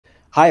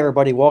Hi,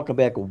 everybody. Welcome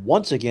back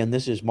once again.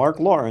 This is Marc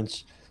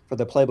Lawrence for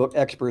the Playbook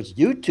Experts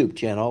YouTube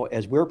channel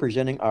as we're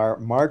presenting our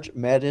March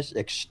Madness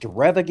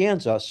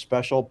Extravaganza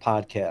special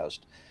podcast.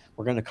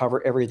 We're going to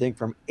cover everything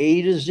from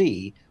A to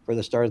Z for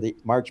the start of the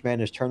March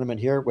Madness tournament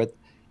here with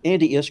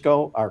Andy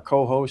Iskoe, our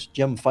co host,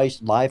 Jim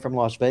Feist, live from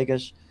Las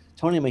Vegas.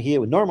 Tony Mejia,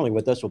 normally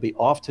with us, will be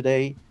off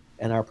today,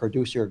 and our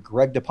producer,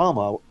 Greg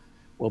DePalma,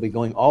 will be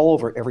going all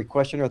over every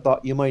question or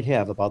thought you might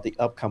have about the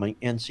upcoming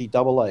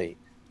NCAA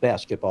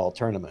basketball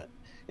tournament.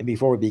 And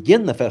before we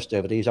begin the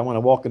festivities, I want to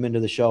welcome into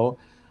the show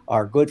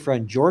our good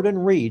friend Jordan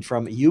Reed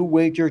from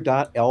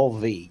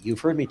uwager.lv.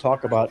 You've heard me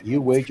talk about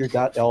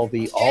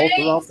uwager.lv all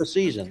throughout the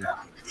season.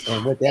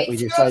 And with that, we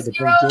decided to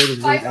bring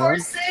Jordan Reed on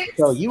to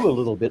tell you a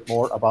little bit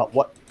more about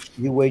what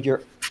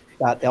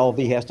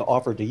uwager.lv has to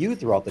offer to you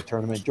throughout the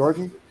tournament.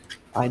 Jordan,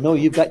 I know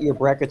you've got your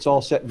brackets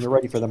all set and you're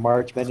ready for the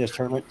March Madness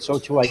tournament. So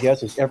too, I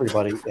guess, is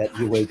everybody at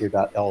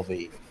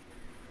uwager.lv.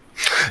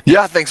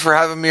 Yeah, thanks for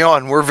having me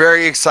on. We're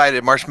very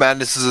excited. March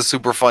Madness is a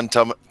super fun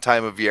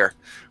time of year.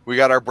 We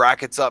got our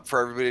brackets up for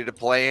everybody to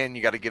play in.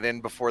 You got to get in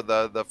before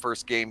the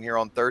first game here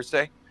on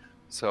Thursday.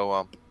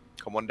 So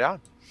come on down.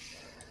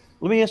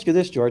 Let me ask you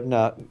this, Jordan.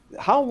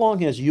 How long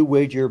has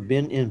UWager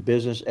been in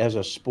business as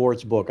a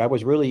sports book? I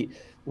was really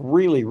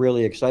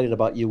excited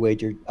about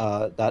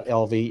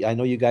uwager.lv. I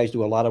know you guys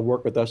do a lot of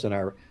work with us in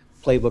our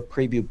Playbook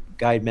Preview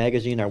Guide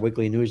magazine, our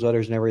weekly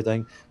newsletters and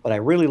everything, but I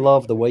really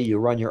love the way you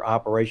run your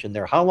operation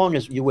there. How long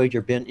has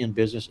UWager been in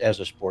business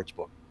as a sports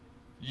book?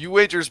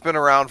 UWager's been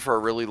around for a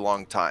really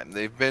long time.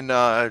 They've been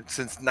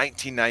since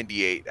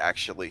 1998,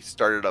 actually,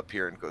 started up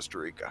here in Costa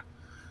Rica.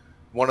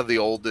 One of the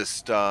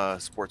oldest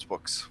sports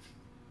books.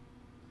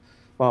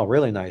 Wow,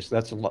 really nice.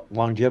 That's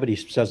longevity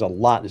says a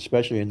lot,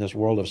 especially in this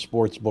world of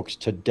sports books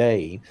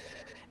today.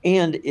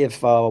 And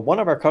if one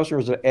of our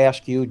customers would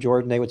ask you,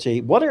 Jordan, they would say,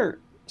 what are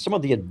some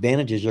of the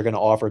advantages you're going to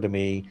offer to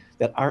me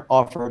that aren't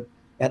offered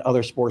at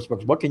other sports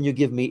books? What can you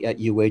give me at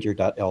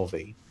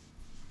uwager.lv?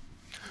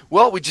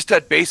 Well, we just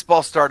had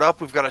baseball start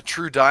up. We've got a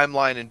true dime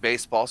line in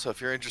baseball. So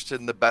if you're interested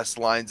in the best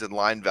lines and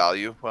line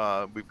value,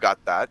 we've got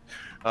that.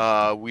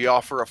 We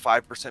offer a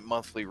 5%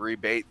 monthly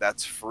rebate.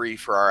 That's free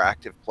for our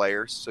active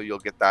players. So you'll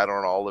get that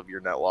on all of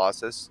your net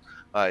losses.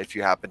 If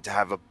you happen to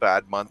have a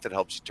bad month, it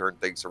helps you turn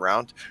things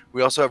around.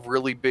 We also have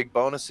really big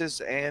bonuses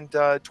and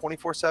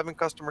 24/7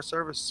 customer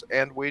service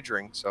and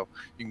wagering. So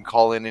you can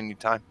call in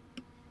anytime.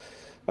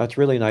 That's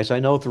really nice. I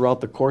know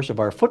throughout the course of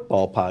our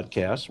football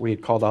podcast, we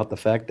had called out the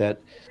fact that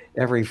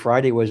every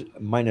Friday was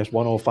minus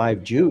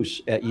 105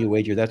 juice at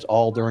UWager. That's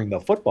all during the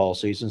football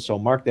season. So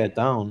mark that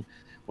down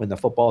when the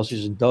football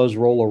season does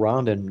roll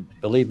around. And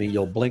believe me,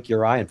 you'll blink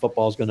your eye and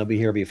football's going to be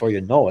here before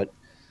you know it.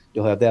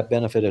 You'll have that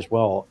benefit as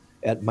well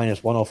at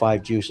minus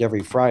 105 juice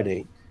every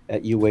Friday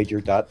at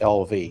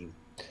uwager.lv.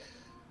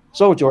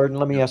 So, Jordan,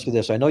 let me ask you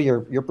this. I know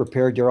you're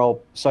prepared. You're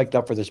all psyched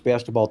up for this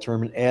basketball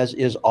tournament, as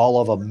is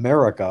all of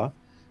America,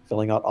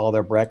 filling out all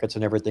their brackets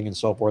and everything and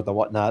so forth and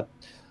whatnot.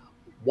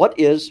 What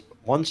is,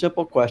 one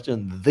simple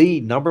question,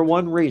 the number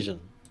one reason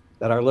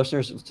that our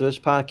listeners to this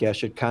podcast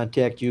should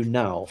contact you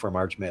now for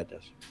March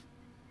Madness?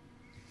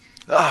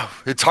 Oh,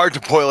 it's hard to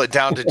boil it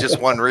down to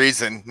just one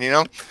reason.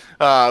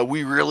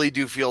 We really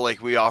do feel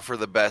like we offer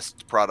the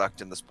best product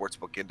in the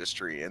sportsbook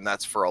industry, and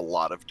that's for a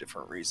lot of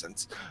different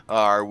reasons.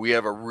 We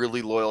have a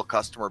really loyal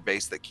customer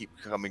base that keep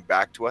coming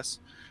back to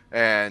us,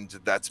 and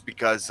that's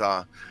because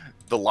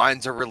the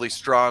lines are really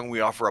strong.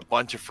 We offer a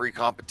bunch of free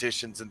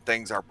competitions and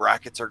things. Our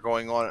brackets are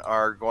going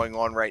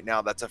on right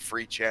now. That's a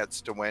free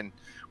chance to win.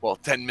 Well,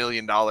 $10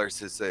 million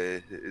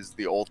is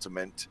the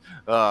ultimate,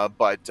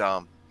 but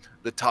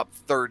the top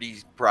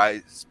 30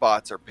 prize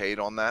spots are paid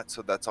on that.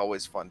 So that's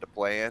always fun to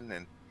play in,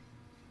 and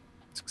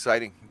it's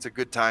exciting. It's a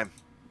good time.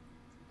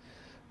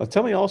 Well,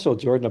 tell me also,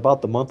 Jordan,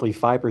 about the monthly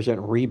 5%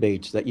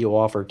 rebates that you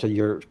offer to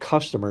your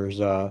customers,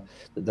 the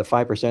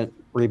 5%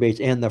 rebates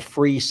and the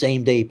free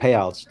same-day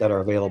payouts that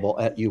are available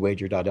at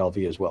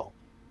uwager.lv as well.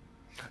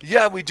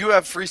 Yeah, we do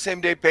have free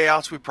same-day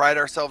payouts. We pride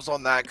ourselves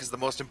on that because the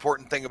most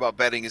important thing about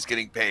betting is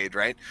getting paid,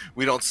 right?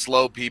 We don't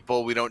slow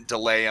people. We don't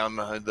delay them.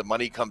 The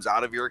money comes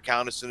out of your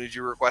account as soon as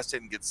you request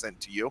it and gets sent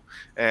to you.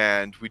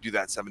 And we do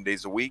that 7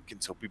 days a week,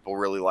 and so people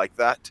really like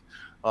that.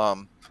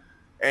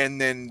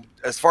 And then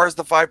as far as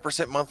the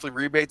 5% monthly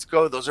rebates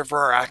go, those are for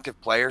our active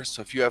players.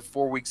 So if you have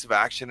 4 weeks of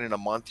action in a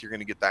month, you're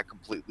going to get that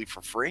completely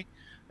for free.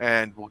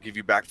 And we'll give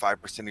you back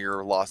 5% of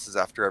your losses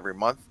after every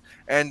month.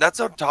 And that's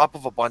on top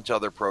of a bunch of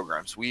other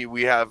programs.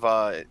 We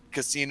have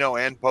casino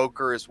and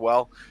poker as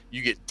well.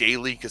 You get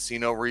daily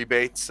casino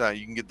rebates.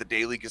 You can get the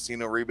daily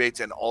casino rebates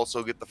and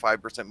also get the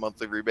 5%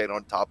 monthly rebate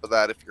on top of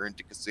that if you're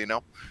into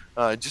casino.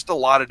 Just a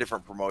lot of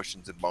different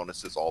promotions and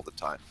bonuses all the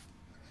time.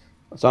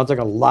 It sounds like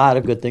a lot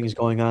of good things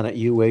going on at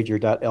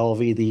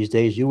uwager.lv these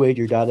days.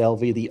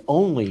 uwager.lv, the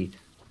only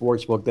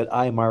sportsbook that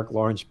I, Marc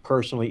Lawrence,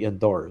 personally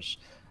endorse.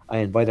 I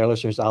invite our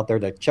listeners out there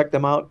to check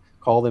them out.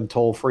 Call them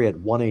toll free at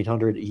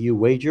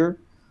 1-800-UWager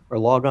or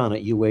log on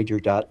at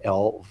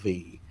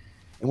uwager.lv.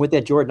 And with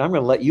that, Jordan, I'm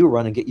going to let you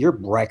run and get your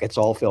brackets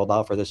all filled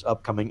out for this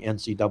upcoming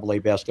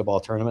NCAA basketball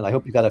tournament. I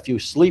hope you got a few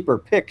sleeper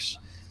picks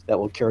that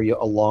will carry you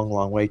a long,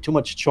 long way. Too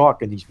much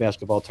chalk in these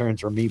basketball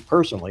tournaments for me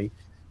personally,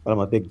 but I'm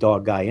a big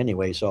dog guy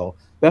anyway. So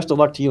best of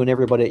luck to you and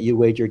everybody at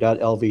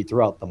uwager.lv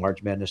throughout the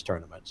March Madness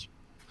tournaments.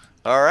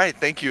 All right,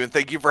 thank you, and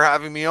thank you for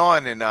having me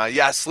on. And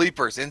yeah,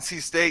 sleepers: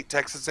 NC State,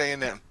 Texas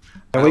A&M.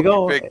 There we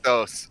go. Pick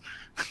those.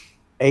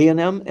 A&M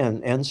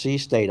and NC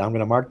State. I'm going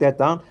to mark that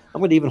down.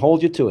 I'm going to even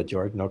hold you to it,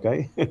 Jordan.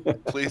 Okay.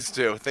 Please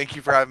do. Thank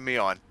you for having me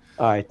on.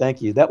 All right,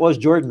 thank you. That was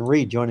Jordan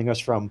Reed joining us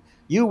from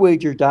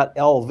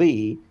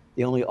uwager.lv,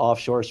 the only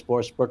offshore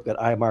sports book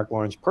that I, Marc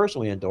Lawrence,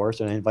 personally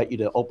endorse, and I invite you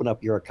to open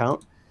up your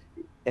account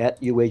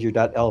at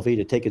uwager.lv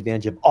to take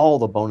advantage of all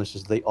the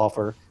bonuses they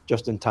offer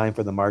just in time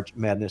for the March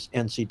Madness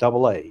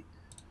NCAA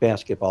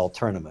basketball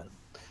tournament.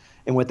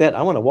 And with that,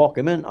 I want to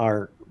welcome in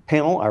our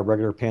panel, our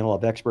regular panel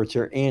of experts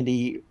here,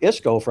 Andy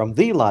Iskoe from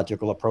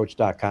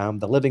TheLogicalApproach.com,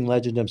 the living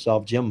legend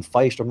himself, Jim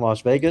Feist from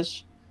Las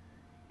Vegas,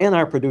 and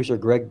our producer,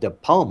 Greg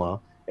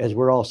DePalma, as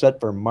we're all set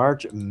for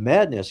March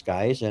Madness,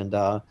 guys. And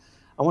I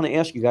want to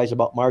ask you guys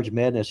about March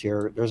Madness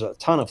here. There's a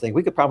ton of things.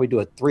 We could probably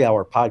do a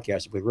 3-hour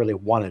podcast if we really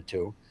wanted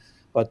to.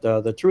 But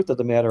the truth of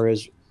the matter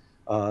is...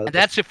 and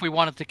that's if we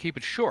wanted to keep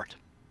it short.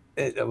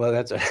 Well,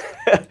 that's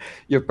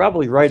you're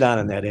probably right on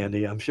in that,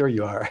 Andy. I'm sure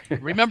you are.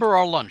 Remember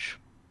our lunch.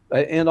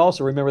 And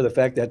also remember the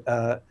fact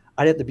that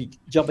I'd have to be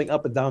jumping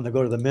up and down to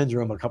go to the men's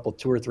room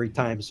 2 or 3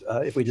 times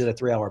if we did a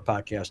 3-hour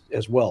podcast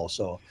as well.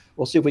 So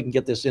we'll see if we can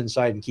get this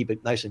inside and keep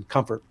it nice and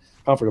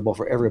comfortable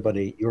for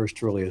everybody, yours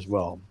truly as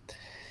well.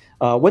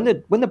 When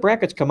the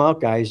brackets come out,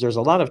 guys, there's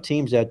a lot of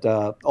teams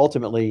that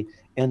ultimately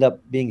end up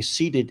being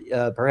seeded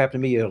perhaps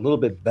maybe a little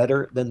bit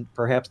better than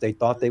perhaps they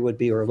thought they would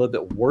be, or a little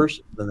bit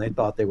worse than they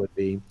thought they would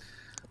be.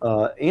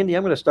 Andy,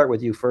 I'm going to start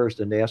with you first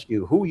and ask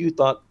you who you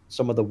thought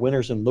some of the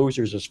winners and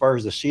losers as far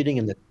as the seeding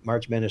in the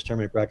March Madness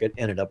tournament bracket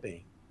ended up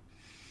being.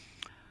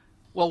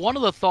 Well, one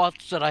of the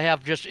thoughts that I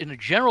have just in a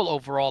general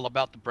overall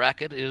about the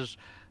bracket is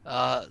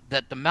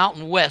that the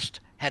Mountain West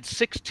had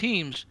 6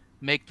 teams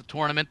make the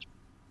tournament.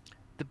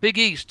 The Big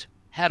East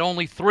had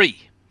only 3.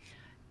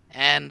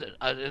 And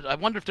I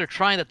wonder if they're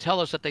trying to tell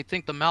us that they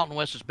think the Mountain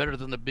West is better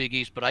than the Big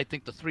East, but I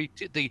think the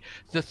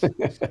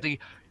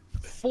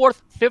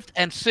 4th, 5th,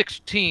 and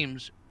 6th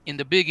teams in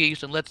the Big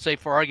East, and let's say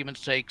for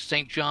argument's sake,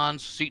 St.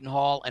 John's, Seton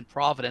Hall, and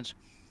Providence,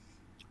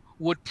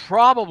 would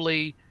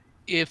probably,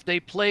 if they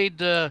played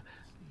the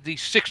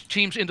 6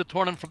 teams in the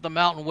tournament from the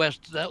Mountain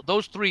West,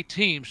 those 3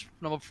 teams,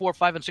 number 4,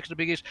 5, and 6 in the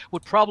Big East,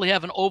 would probably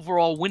have an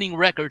overall winning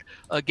record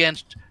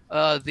against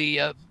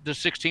the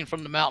 16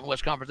 from the Mountain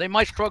West Conference. They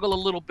might struggle a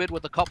little bit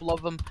with a couple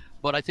of them,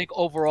 but I think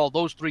overall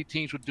those 3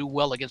 teams would do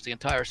well against the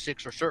entire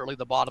 6, or certainly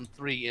the bottom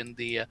 3 in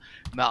the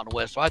Mountain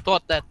West. So I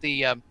thought that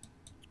the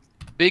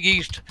Big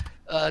East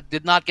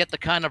did not get the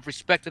kind of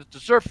respect that it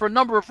deserved for a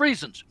number of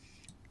reasons.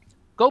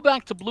 Go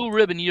back to Blue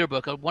Ribbon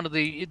Yearbook, one of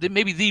the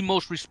maybe the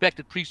most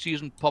respected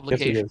preseason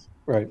publication. Yes, it is.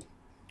 Right.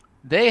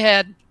 They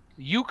had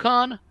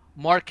UConn,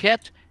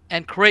 Marquette,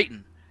 and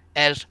Creighton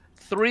as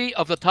 3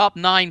 of the top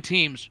 9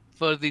 teams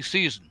for the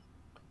season.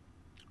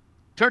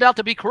 Turned out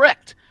to be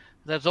correct.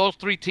 That those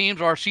 3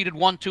 teams are seeded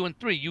 1, 2, and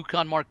 3: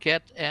 UConn,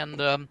 Marquette,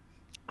 and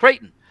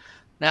Creighton.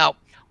 Now,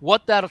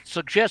 what that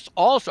suggests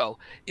also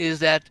is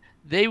that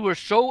they were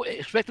so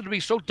expected to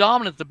be so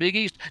dominant, the Big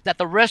East, that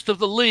the rest of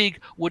the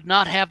league would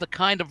not have the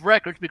kind of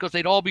records because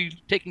they'd all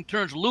be taking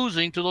turns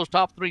losing to those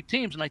top 3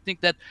 teams. And I think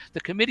that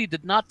the committee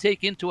did not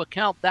take into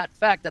account that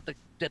fact that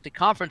the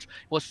conference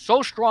was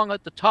so strong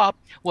at the top,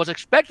 was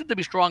expected to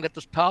be strong at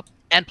the top,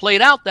 and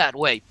played out that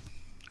way,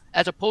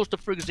 as opposed to,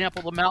 for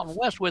example, the Mountain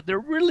West, where there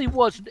really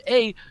wasn't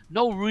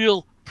no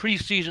real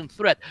preseason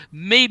threat.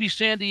 Maybe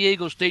San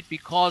Diego State,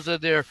 because of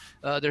their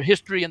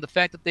history and the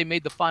fact that they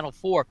made the Final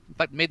Four, in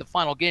fact, made the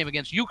final game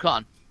against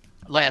UConn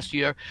last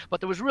year, but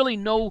there was really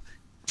no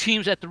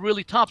teams at the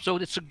really top. So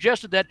it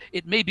suggested that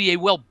it may be a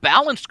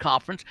well-balanced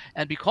conference,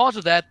 and because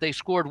of that, they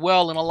scored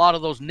well in a lot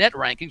of those net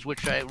rankings,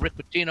 which Rick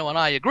Pitino and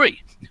I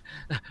agree.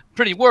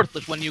 Pretty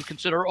worthless when you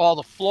consider all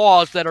the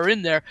flaws that are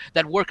in there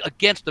that work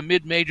against the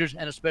mid-majors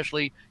and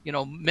especially,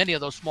 many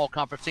of those small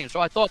conference teams.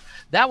 So I thought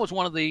that was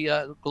one of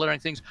the glaring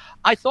things.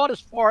 I thought as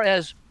far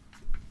as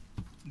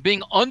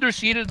being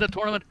underseeded in the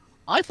tournament,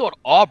 I thought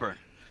Auburn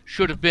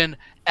should have been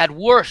at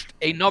worst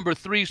a number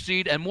 3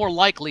 seed and more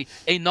likely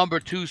a number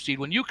 2 seed.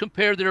 When you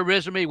compare their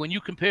resume, when you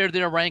compare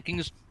their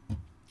rankings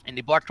in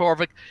the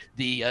Bartorvik,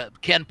 the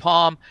Ken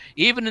Palm,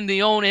 even in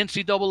the own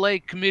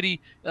NCAA committee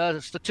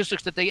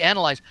statistics that they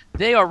analyze,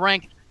 they are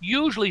ranked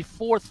usually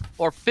 4th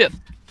or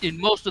 5th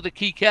in most of the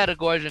key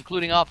categories,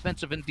 including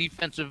offensive and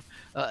defensive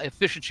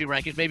efficiency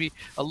rankings, maybe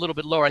a little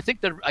bit lower. I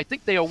think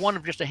they are one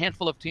of just a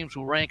handful of teams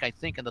who rank, I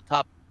think, in the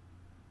top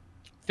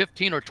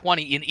 15 or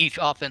 20 in each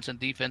offense and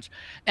defense.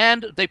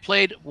 And they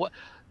played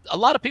a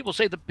lot of people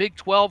say the Big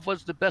 12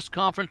 was the best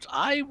conference.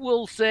 I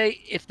will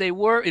say if they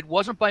were, it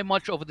wasn't by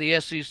much over the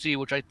SEC,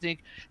 which I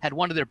think had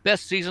one of their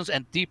best seasons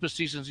and deepest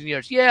seasons in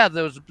years. Yeah,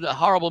 there was a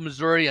horrible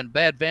Missouri and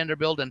bad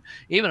Vanderbilt, and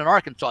even an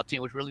Arkansas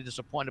team was really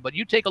disappointed. But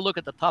you take a look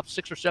at the top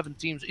 6 or 7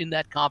 teams in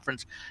that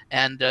conference,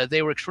 and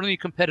they were extremely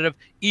competitive,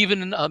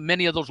 even in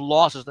many of those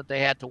losses that they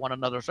had to one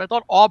another. So I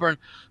thought Auburn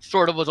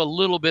sort of was a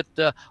little bit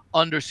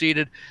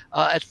underseeded.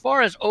 As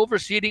far as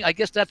overseeding, I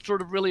guess that's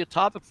sort of really a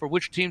topic for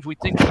which teams we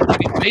think should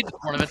have made the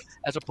tournament,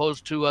 as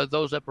opposed to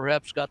those that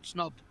perhaps got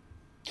snubbed.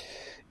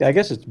 Yeah, I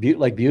guess it's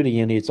like beauty,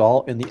 and it's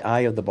all in the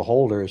eye of the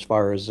beholder as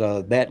far as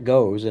that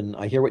goes. And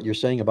I hear what you're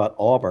saying about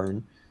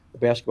Auburn, the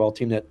basketball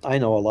team that I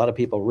know a lot of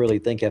people really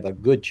think have a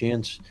good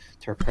chance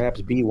to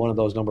perhaps be one of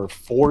those number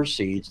 4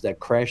 seeds that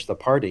crash the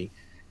party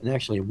and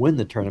actually win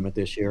the tournament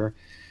this year.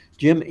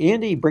 Jim,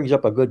 Andy brings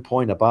up a good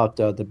point about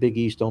the Big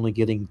East only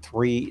getting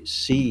 3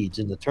 seeds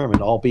in the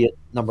tournament, albeit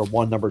number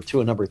 1, number 2,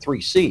 and number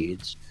 3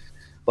 seeds.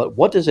 But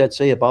what does that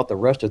say about the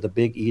rest of the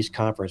Big East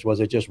Conference? Was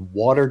it just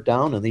watered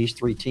down and these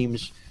 3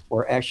 teams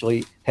were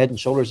actually head and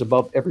shoulders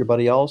above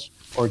everybody else?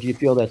 Or do you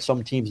feel that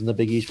some teams in the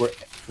Big East were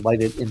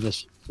lighted in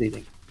this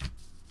seeding?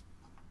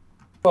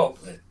 Well,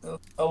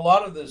 a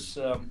lot of this,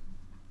 the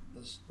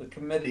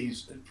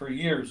committees for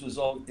years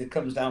it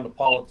comes down to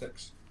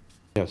politics.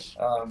 Yes.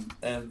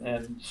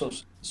 And so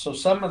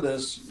some of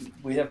this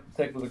we have to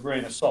take with a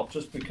grain of salt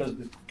just because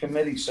the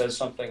committee says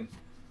something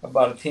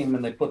about a team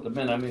and they put them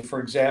in. I mean, for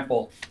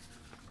example,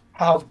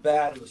 how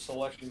bad of a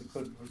selection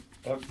could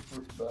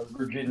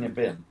Virginia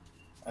been?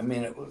 I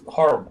mean, it was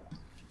horrible.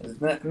 And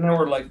there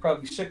were like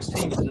probably 6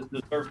 teams that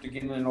deserved to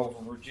get in over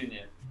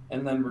Virginia,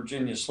 and then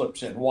Virginia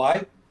slips in.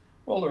 Why?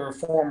 Well, they're a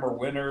former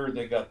winner.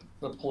 They got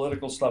the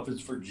political stuff.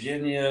 It's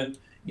Virginia.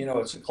 You know,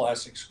 it's a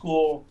classic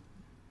school.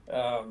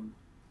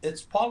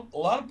 It's a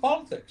lot of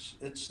politics.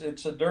 It's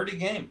a dirty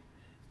game.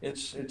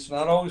 It's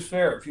not always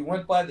fair. If you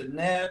went by the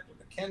net or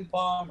the Ken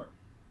Palm, or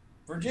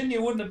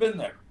Virginia wouldn't have been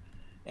there.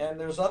 And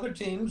there's other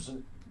teams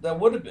that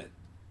would have been.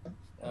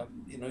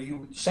 You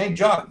know, St.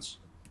 John's,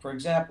 for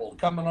example,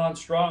 coming on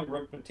strong.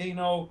 Rick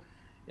Pitino,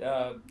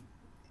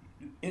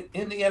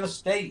 Indiana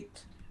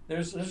State.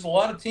 There's a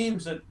lot of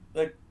teams that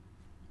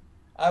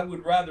I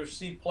would rather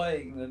see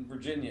playing than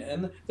Virginia.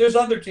 And there's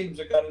other teams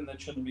that got in that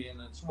shouldn't be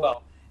in as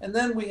well. And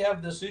then we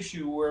have this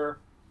issue where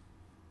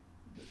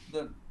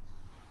the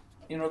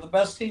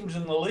best teams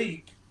in the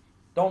league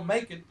don't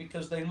make it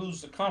because they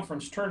lose the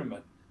conference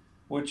tournament,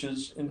 which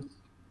is,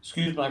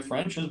 excuse my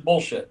French, is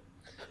bullshit.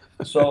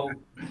 So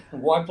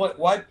why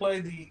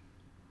play the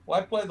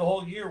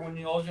whole year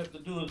when all you have to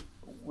do is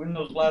win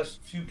those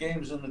last few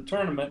games in the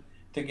tournament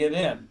to get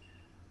in?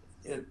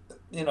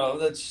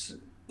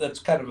 That's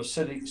kind of a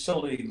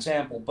silly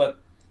example, but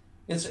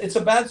it's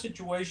a bad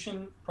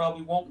situation.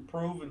 Probably won't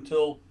improve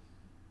until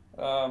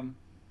I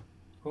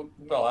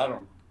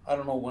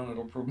don't know when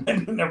it'll improve.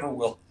 Maybe it never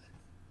will.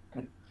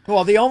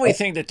 Well, the only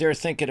thing that they're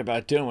thinking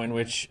about doing,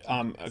 which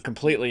I'm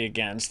completely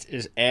against,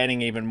 is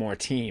adding even more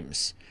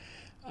teams,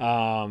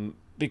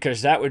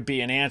 because that would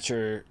be an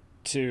answer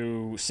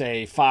to,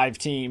 say, 5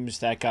 teams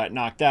that got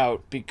knocked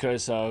out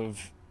because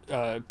of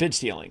bid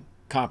stealing,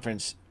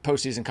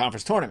 postseason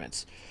conference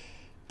tournaments.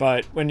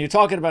 But when you're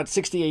talking about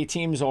 68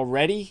 teams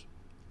already,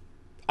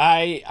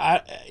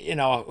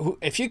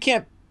 if you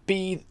can't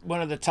be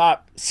one of the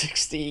top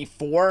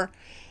 64,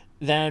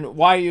 then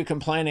why are you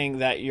complaining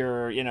that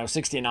you're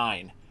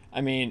 69?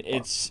 I mean,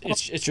 it's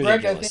ridiculous.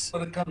 Greg, I think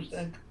what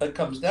it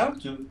comes down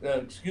to,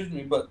 excuse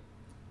me, but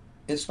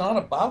it's not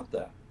about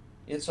that.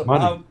 It's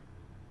about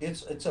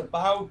it's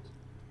about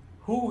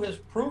who has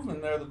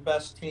proven they're the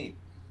best team.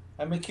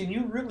 I mean, can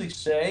you really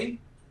say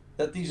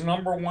that these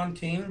number 1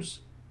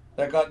 teams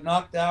that got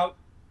knocked out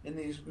in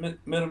these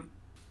middle?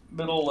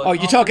 Oh,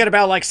 you're talking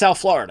about like South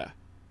Florida?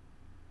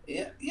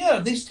 Yeah,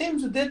 these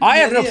teams that did. I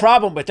have no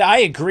problem with that. I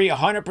agree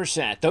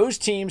 100%. Those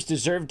teams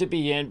deserve to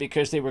be in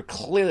because they were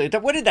clearly.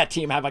 What did that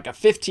team have? Like a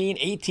 15,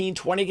 18,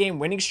 20 game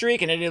winning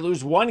streak, and then they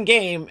lose 1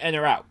 game and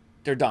they're out.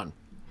 They're done.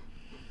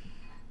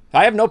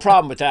 I have no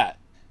problem with that.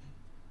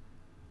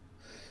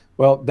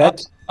 Well,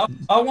 that's.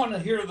 I want to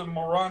hear the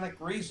moronic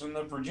reason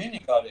that Virginia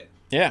got in.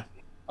 Yeah.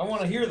 I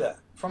want to hear that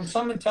from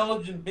some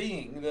intelligent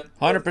being.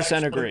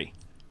 100% agree.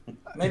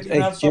 Maybe Hey,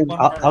 not Jim,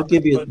 someone. I'll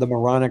give you the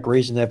moronic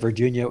reason that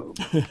Virginia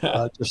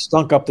just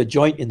stunk up the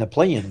joint in the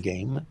play-in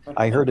game.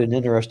 I heard an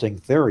interesting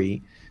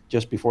theory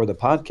just before the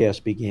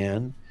podcast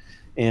began,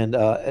 and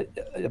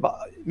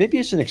maybe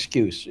it's an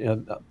excuse.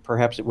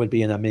 Perhaps it would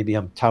be, and maybe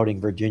I'm touting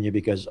Virginia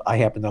because I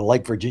happen to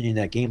like Virginia in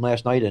that game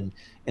last night and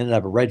ended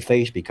up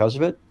red-faced because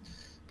of it,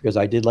 because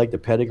I did like the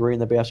pedigree in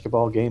the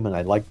basketball game, and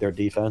I liked their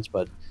defense,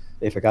 but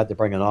they forgot to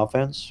bring an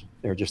offense.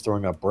 They were just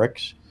throwing up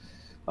bricks.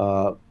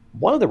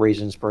 One of the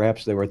reasons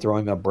perhaps they were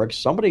throwing up bricks,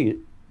 somebody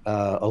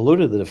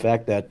alluded to the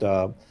fact that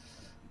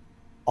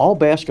all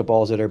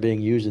basketballs that are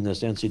being used in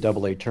this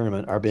NCAA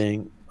tournament are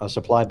being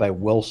supplied by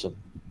Wilson.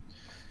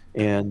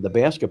 And the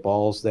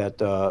basketballs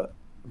that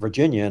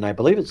Virginia, and I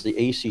believe it's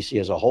the ACC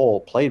as a whole,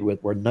 played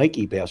with were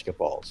Nike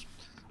basketballs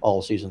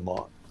all season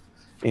long.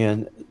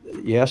 And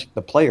you ask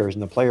the players,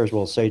 and the players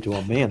will say to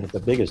a man that the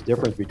biggest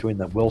difference between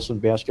the Wilson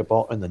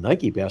basketball and the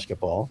Nike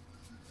basketball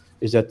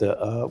is that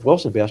the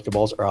Wilson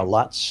basketballs are a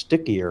lot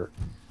stickier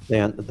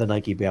than the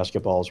Nike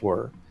basketballs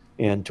were.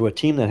 And to a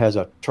team that has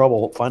a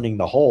trouble finding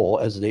the hole,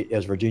 as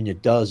Virginia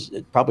does,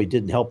 it probably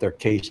didn't help their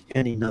case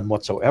none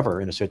whatsoever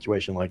in a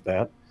situation like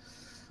that.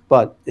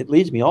 But it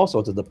leads me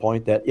also to the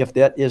point that if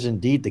that is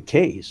indeed the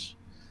case,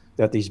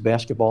 that these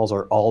basketballs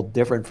are all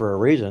different for a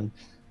reason,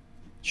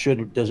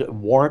 does it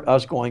warrant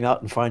us going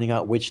out and finding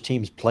out which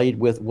teams played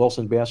with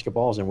Wilson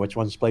basketballs and which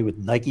ones played with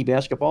Nike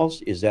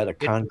basketballs? Is that a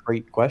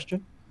concrete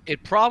question?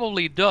 It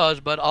probably does,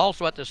 but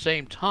also at the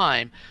same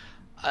time,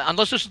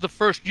 unless this is the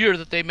first year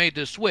that they made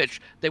this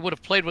switch, they would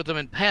have played with them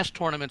in past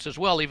tournaments as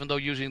well, even though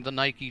using the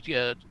Nike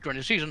during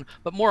the season.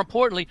 But more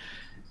importantly,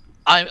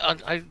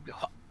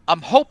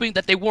 I'm hoping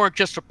that they weren't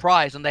just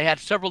surprised and they had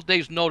several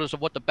days' notice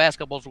of what the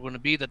basketballs were going to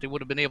be, that they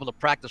would have been able to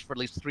practice for at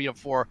least 3 or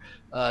 4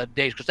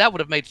 days, because that would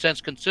have made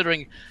sense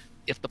considering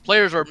if the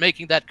players are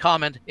making that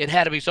comment, it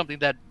had to be something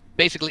that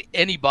basically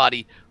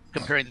anybody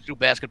comparing the two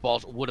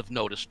basketballs would have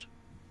noticed.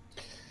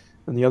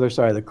 And the other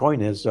side of the coin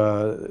is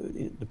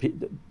the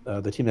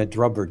team that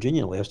drubbed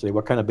Virginia yesterday.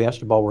 What kind of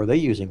basketball were they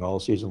using all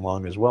season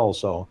long as well?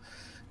 So,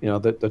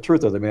 the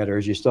truth of the matter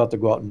is you still have to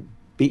go out and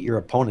beat your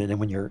opponent. And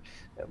when you're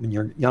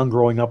young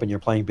growing up and you're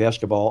playing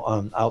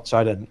basketball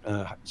outside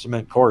of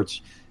cement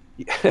courts,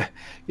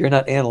 you're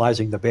not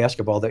analyzing the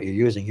basketball that you're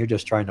using. You're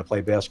just trying to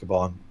play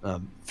basketball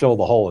and fill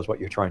the hole is what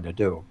you're trying to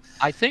do.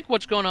 I think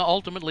what's going to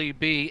ultimately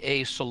be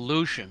a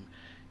solution,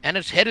 and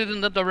it's headed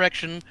in the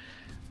direction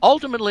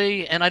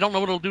ultimately, and I don't know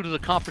what it'll do to the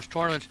conference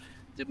tournaments,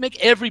 to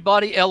make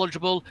everybody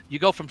eligible. You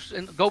go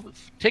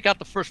take out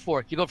the first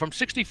 4. You go from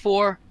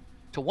 64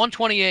 to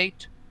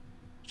 128,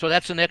 so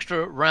that's an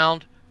extra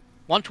round.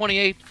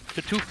 128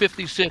 to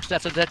 256,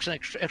 that's an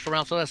extra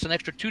round, so that's an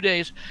extra 2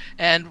 days.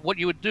 And what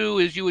you would do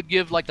is you would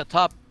give like the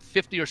top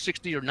 50 or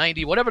 60 or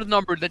 90, whatever the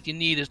number that you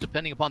need is,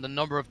 depending upon the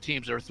number of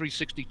teams. There are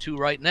 362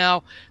 right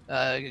now,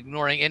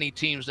 ignoring any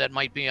teams that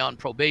might be on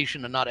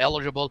probation and not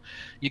eligible.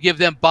 You give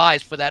them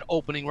buys for that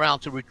opening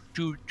round to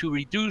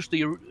reduce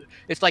the.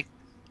 It's like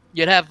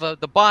you'd have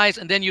the buys,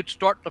 and then you'd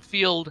start the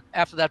field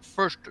after that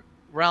first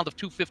round of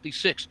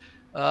 256.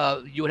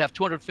 You would have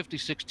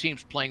 256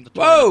 teams playing the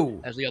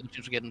tournament as the other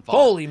teams would get involved.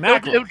 Holy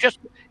mackerel!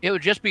 It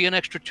would just be an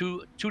extra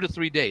 2 to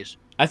 3 days.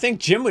 I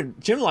think Jim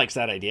likes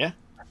that idea.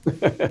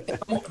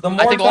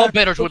 I think all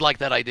bettors would like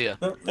that idea.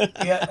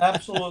 Yeah,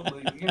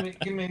 absolutely.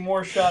 Give me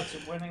more shots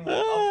at winning.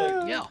 I'll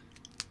take it.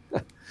 Yeah.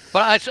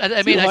 But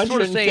I mean, I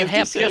sort of say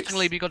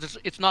half-jestingly because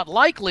it's not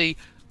likely,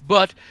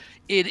 but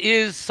it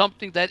is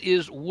something that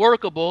is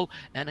workable.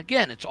 And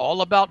again, it's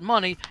all about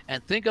money.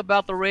 And think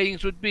about the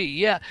ratings would be.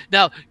 Yeah.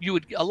 Now,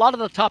 a lot of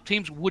the top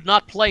teams would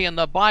not play in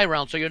the bye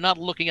round, so you're not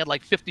looking at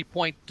like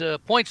 50-point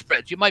point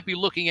spreads. You might be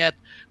looking at,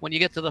 when you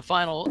get to the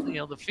final,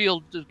 the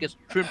field gets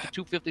trimmed to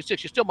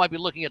 256. You still might be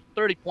looking at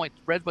 30-point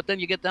spreads, but then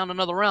you get down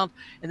another round,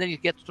 and then you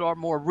get to our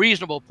more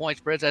reasonable point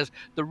spreads as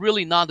the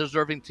really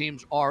non-deserving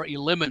teams are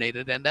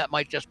eliminated. And that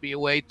might just be a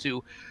way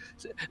to,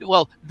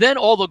 well, then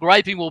all the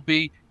griping will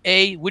be,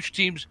 A, which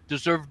teams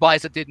deserved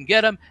buys that didn't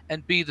get them,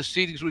 and B, the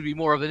seedings would be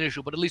more of an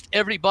issue. But at least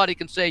everybody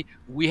can say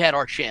we had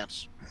our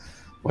chance.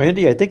 Well,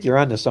 Andy, I think you're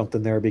onto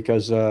something there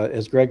because,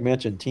 as Greg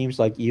mentioned, teams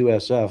like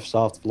USF,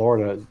 South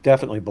Florida,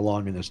 definitely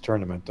belong in this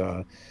tournament.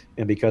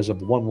 And because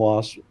of one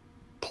loss,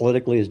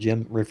 politically, as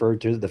Jim referred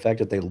to, the fact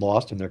that they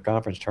lost in their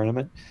conference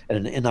tournament at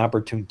an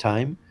inopportune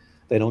time,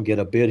 they don't get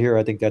a bid here.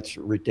 I think that's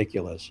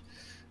ridiculous.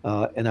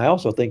 And I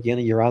also think,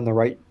 Andy, you're on the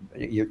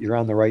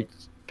right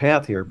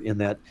path here in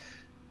that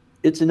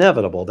it's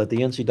inevitable that the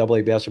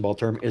NCAA basketball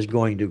tournament is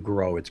going to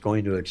grow. It's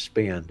going to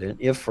expand. And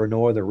if for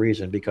no other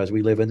reason, because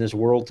we live in this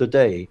world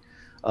today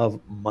of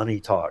money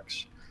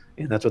talks.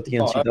 And that's what the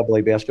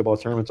NCAA basketball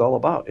tournament's all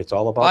about. It's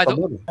all about the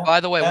money. By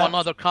the way, one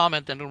other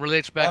comment, and it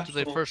relates back to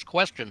the first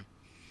question,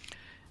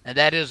 and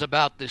that is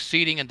about the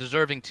seeding and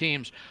deserving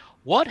teams.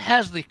 What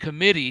has the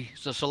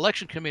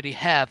selection committee,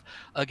 have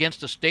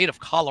against the state of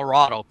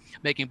Colorado,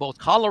 making both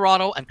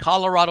Colorado and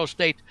Colorado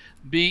State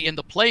be in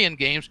the play-in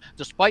games,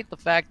 despite the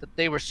fact that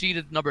they were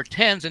seeded number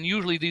 10s, and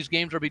usually these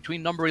games are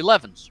between number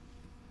 11s?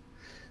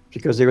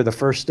 Because they were the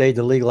first state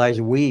to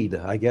legalize weed.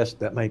 I guess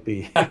that might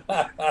be.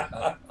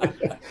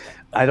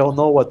 I don't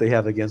know what they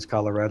have against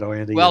Colorado,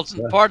 Andy. Well,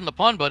 pardon the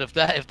pun, but if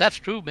that's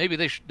true,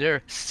 maybe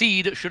their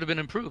seed should have been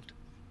improved.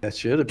 That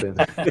should have been.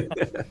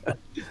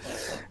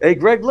 Hey,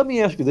 Greg, let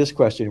me ask you this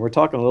question. We're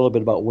talking a little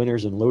bit about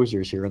winners and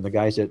losers here and the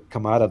guys that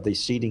come out of the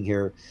seeding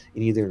here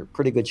in either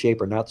pretty good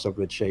shape or not so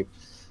good shape.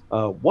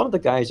 One of the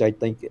guys I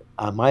think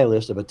on my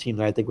list of a team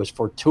that I think was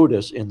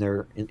fortuitous in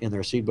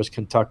their seed was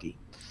Kentucky.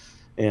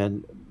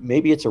 And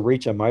maybe it's a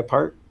reach on my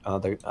part.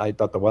 I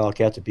thought the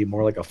Wildcats would be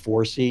more like a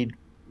 4 seed,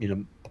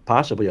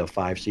 possibly a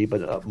 5 seed,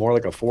 but more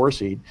like a 4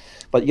 seed.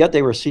 But yet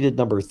they were seeded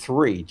number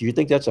 3. Do you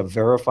think that's a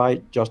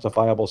verified,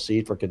 justifiable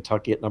seed for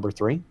Kentucky at number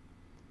 3?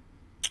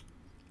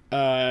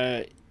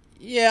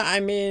 Yeah, I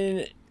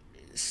mean,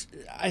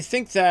 I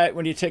think that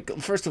when you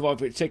first of all,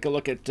 if we take a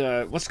look at,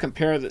 let's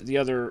compare the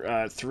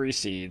other 3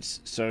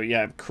 seeds. So you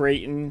have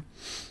Creighton.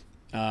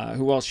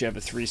 Who else you have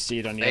a 3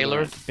 seed on the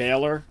Baylor. other?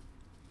 Baylor.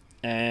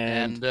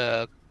 And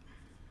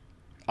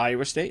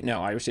Iowa State?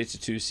 No, Iowa State's a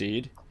 2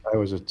 seed.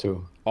 Iowa's a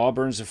 2.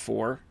 Auburn's a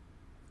 4.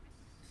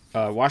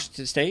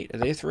 Washington State, are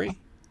they a 3?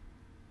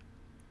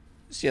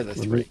 What's the other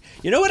 3?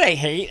 You know what I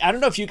hate? I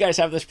don't know if you guys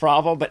have this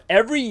problem, but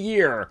every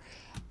year,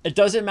 it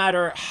doesn't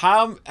matter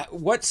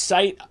what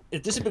site.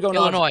 This has been going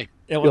on.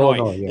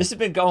 Illinois. Yeah. This has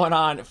been going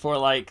on for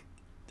like,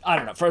 I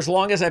don't know, for as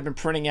long as I've been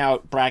printing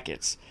out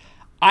brackets.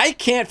 I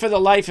can't for the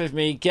life of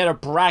me get a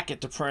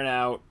bracket to print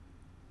out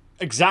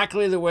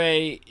exactly the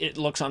way it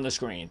looks on the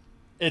screen.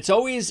 It's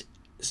always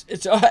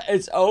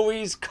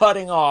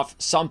cutting off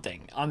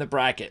something on the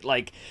bracket.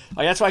 Like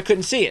that's why I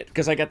couldn't see it,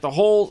 because I got the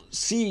whole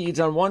seeds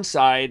on one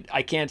side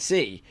I can't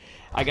see.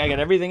 I got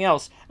everything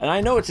else, and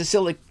I know it's a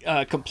silly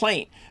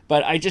complaint,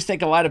 but I just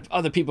think a lot of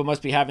other people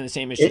must be having the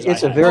same issues.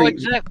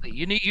 Exactly.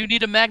 You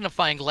need a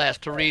magnifying glass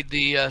to read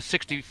the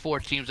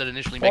 64 teams that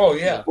initially make. Oh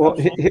yeah. Well,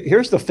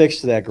 here's the fix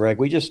to that, Greg.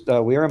 We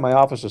were in my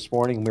office this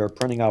morning, and we were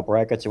printing out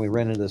brackets, and we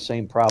ran into the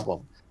same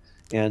problem.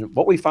 And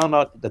what we found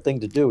out the thing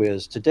to do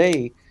is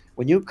today,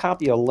 when you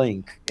copy a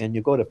link and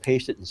you go to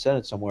paste it and send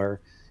it somewhere,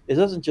 it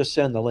doesn't just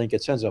send the link;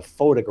 it sends a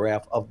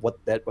photograph of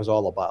what that was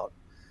all about.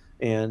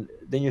 And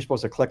then you're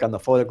supposed to click on the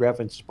photograph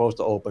and it's supposed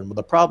to open. Well,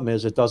 the problem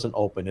is it doesn't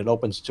open. It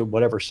opens to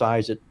whatever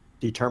size it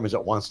determines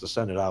it wants to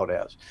send it out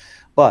as.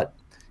 But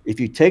if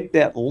you take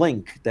that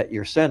link that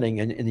you're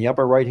sending, and in the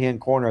upper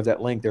right-hand corner of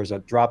that link, there's a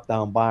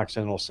drop-down box,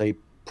 and it'll say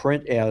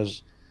print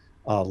as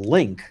a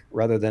link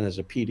rather than as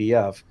a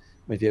PDF.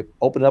 If you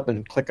open it up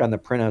and click on the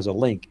print as a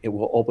link, it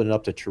will open it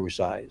up to true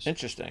size.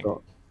 Interesting.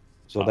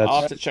 So that's,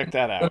 I'll have to check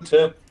that out. Good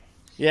tip.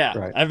 Yeah,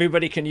 right.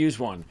 Everybody can use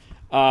one.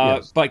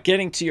 Yes. But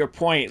getting to your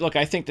point, look,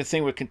 I think the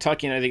thing with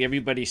Kentucky, and I think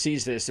everybody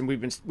sees this, and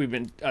we've been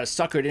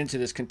suckered into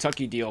this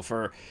Kentucky deal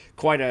for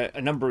quite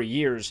a number of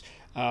years,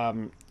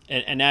 and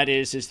that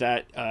is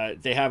that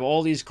they have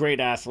all these great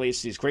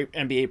athletes, these great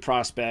NBA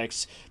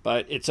prospects,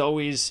 but it's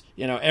always,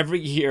 every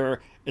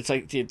year it's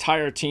like the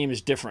entire team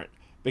is different,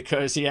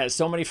 because he has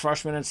so many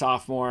freshmen and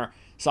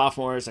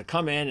sophomores that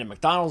come in and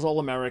McDonald's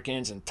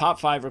All-Americans and top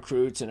 5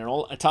 recruits and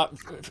all top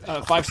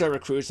 5-star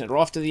recruits, and they're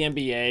off to the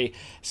NBA.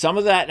 Some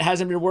of that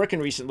hasn't been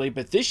working recently,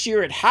 but this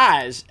year it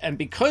has, and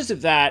because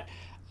of that,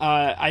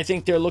 I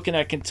think they're looking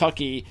at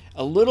Kentucky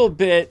a little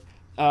bit.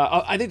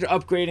 I think they're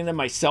upgrading them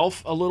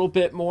myself a little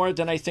bit more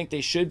than I think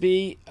they should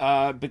be,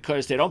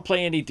 because they don't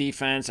play any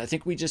defense. I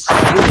think we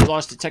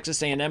lost to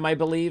Texas A&M, I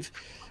believe,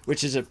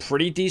 which is a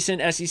pretty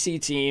decent SEC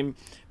team.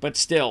 But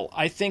still,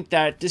 I think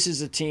that this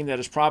is a team that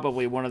is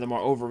probably one of the more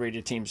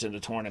overrated teams in the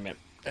tournament.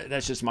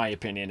 That's just my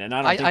opinion, and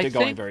I don't think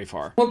they're going very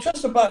far. Well,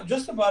 just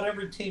about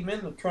every team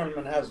in the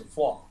tournament has a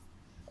flaw.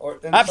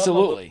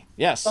 Absolutely,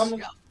 yes. Some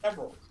of them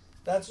several.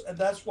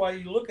 That's why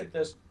you look at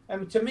this.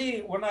 And to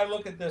me, when I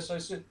look at this, I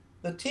said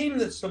the team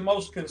that's the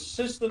most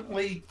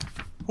consistently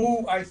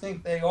who I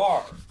think they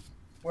are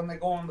when they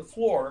go on the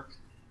floor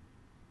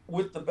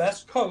with the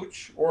best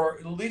coach, or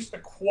at least a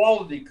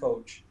quality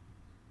coach,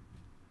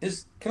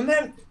 is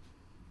Connecticut.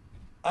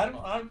 I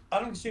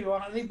don't see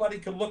how anybody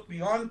can look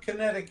beyond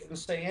Connecticut and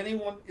say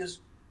anyone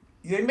is.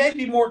 They may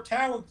be more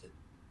talented,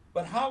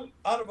 but how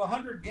out of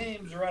 100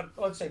 games, or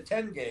let's say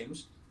 10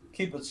 games,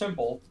 keep it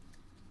simple,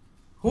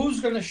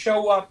 who's going to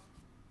show up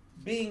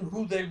being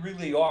who they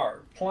really are,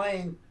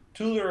 playing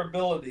to their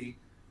ability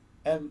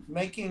and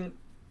making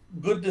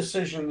good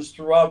decisions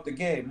throughout the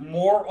game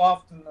more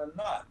often than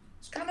not?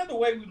 It's kind of the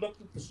way we looked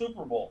at the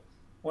Super Bowl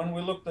when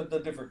we looked at the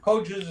different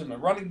coaches and the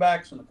running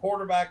backs and the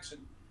quarterbacks,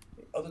 and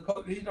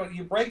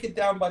you break it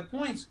down by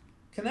points.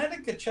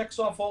 Connecticut checks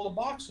off all the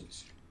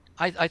boxes.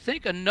 I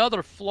think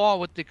another flaw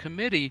with the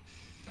committee,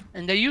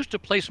 and they used to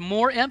place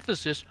more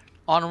emphasis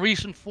on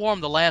recent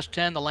form the last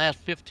 10, the last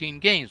 15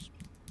 games.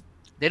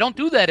 They don't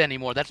do that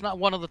anymore. That's not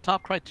one of the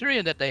top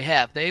criteria that they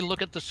have. They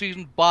look at the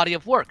season's body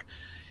of work.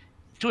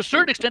 To a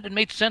certain extent, it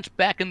made sense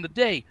back in the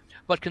day,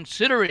 but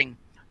considering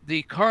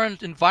the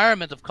current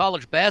environment of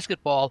college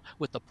basketball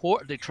with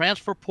the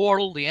transfer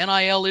portal, the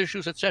NIL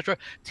issues, etc.,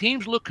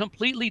 teams look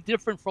completely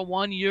different from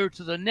one year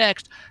to the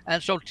next.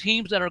 And so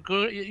teams that are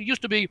good, it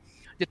used to be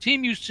the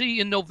team you see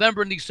in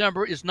November and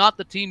December is not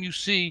the team you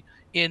see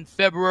in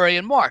February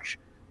and March.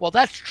 Well,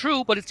 that's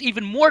true, but it's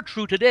even more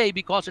true today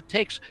because it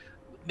takes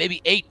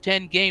maybe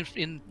 8-10 games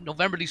in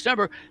November,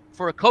 December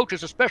for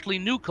coaches, especially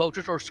new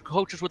coaches or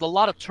coaches with a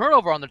lot of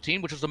turnover on their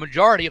team, which is the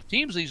majority of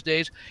teams these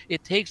days.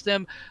 It takes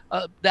them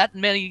that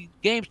many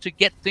games to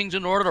get things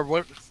in order,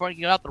 to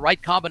figure out the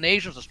right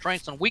combinations, the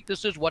strengths and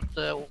weaknesses, what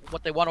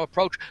they want to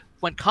approach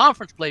when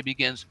conference play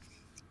begins.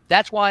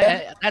 That's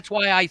why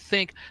I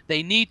think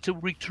they need to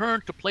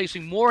return to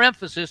placing more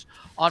emphasis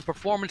on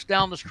performance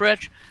down the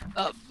stretch.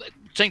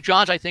 St.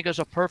 John's, I think, is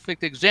a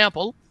perfect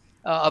example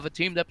of a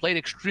team that played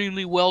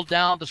extremely well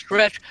down the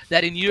stretch,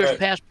 that in years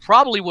past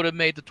probably would have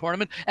made the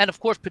tournament. And of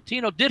course,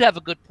 Pitino did have a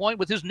good point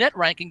with his net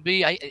ranking.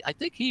 I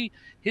think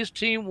his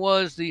team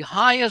was the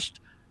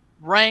highest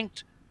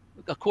ranked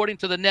according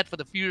to the net for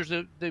the few years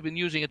that they've been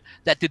using it,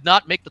 that did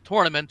not make the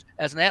tournament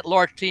as an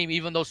at-large team,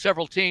 even though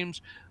several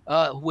teams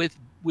with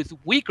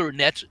weaker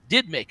nets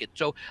did make it.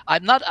 So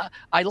I'm not.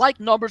 I like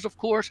numbers, of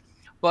course,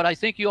 but I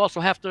think you also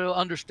have to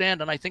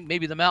understand, and I think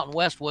maybe the Mountain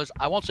West was,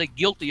 I won't say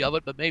guilty of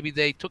it, but maybe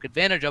they took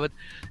advantage of it.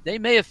 They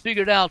may have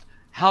figured out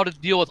how to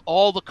deal with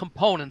all the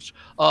components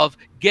of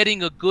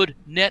getting a good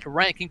net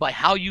ranking by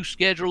how you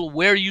schedule,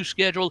 where you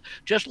schedule,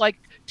 just like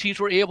teams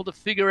were able to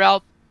figure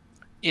out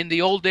in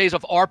the old days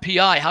of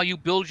RPI, how you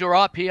build your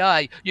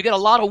RPI. You get a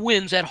lot of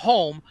wins at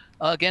home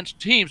against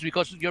teams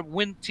because your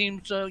win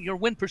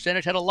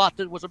percentage had a lot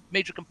that was a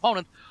major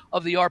component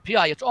of the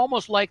RPI. It's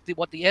almost like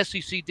what the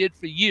SEC did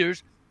for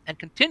years and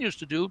continues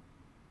to do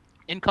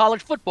in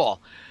college football.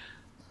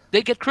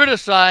 They get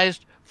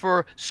criticized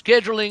for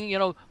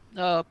scheduling,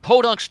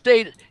 Podunk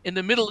State in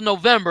the middle of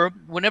November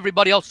when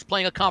everybody else is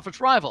playing a conference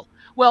rival.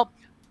 Well,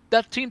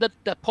 that team,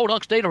 that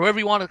Podunk State, or whoever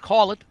you want to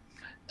call it,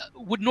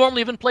 would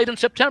normally have been played in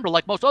September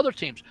like most other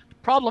teams. The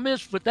problem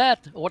is with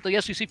that, what the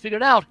SEC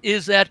figured out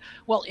is that,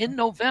 well, in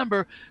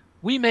November,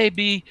 we may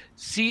be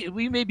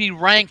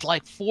ranked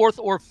like 4th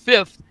or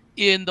 5th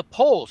in the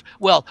polls.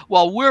 Well,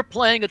 while we're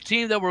playing a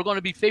team that we're going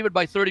to be favored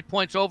by 30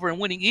 points over and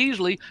winning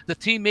easily, the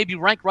team may be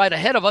ranked right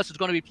ahead of us is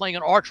going to be playing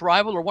an arch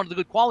rival or one of the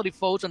good quality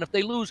foes, and if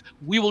they lose,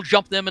 we will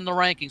jump them in the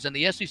rankings. And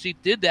the SEC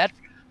did that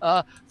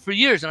for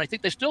years, and I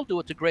think they still do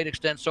it to a great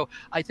extent. So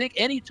I think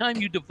anytime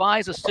you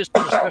devise a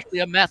system, especially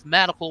a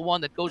mathematical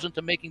one that goes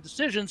into making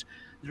decisions,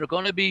 there are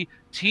going to be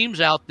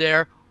teams out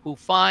there who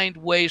find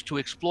ways to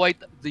exploit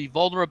the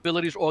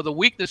vulnerabilities or the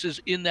weaknesses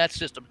in that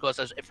system.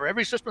 Because for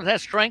every system that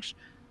has strengths,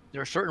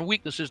 there are certain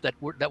weaknesses that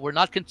were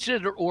not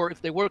considered, or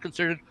if they were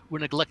considered, were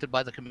neglected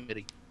by the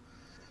committee.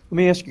 Let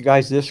me ask you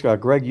guys this,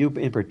 Greg, you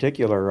in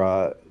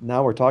particular.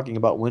 Now we're talking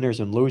about winners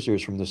and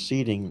losers from the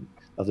seeding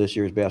of this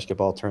year's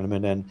basketball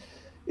tournament. And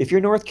if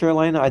you're North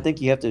Carolina, I think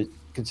you have to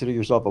consider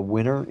yourself a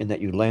winner in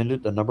that you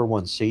landed the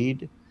 #1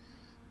 seed.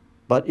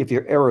 But if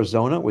you're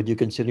Arizona, would you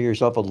consider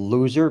yourself a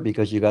loser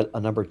because you got a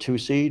 #2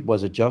 seed?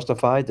 Was it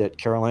justified that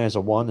Carolina's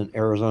a 1 and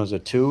Arizona's a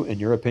 2, in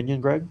your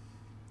opinion, Greg?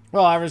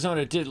 Well,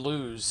 Arizona did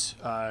lose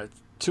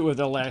 2 of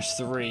the last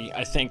 3.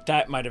 I think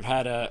that might have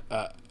had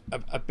a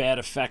bad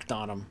effect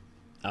on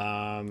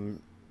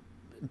them,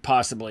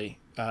 possibly.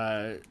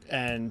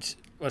 And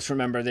let's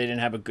remember, they didn't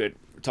have a good,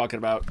 talking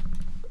about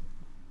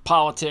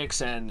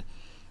politics, and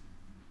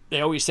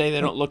they always say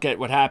they don't look at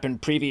what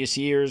happened previous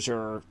years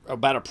or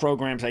about a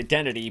program's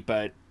identity,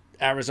 but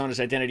Arizona's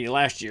identity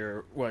last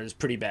year was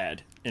pretty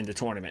bad in the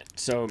tournament.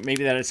 So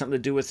maybe that had something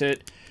to do with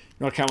it.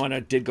 North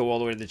Carolina did go all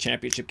the way to the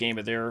championship game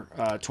of their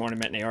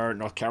tournament, and they are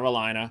North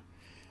Carolina,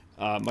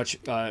 much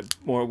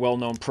more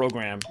well-known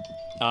program.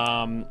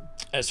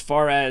 As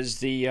far as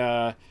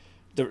the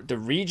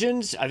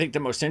regions, I think the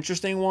most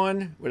interesting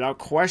one, without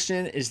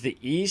question, is the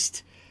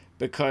East,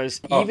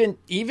 because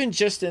even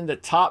just in the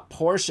top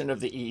portion of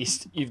the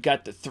East, you've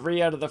got the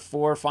 3 out of the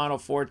 4 Final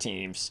Four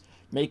teams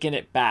making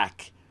it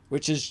back,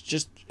 which is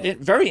just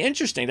very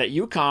interesting that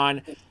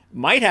UConn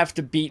might have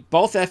to beat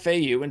both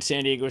FAU and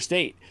San Diego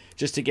State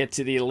just to get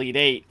to the Elite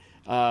Eight,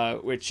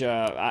 which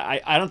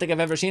I don't think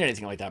I've ever seen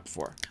anything like that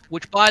before.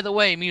 Which, by the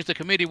way, means the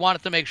committee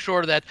wanted to make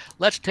sure that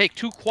let's take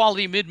 2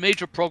 quality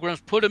mid-major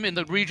programs, put them in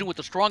the region with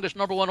the strongest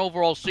 #1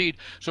 overall seed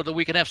so that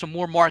we can have some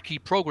more marquee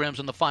programs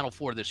in the Final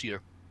Four this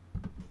year.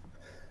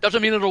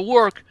 Doesn't mean it'll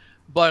work,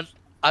 but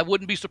I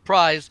wouldn't be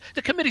surprised.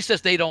 The committee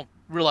says they don't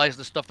realize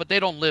this stuff, but they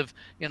don't live,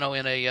 in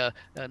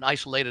an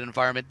isolated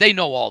environment. They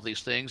know all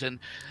these things, and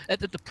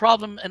the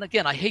problem. And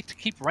again, I hate to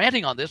keep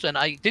ranting on this, and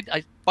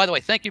by the way,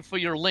 thank you for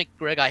your link,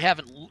 Greg. I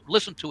haven't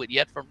listened to it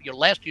yet from your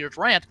last year's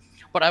rant,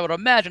 but I would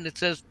imagine it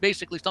says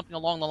basically something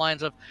along the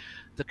lines of,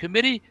 the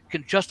committee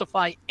can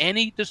justify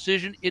any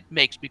decision it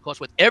makes because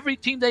with every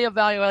team they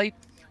evaluate,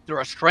 there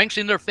are strengths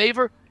in their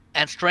favor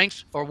and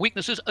strengths or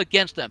weaknesses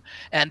against them.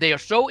 And they are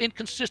so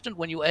inconsistent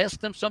when you ask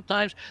them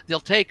sometimes,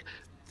 they'll take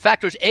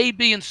factors A,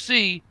 B, and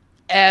C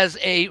as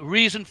a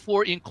reason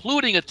for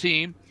including a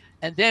team.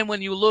 And then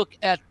when you look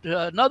at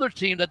another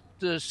team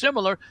that's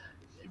similar,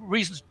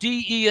 reasons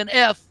D, E, and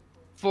F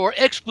for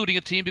excluding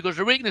a team because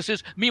of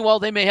weaknesses. Meanwhile,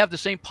 they may have the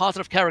same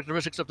positive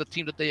characteristics of the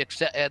team that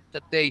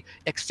they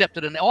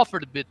accepted and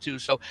offered a bid to.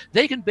 So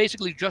they can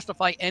basically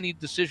justify any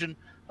decision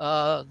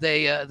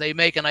they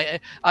make. And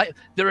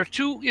there are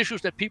 2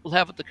 issues that people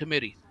have at the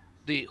committee: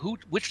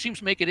 which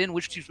teams make it in,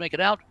 which teams make it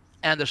out,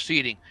 and the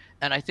seeding.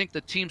 And I think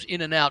the teams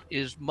in and out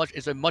is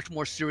a much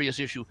more serious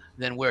issue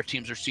than where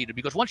teams are seeded.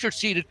 Because once you're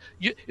seeded,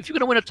 if you're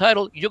going to win a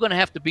title, you're going to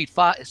have to beat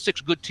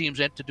 6 good teams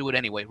to do it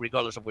anyway,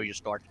 regardless of where you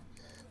start.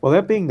 Well,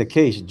 that being the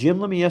case, Jim,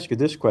 let me ask you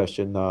this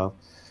question while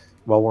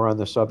we're on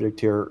the subject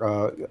here.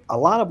 A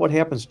lot of what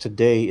happens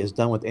today is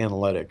done with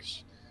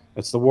analytics.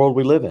 It's the world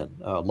we live in.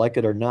 Like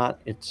it or not,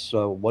 it's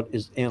what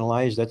is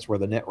analyzed. That's where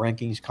the net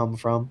rankings come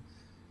from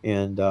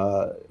and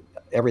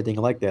everything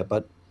like that.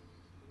 But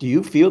do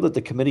you feel that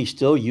the committee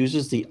still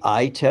uses the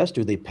eye test?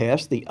 Do they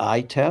pass the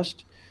eye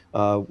test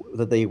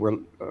that they were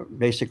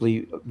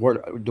basically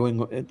doing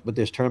with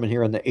this tournament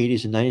here in the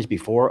 80s and 90s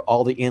before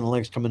all the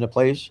analytics come into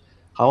place?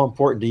 How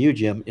important to you,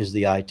 Jim, is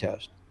the eye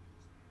test?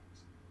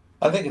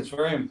 I think it's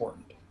very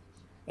important.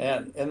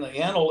 And the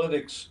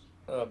analytics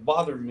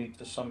bother me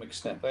to some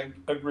extent. I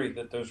agree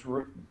that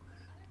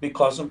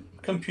because of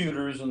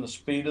computers and the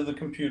speed of the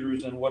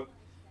computers and what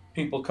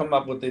people come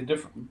up with the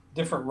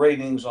different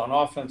ratings on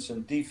offense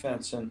and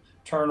defense and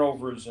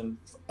turnovers. And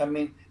I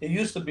mean, it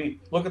used to be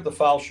look at the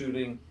foul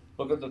shooting,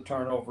 look at the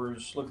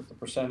turnovers, look at the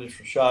percentage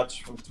for shots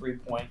from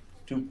 3-point,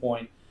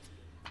 2-point.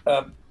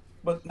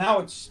 But now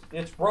it's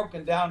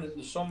broken down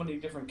into so many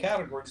different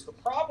categories. The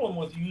problem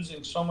with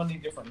using so many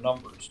different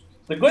numbers,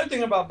 the good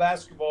thing about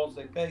basketball is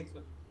they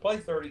play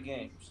 30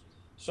 games,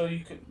 so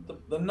you can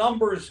the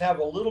numbers have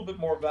a little bit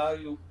more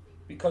value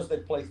because they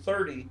play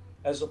 30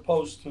 as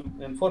opposed to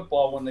in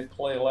football when they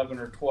play 11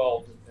 or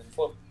 12 in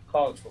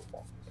college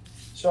football.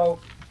 So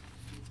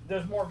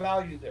there's more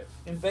value there.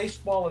 In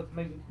baseball, it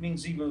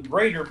means even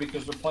greater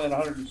because they're playing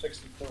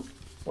 162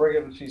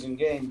 regular season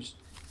games.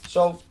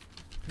 So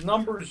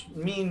numbers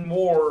mean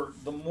more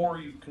the more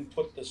you can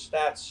put the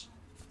stats.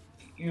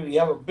 You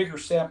have a bigger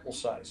sample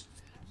size.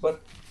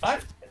 But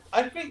I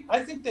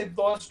think they've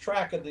lost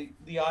track of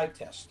the eye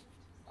test.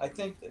 I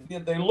think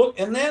they look,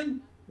 and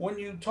then when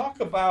you talk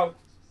about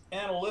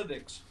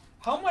analytics,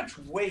 how much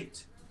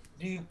weight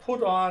do you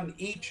put on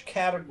each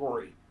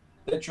category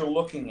that you're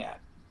looking at?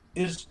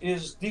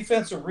 Is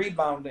defensive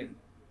rebounding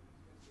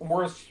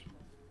worth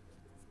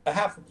a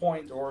half a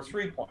point or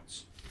 3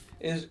 points?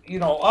 Is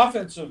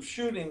offensive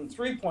shooting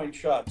 3-point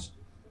shots?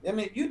 I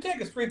mean, you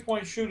take a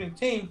 3-point shooting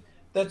team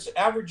that's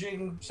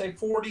averaging say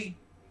 40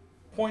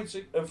 points,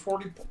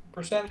 40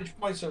 percentage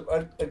points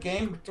a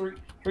game,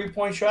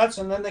 3-point shots,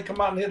 and then they come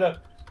out and hit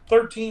a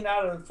 13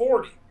 out of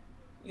 40.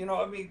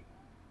 I mean,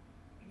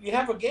 you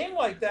have a game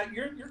like that,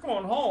 you're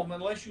going home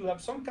unless you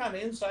have some kind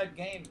of inside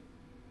game,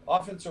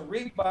 offensive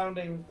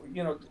rebounding,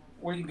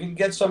 where you can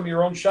get some of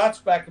your own shots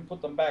back and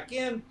put them back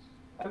in.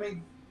 I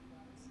mean,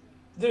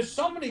 there's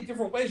so many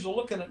different ways of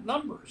looking at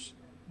numbers,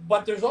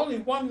 but there's only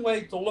one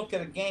way to look at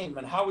a game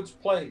and how it's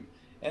played,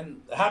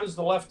 and how does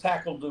the left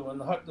tackle do,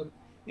 and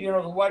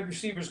the wide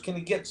receivers, can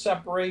he get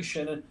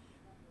separation,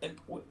 and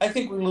I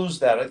think we lose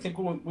that. I think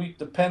we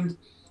depend.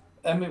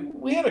 I mean,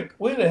 we had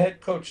a head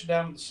coach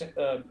down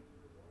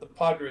the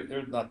Padres,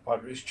 they're not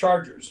Padres,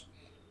 Chargers,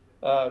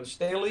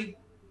 Staley.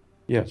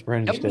 Yes,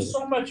 Brandon Staley.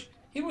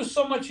 He was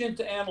so much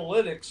into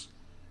analytics.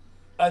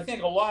 I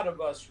think a lot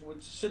of us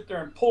would sit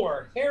there and pull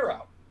our hair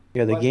out.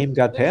 Yeah, the game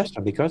got past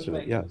him because of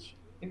it. Yes,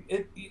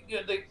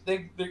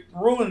 they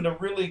ruined a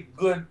really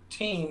good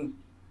team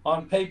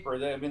on paper.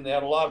 They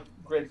had a lot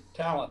of great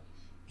talent.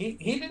 He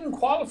didn't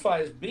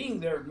qualify as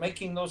being there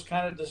making those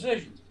kind of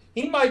decisions.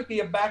 He might be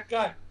a back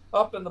guy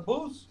up in the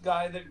booth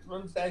guy that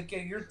runs that.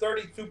 Okay, you're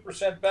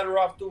 32% better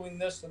off doing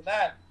this than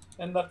that,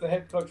 and let the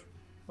head coach.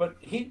 But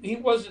he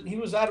wasn't. He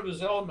was out of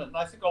his element, and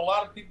I think a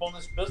lot of people in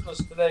this business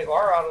today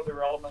are out of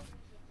their element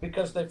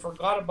because they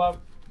forgot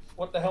about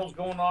what the hell's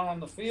going on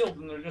the field,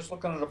 and they're just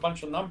looking at a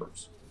bunch of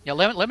numbers. Yeah,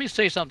 let me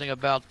say something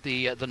about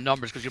the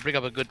numbers, because you bring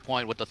up a good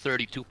point with the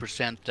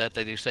 32% that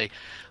they say.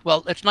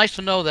 Well, it's nice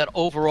to know that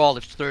overall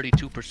it's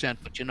 32%,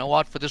 but you know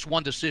what? For this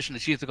one decision,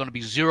 it's either going to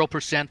be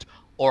 0%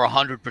 or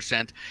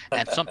 100%,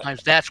 and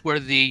sometimes that's where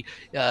the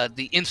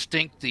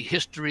instinct, the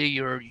history,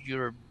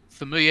 your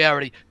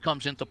familiarity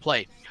comes into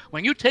play.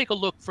 When you take a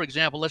look, for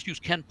example, let's use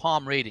Ken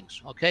Palm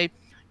ratings, okay?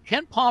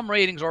 Ken Palm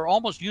ratings are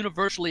almost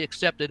universally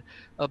accepted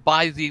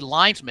by the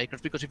lines makers,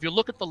 because if you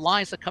look at the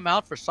lines that come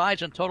out for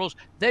sides and totals,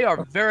 they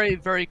are very,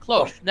 very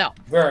close. Now,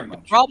 very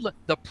much.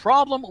 The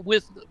problem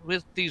with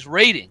these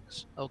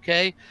ratings,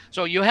 okay,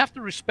 so you have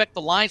to respect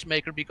the lines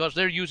maker because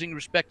they're using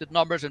respected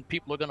numbers and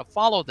people are going to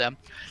follow them.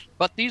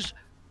 But these,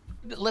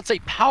 let's say,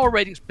 power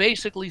ratings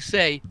basically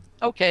say,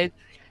 okay,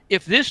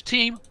 if this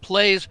team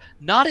plays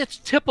not its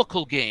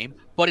typical game,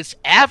 but its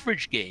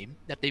average game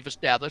that they've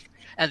established,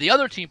 and the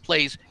other team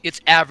plays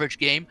its average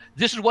game,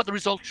 this is what the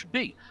result should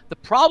be. The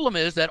problem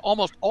is that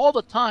almost all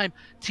the time,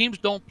 teams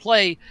don't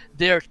play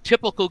their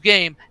typical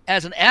game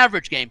as an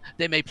average game.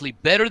 They may play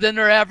better than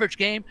their average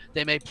game,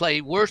 they may play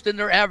worse than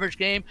their average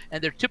game,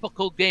 and their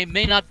typical game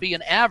may not be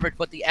an average,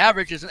 but the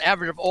average is an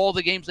average of all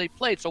the games they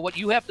played. So what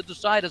you have to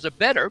decide as a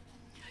bettor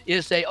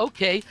is say,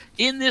 okay,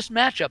 in this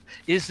matchup,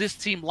 is this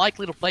team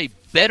likely to play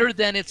better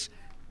than its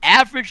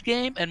average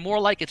game and more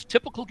like its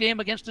typical game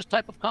against this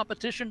type of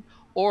competition,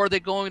 or are they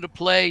going to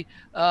play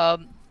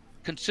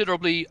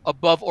considerably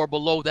above or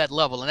below that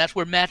level? And that's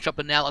where matchup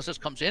analysis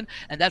comes in,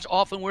 and that's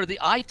often where the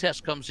eye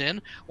test comes in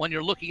when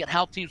you're looking at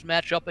how teams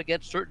match up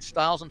against certain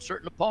styles and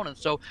certain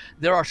opponents. So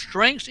there are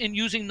strengths in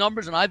using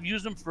numbers, and I've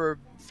used them for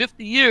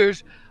 50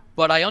 years,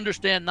 but I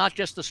understand not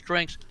just the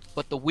strengths,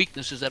 but the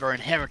weaknesses that are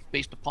inherent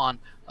based upon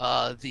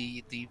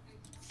the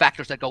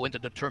factors that go into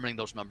determining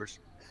those numbers.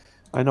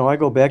 I know. I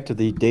go back to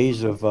the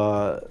days of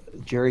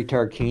Jerry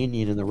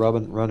Tarkanian and the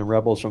Running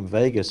Rebels from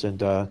Vegas, and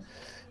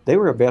they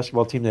were a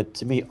basketball team that,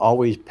 to me,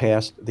 always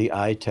passed the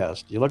eye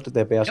test. You looked at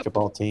that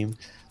basketball team;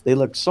 they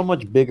looked so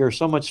much bigger,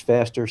 so much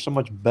faster, so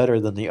much better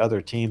than the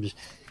other teams.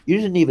 You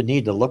didn't even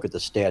need to look at the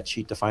stat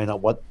sheet to find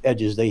out what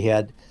edges they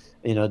had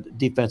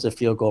defensive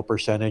field goal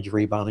percentage,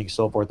 rebounding,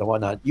 so forth and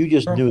whatnot. You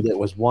just knew that it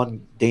was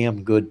one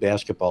damn good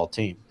basketball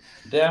team.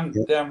 Damn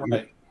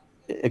right.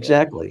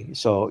 Exactly. Yeah.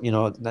 So,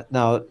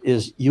 now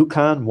is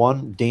UConn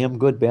one damn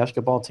good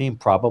basketball team?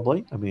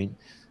 Probably. I mean,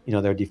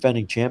 they're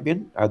defending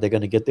champion. Are they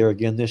going to get there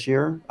again this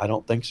year? I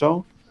don't think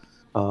so.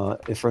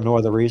 If for no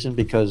other reason,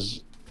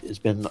 because it's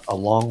been a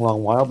long,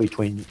 long while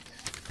between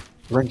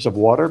drinks of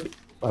water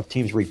of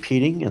teams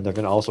repeating, and they're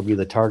going to also be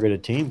the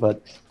targeted team,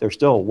 but they're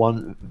still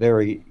one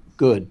very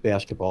good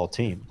basketball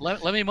team.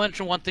 Let me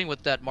mention one thing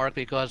with that, Mark,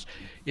 because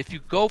if you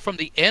go from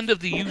the end of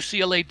the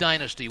UCLA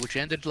dynasty, which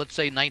ended, let's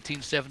say,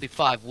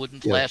 1975,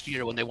 wouldn't last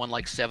year when they won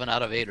like 7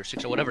 out of 8 or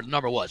 6 or whatever the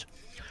number was,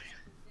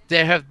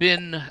 there have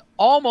been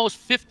almost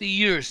 50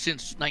 years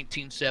since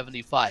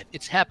 1975.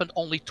 It's happened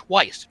only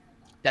twice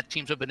that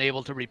teams have been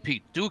able to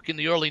repeat. Duke in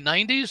the early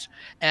 90s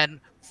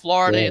and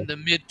Florida in the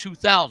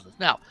mid-2000s.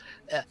 Now,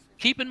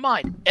 keep in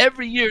mind,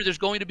 every year there's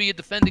going to be a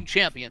defending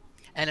champion.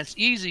 And it's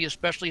easy,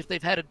 especially if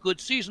they've had a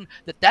good season,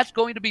 that's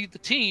going to be the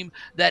team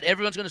that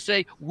everyone's going to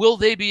say, will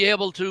they be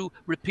able to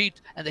repeat?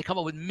 And they come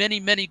up with many,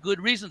 many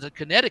good reasons. And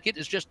Connecticut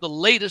is just the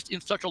latest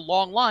in such a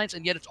long lines,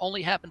 and yet it's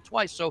only happened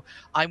twice. So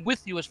I'm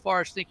with you as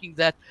far as thinking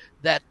that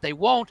they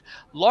won't,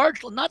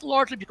 not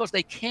largely because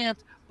they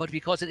can't, but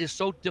because it is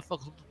so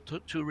difficult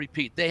to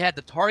repeat. They had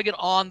the target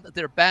on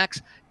their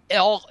backs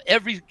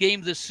every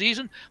game this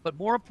season, but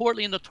more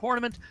importantly in the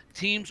tournament,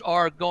 teams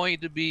are going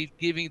to be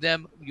giving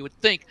them, you would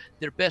think,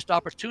 their best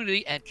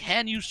opportunity. And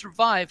can you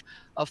survive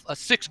a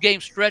 6-game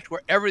stretch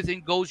where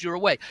everything goes your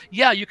way?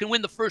 Yeah, you can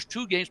win the first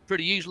 2 games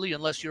pretty easily,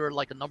 unless you're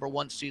like a number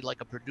 1 seed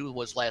like a Purdue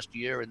was last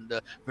year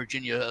and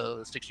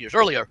Virginia 6 years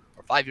earlier,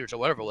 or 5 years or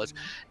whatever it was.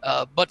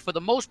 But for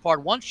the most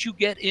part, once you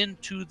get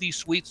into the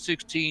Sweet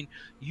 16,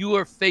 you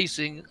are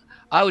facing,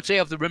 I would say,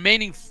 of the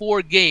remaining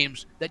 4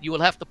 games that you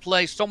will have to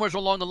play somewhere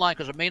along the line,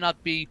 because it may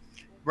not be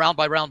round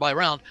by round by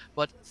round,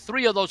 but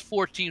 3 of those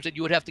 4 teams that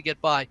you would have to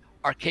get by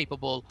are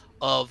capable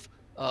of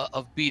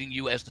beating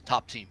you as the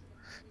top team.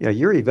 Yeah,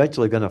 you're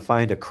eventually going to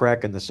find a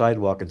crack in the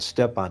sidewalk and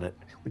step on it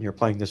when you're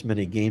playing this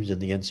many games in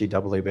the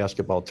NCAA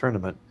basketball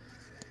tournament.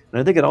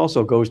 And I think it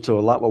also goes to a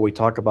lot what we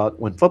talk about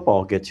when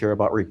football gets here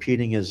about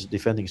repeating as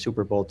defending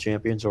Super Bowl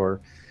champions,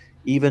 or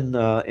even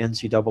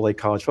NCAA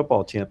college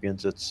football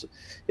champions.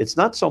 It's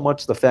not so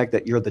much the fact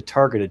that you're the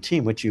targeted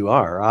team, which you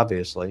are,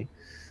 obviously,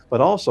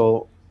 but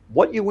also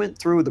what you went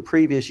through the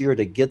previous year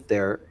to get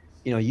there.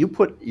 You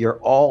put your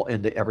all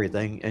into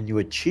everything and you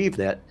achieve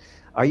that.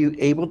 Are you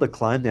able to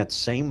climb that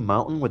same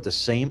mountain with the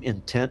same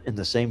intent and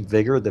the same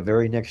vigor the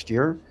very next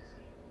year?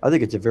 I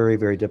think it's a very,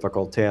 very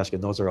difficult task,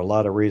 and those are a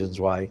lot of reasons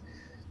why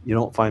you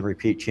don't find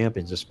repeat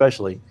champions,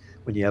 especially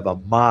when you have a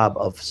mob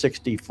of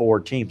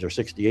 64 teams or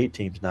 68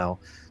 teams now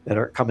that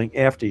are coming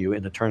after you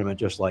in a tournament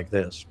just like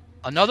this.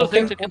 Another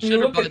thing to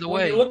consider, by the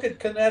way. When you look at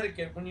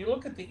Connecticut, when you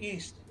look at the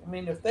East, I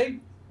mean, if they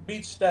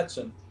beat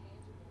Stetson,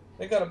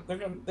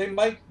 they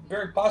might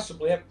very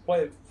possibly have to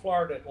play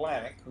Florida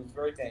Atlantic, who's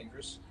very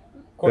dangerous.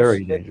 Of course,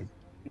 very dangerous.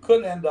 You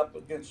could end up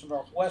against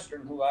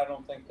Northwestern, who I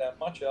don't think that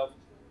much of.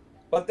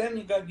 But then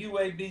you got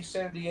UAB,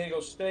 San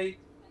Diego State,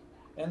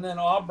 and then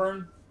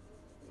Auburn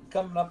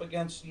coming up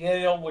against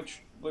Yale,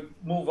 which would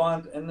move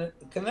on. And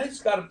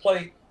Connecticut's got to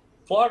play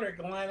Florida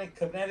Atlantic,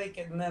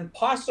 Connecticut, and then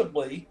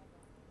possibly,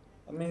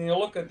 I mean, you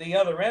look at the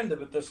other end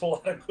of it, there's a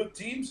lot of good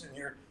teams in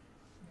here.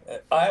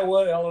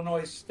 Iowa,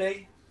 Illinois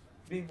State,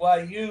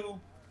 BYU,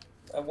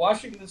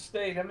 Washington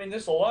State. I mean,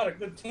 there's a lot of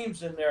good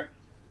teams in there.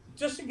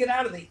 Just to get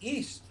out of the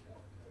East,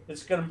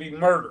 it's going to be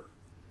murder.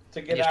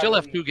 You still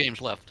have 2 games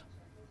left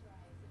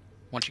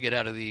once you get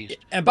out of the East.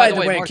 And by the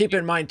way, Mark, keep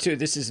in mind, too,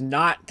 this is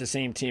not the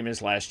same team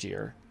as last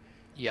year.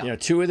 Yeah.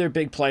 2 of their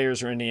big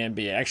players are in the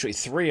NBA. Actually,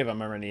 3 of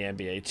them are in the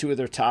NBA. 2 of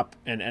their top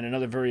and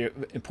another very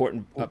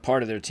important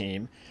part of their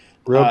team.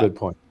 Real good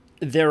point.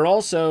 They're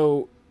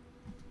also,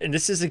 and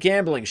this is a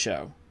gambling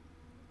show,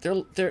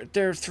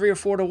 they're 3 or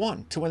 4 to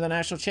 1 to win the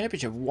national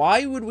championship.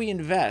 Why would we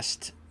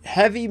invest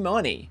heavy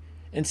money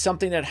in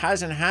something that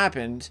hasn't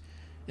happened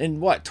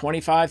in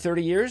 25,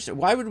 30 years?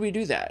 Why would we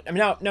do that? I mean,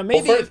 now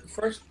maybe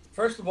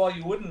first of all,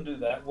 you wouldn't do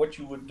that. What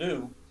you would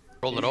do,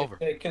 roll it over.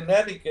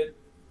 Connecticut,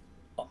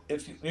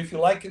 if you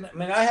like it, I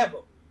mean, I have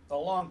a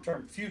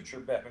long-term future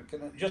bet,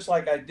 just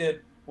like I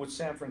did with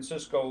San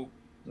Francisco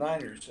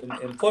Niners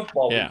in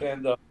football. Yeah. We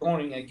ended up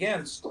going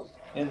against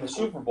in the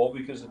Super Bowl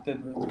because it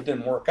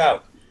didn't work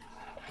out.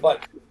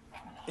 But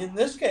in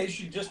this case,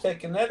 you just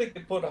take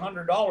Connecticut, put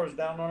 $100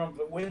 down on them.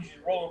 If it wins,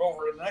 you roll it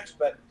over in the next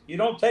bet. You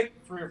don't take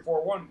the 3 or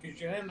 4-1 because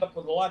you end up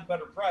with a lot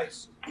better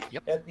price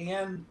at the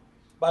end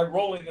by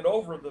rolling it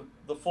over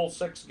the full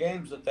 6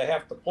 games that they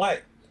have to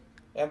play.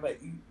 And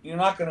you're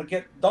not going to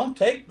get. Don't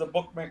take the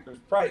bookmaker's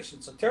price.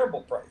 It's a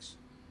terrible price.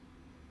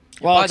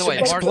 Well, by the way,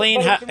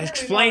 explain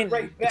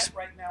right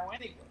now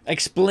anyway.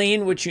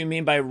 Explain what you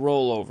mean by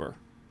rollover.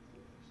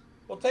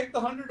 Well, take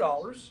the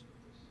 $100.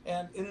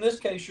 And in this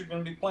case, you're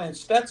going to be playing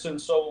Stetson.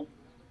 So,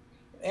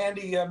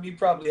 Andy, you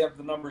probably have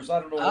the numbers. I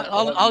don't know.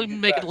 I'll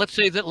make it. Let's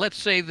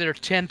say they're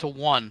 10 to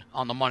 1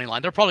 on the money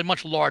line. They're probably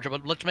much larger,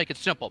 but let's make it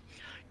simple.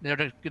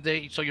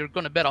 So you're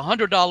going to bet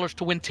 $100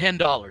 to win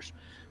 $10.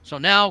 So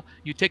now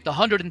you take the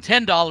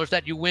 $110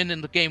 that you win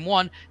in the game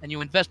one, and you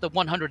invest the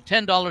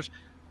 $110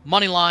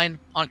 money line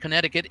on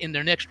Connecticut in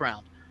their next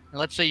round. And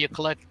let's say you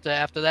collect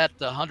after that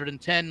the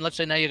 110. Let's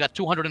say now you got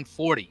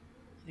 240.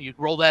 You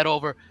roll that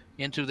over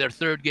into their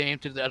third game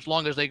as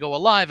long as they go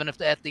alive. And if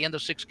at the end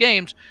of 6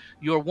 games,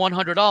 your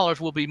 $100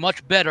 will be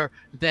much better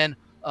than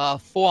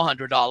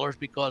 $400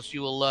 because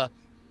you will.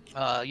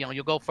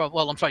 You'll go from,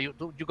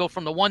 you go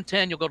from the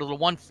 110, you'll go to the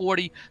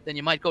 140, then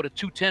you might go to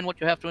 210,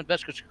 what you have to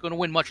invest, because you're going to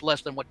win much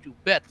less than what you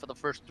bet for the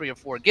first 3 or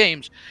 4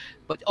 games.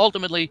 But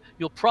ultimately,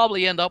 you'll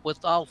probably end up with,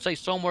 I'll say,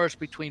 somewhere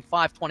between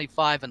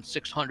 $525 and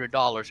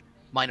 $600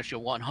 minus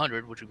your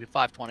 100, which would be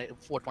 $425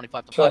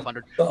 to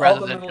 $500,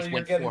 rather than just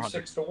win 400.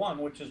 6 to 1,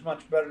 which is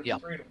much better than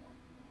 3 to 1.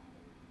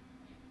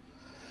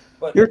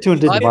 But you're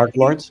tuned into Marc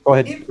Lawrence. Go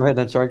ahead. Go ahead.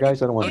 I'm sorry,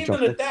 guys. I don't want to jump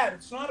in. Even at that,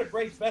 it's not a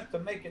great bet to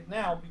make it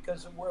now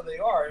because of where they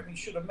are. I mean, you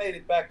should have made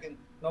it back in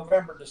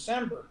November,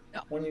 December,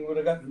 when you would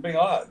have gotten big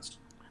odds.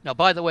 Now,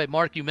 by the way,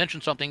 Mark, you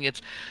mentioned something.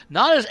 It's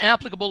not as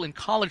applicable in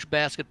college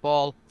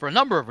basketball for a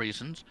number of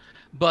reasons,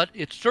 but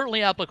it's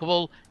certainly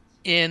applicable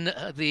in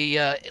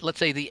let's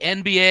say, the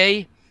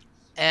NBA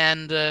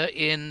and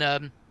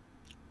in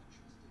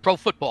pro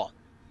football.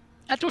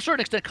 And to a certain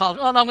extent, college.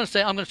 Well, I'm going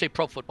to say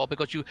pro football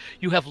because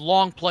you have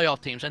long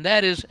playoff teams, and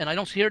that is, and I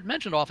don't hear it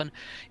mentioned often,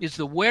 is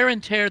the wear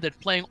and tear that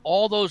playing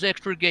all those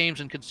extra games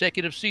in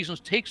consecutive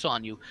seasons takes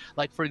on you.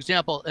 Like, for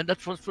example, and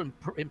that's what's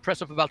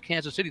impressive about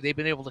Kansas City. They've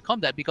been able to come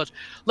that because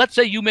let's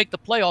say you make the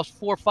playoffs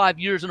 4 or 5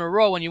 years in a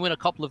row and you win a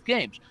couple of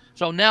games.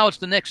 So now it's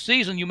the next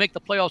season, you make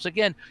the playoffs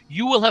again.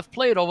 You will have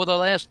played over the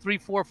last 3,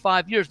 4,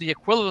 5 years the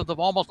equivalent of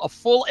almost a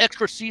full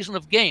extra season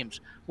of games.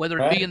 Whether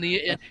it be in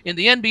the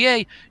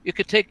NBA, it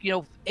could take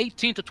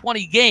 18 to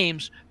 20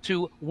 games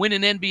to win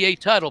an NBA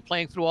title,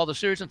 playing through all the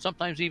series, and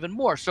sometimes even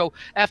more. So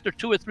after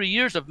 2 or 3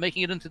 years of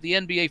making it into the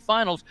NBA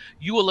Finals,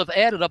 you will have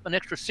added up an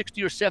extra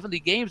 60 or 70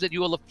 games that you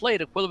will have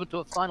played, equivalent to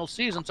a final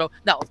season. So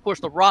now, of course,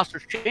 the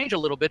rosters change a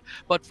little bit,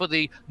 but for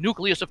the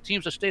nucleus of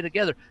teams to stay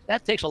together,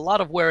 that takes a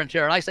lot of wear and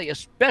tear. And I say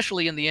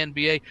especially in the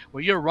NBA,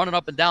 where you're running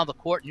up and down the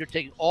court and you're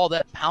taking all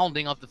that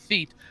pounding of the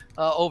feet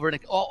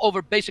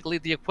over basically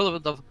the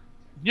equivalent of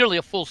nearly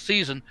a full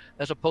season,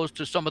 as opposed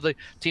to some of the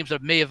teams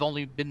that may have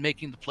only been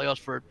making the playoffs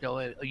for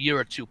a year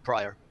or 2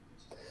 prior.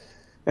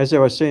 As I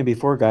was saying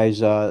before,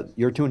 guys,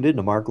 you're tuned in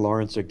to Marc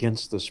Lawrence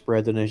Against the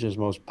Spread, the nation's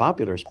most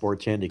popular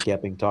sports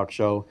handicapping talk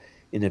show.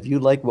 And if you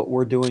like what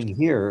we're doing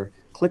here,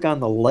 click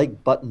on the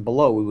like button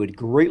below. We would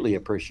greatly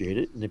appreciate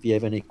it. And if you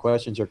have any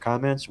questions or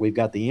comments, we've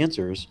got the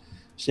answers.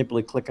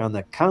 Simply click on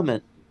the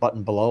comment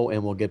button below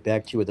and we'll get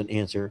back to you with an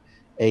answer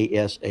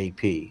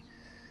ASAP.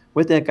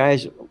 With that,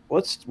 guys,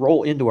 let's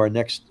roll into our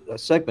next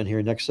segment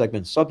here, next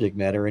segment subject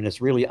matter, and it's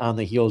really on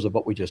the heels of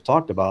what we just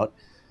talked about.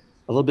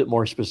 A little bit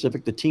more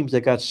specific, the teams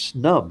that got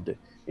snubbed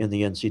in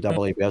the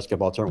NCAA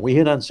basketball tournament. We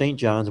hit on St.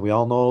 John's. We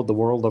all know the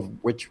world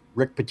of which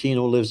Rick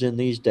Pitino lives in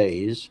these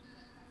days.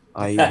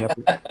 I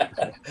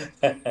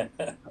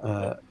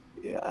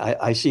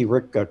see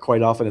Rick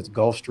quite often at the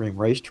Gulfstream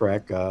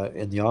racetrack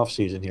in the off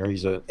season here.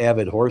 He's an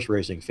avid horse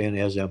racing fan,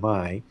 as am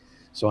I.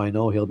 So I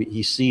know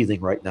he's seething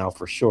right now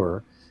for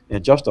sure,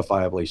 and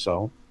justifiably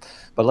so.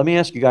 But let me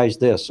ask you guys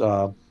this.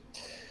 Of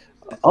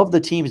the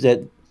teams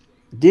that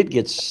did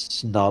get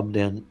snubbed,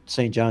 and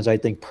St. John's, I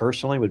think,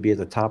 personally would be at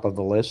the top of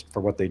the list for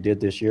what they did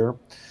this year.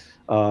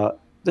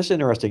 This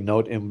interesting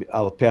note, and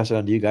I'll pass it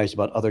on to you guys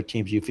about other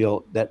teams you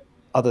feel that,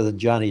 other than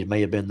Johnny's,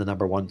 may have been the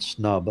 #1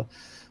 snub.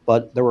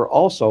 But there were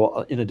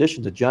also, in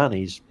addition to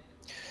Johnny's,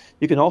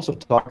 you can also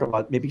talk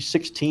about maybe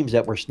 6 teams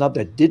that were snubbed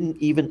that didn't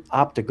even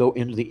opt to go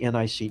into the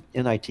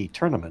NIT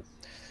tournament.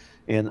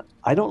 And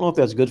I don't know if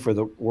that's good for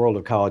the world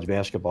of college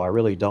basketball. I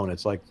really don't.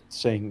 It's like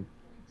saying,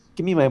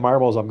 give me my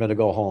marbles, I'm going to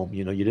go home.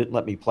 You didn't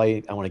let me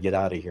play. I want to get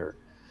out of here.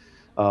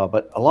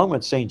 But along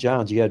with St.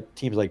 John's, you had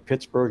teams like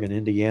Pittsburgh and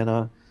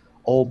Indiana,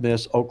 Ole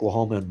Miss,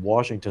 Oklahoma, and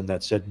Washington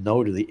that said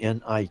no to the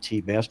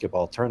NIT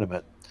basketball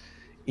tournament.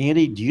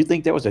 Andy, do you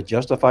think that was a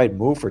justified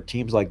move for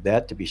teams like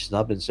that to be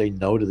snubbed and say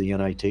no to the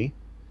NIT?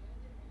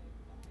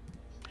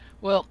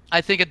 Well, I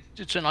think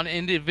it's on an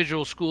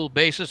individual school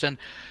basis, and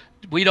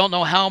we don't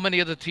know how many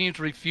of the teams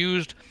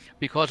refused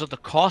because of the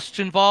costs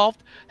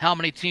involved, how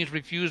many teams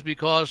refused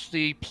because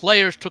the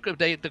players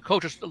the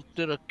coaches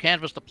did a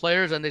canvass the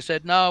players and they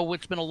said, no,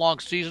 it's been a long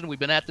season. We've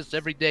been at this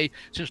every day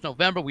since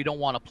November. We don't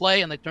want to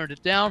play, and they turned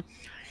it down.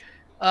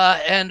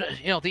 And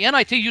the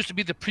NIT used to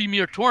be the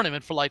premier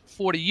tournament for like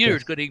 40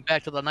 years, getting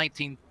back to the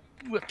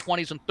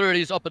 1920s and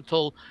 30s up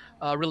until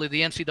really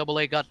the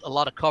NCAA got a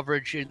lot of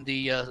coverage in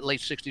the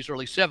late 60s,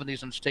 early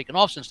 70s, and it's taken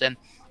off since then.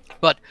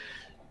 But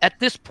at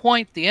this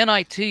point, the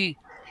NIT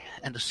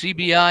and the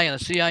CBI and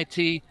the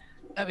CIT,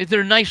 I mean,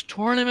 they're nice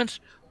tournaments,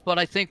 but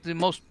I think the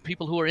most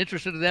people who are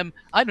interested in them,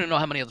 I don't know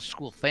how many of the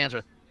school fans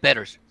are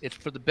bettors. It's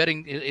for the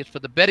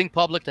betting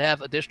public to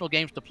have additional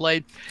games to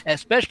play,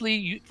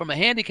 especially from a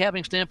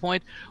handicapping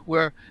standpoint,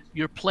 where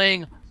you're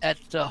playing at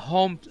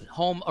home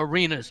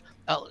arenas.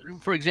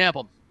 For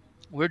example,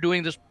 we're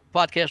doing this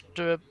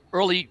podcast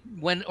early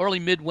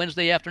mid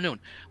Wednesday afternoon.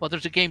 Well,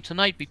 there's a game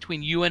tonight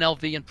between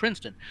UNLV and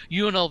Princeton.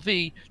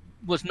 UNLV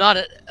was not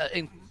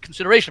in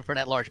consideration for an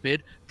at-large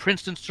bid.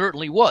 Princeton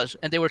certainly was,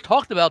 and they were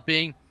talked about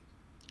being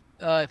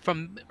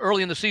from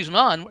early in the season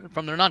on,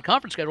 from their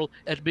non-conference schedule,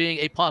 as being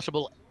a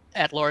possible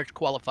at-large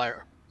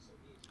qualifier.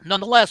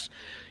 Nonetheless,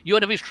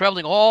 UNLV is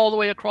traveling all the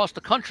way across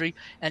the country,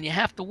 and you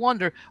have to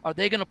wonder, are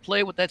they going to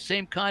play with that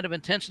same kind of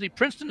intensity?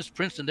 Princeton is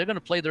Princeton. They're going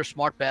to play their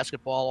smart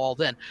basketball all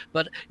then.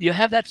 But you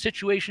have that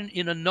situation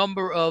in a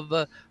number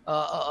of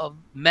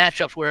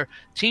matchups where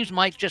teams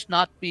might just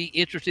not be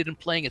interested in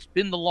playing. It's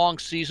been the long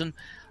season.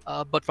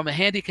 But from a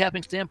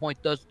handicapping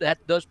standpoint, that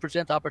does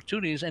present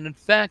opportunities. And in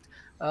fact,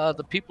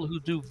 the people who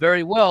do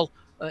very well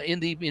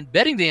in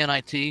betting the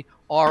NIT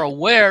are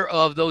aware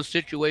of those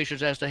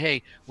situations as to,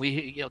 hey,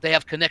 they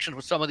have connections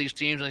with some of these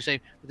teams, and they say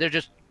they're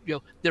just,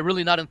 they're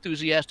really not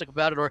enthusiastic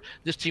about it, or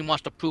this team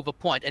wants to prove a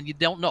point, and you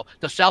don't know.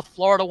 Does South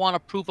Florida want to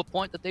prove a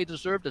point that they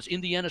deserve? Does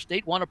Indiana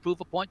State want to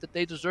prove a point that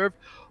they deserve?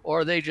 Or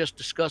are they just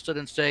discuss it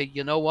and say,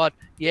 you know what,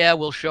 yeah,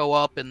 we'll show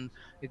up, and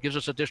it gives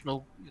us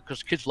additional,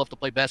 because kids love to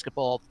play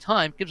basketball all the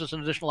time, gives us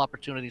an additional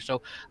opportunity.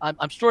 So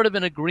I'm sort of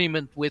in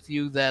agreement with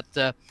you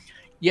that,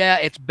 yeah,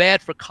 it's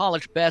bad for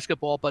college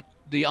basketball, but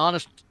the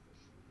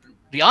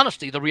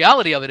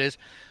reality of it is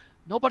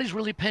nobody's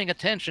really paying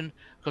attention,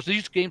 because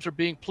these games are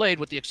being played,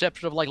 with the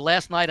exception of like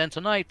last night and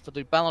tonight, for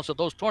the balance of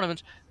those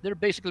tournaments, they're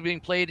basically being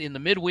played in the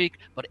midweek,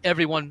 but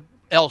everyone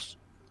else,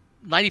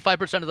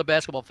 95% of the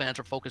basketball fans,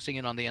 are focusing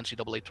in on the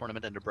NCAA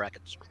tournament and their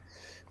brackets.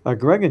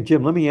 Greg and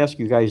Jim, let me ask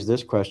you guys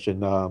this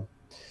question.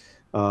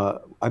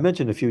 I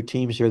mentioned a few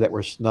teams here that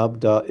were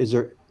snubbed. Is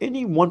there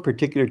any one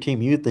particular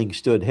team you think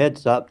stood head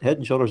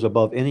and shoulders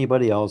above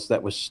anybody else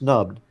that was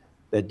snubbed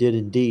that did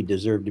indeed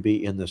deserve to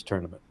be in this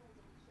tournament?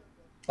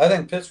 I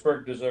think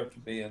Pittsburgh deserved to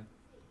be in.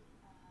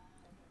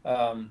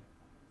 I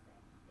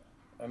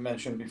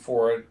mentioned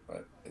before,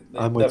 they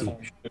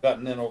definitely should have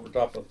gotten in over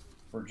top of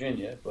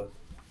Virginia, but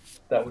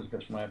that was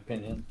just my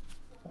opinion.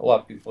 A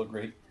lot of people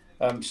agree.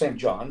 St.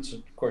 John's,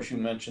 of course, you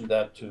mentioned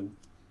that too.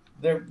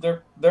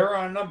 There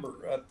are a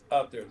number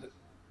out there.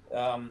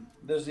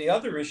 There's the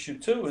other issue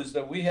too, is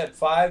that we had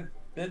 5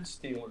 bid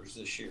stealers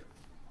this year.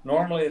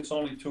 Normally it's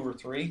only 2 or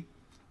 3,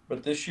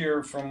 but this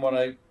year, from what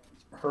I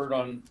heard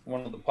on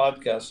one of the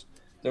podcasts,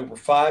 there were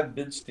 5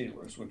 bid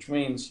stealers, which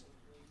means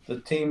the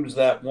teams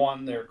that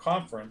won their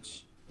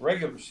conference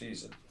regular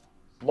season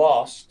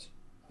lost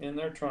in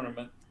their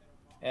tournament,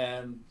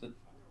 and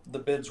the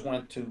bids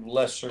went to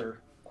lesser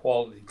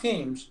quality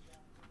teams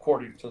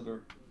according to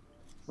their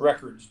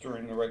records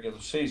during the regular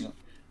season.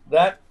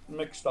 That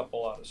mixed up a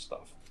lot of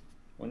stuff.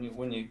 When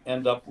you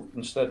end up with,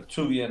 instead of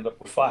 2, you end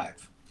up with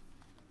 5.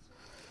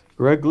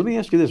 Greg, let me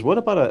ask you this: what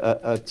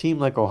about a team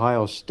like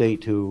Ohio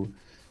State, who,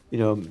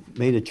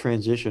 made a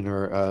transition,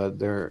 or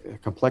their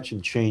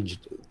complexion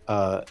changed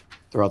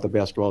throughout the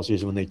basketball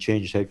season when they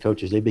changed head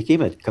coaches? They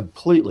became a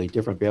completely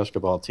different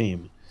basketball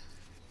team,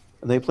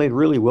 and they played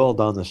really well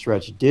down the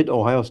stretch. Did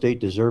Ohio State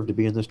deserve to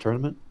be in this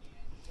tournament?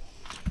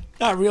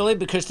 Not really,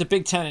 because the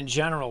Big Ten in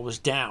general was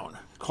down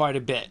quite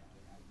a bit.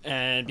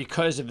 And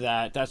because of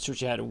that, that's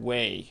what you had to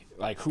weigh.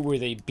 Like, who were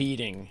they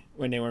beating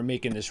when they were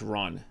making this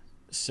run?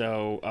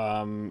 So,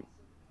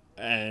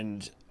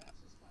 and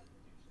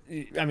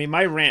I mean,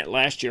 my rant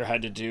last year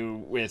had to do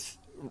with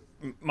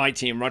my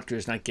team,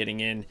 Rutgers, not getting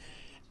in.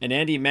 And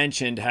Andy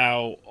mentioned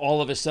how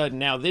all of a sudden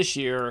now this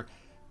year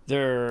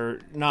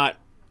they're not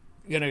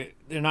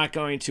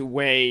going to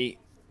weigh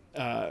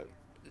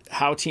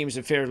how teams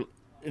have fared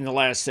in the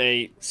last,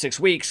 say, 6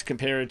 weeks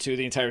compared to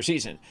the entire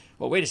season.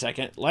 Well, wait a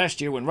second.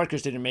 Last year when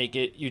Rutgers didn't make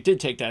it, you did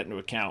take that into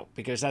account,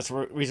 because that's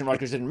the reason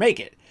Rutgers didn't make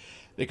it,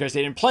 because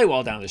they didn't play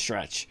well down the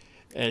stretch.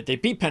 They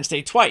beat Penn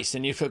State twice,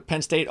 and you took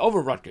Penn State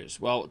over Rutgers.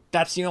 Well,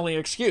 that's the only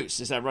excuse,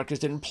 is that Rutgers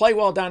didn't play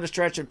well down the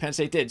stretch and Penn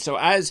State did. So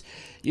as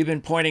you've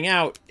been pointing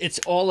out, it's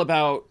all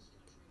about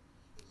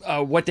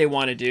what they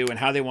want to do and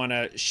how they want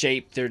to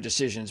shape their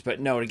decisions. But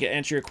no, to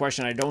answer your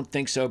question, I don't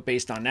think so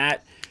based on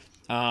that.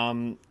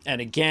 And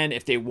again,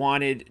 if they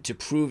wanted to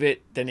prove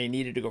it, then they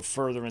needed to go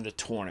further in the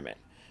tournament.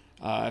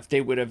 If they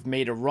would have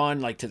made a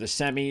run like to the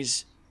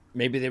semis,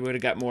 maybe they would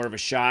have got more of a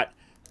shot.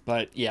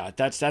 But yeah,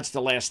 that's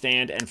the last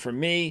stand. And for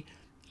me,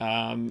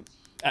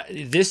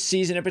 this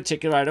season in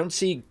particular, I don't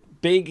see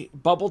big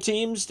bubble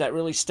teams that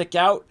really stick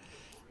out.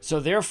 So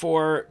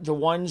therefore, the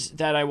ones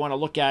that I want to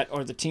look at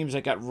are the teams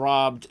that got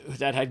robbed,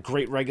 that had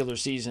great regular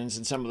seasons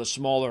in some of the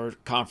smaller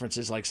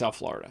conferences like South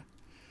Florida.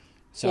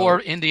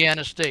 Or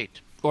Indiana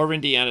State. Or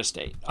Indiana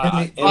State.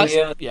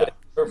 Indiana, yeah.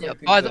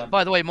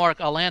 By the way, Mark,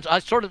 I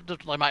sort of,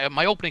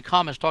 my opening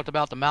comments talked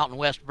about the Mountain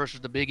West versus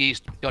the Big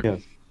East. Yeah.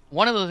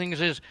 One of the things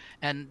is,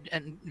 and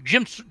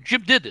Jim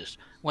did this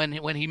when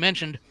he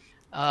mentioned,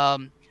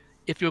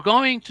 if you're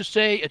going to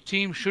say a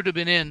team should have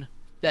been in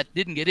that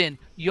didn't get in,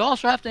 you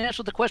also have to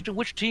answer the question,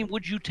 which team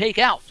would you take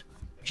out?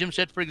 Jim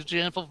said, for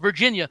example,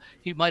 Virginia.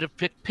 He might have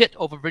picked Pitt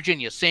over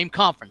Virginia, same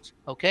conference.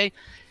 Okay,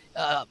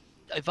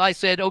 if I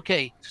said,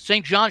 okay,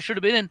 St. John should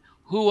have been in,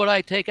 who would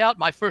I take out?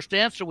 My first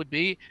answer would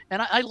be,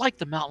 and I like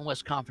the Mountain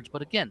West Conference,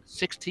 but again,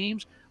 6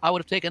 teams. I would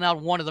have taken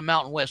out one of the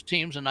Mountain West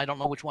teams, and I don't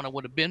know which one it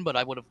would have been, but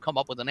I would have come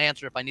up with an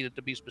answer if I needed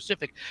to be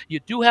specific. You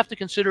do have to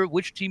consider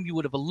which team you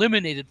would have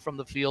eliminated from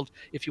the field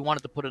if you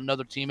wanted to put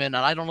another team in,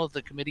 and I don't know if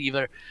the committee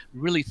even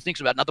really thinks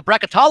about it. Now, the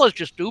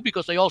bracketologists do,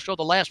 because they all show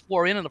the last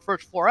 4 in and the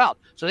first 4 out,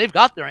 so they've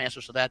got their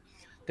answers to that.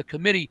 The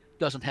committee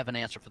doesn't have an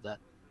answer for that.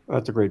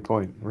 That's a great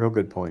point. Real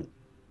good point.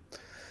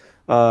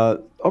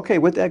 Okay,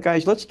 with that,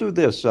 guys, let's do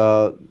this.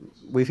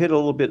 We've hit a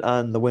little bit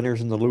on the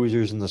winners and the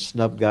losers and the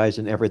snub guys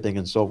and everything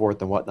and so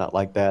forth and whatnot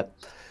like that.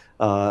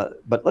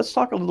 But let's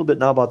talk a little bit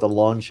now about the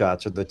long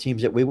shots, or the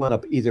teams that we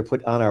want to either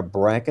put on our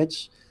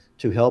brackets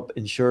to help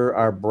ensure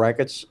our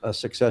brackets,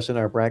 success in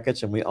our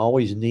brackets. And we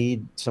always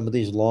need some of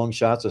these long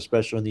shots,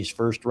 especially in these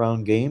first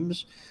round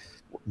games.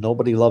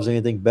 Nobody loves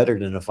anything better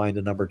than to find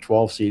a number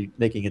 12 seed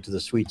making it to the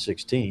Sweet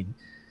 16.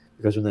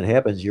 Because when that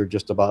happens, you're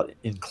just about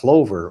in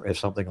clover if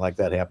something like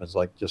that happens,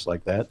 just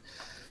like that.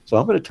 So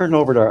I'm going to turn it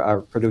over to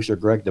our producer,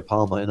 Greg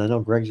DePalma. And I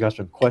know Greg's got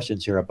some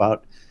questions here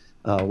about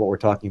what we're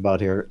talking about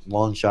here,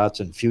 long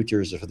shots and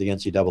futures for the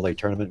NCAA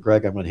tournament.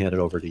 Greg, I'm going to hand it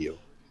over to you.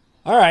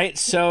 All right.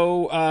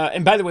 So,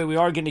 and by the way, we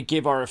are going to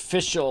give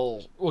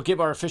we'll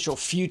give our official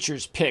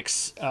futures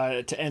picks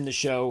to end the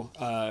show.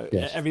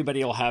 Yes.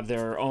 Everybody will have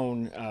their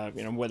own,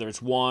 whether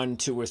it's 1,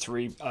 2, or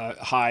 3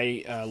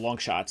 high long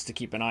shots to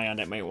keep an eye on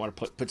that might want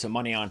to put some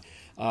money on.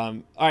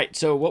 All right.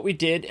 So what we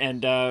did,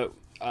 and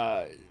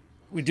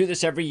we do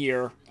this every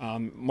year.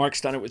 Mark's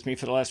done it with me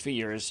for the last few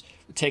years.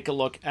 We take a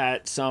look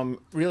at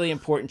some really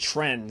important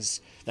trends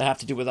that have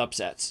to do with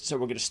upsets. So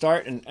we're going to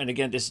start, and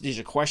again, these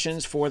are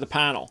questions for the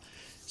panel.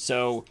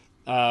 So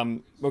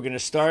we're going to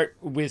start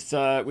with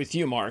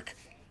you, Mark.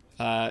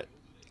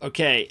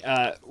 Okay,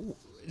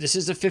 this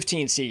is a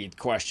 15 seed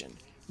question.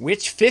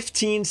 Which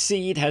 15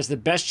 seed has the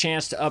best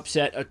chance to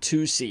upset a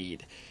 2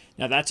 seed?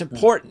 Now that's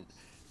important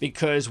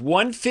because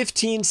one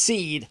 15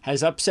 seed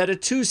has upset a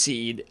 2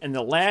 seed in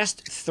the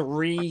last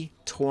 3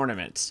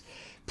 tournaments.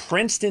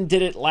 Princeton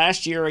did it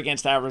last year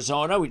against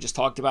Arizona. We just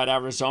talked about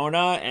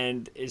Arizona,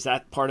 and is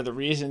that part of the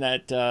reason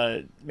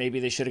that maybe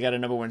they should have got a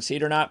number 1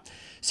 seed or not?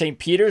 St.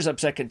 Peter's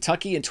upset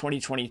Kentucky in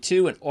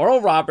 2022, and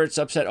Oral Roberts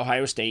upset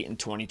Ohio State in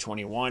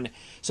 2021.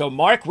 So,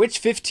 Mark, which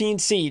 15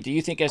 seed do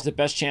you think has the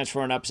best chance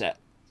for an upset?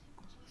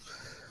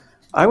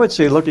 I would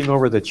say, looking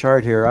over the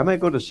chart here, I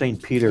might go to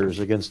St. Peter's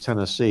against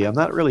Tennessee. I'm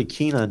not really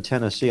keen on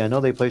Tennessee. I know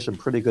they play some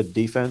pretty good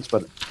defense,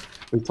 but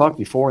we've talked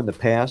before in the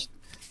past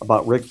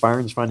about Rick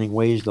Barnes finding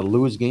ways to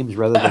lose games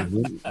rather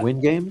than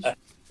win games.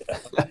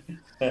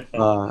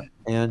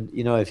 And,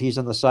 if he's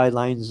on the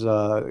sidelines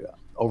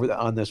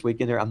on this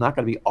weekend here, I'm not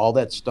going to be all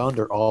that stunned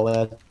or all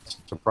that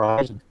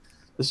surprised.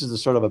 This is the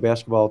sort of a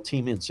basketball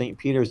team in St.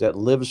 Peter's that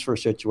lives for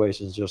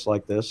situations just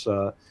like this.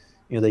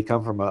 They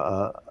come from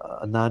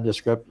a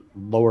nondescript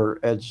lower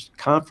edge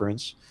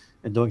conference,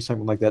 and doing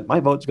something like that, my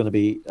vote's going to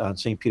be on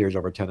St. Peter's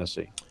over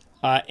Tennessee.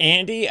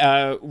 Andy,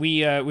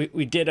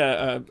 we did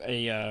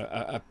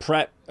a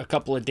prep a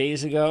couple of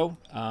days ago.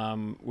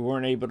 We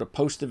weren't able to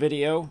post the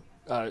video,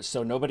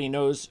 so nobody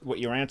knows what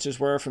your answers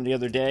were from the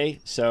other day.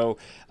 So,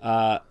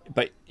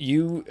 but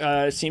you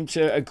seem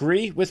to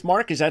agree with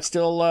Mark. Is that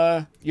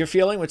still your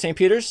feeling with St.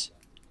 Peter's?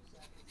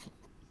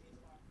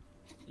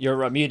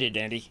 You're muted,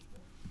 Andy.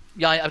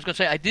 Yeah, I was going to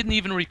say, I didn't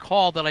even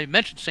recall that I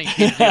mentioned St.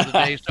 Peter's the other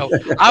day. So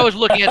I was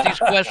looking at these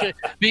questions.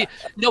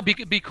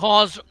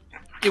 Because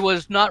it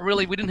was not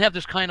really, we didn't have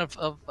this kind of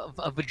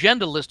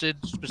agenda listed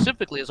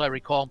specifically, as I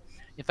recall.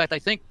 In fact, I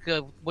think,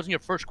 wasn't your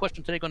first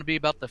question today going to be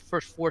about the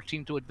first 4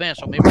 teams to advance?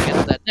 So maybe we'll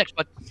get to that next.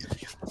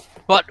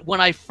 But when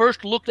I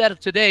first looked at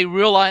it today,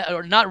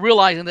 not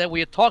realizing that we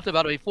had talked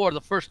about it before, the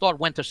first thought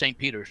went to St.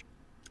 Peter's.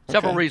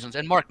 Several reasons,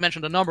 and Mark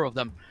mentioned a number of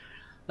them.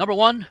 Number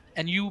one,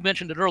 and you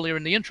mentioned it earlier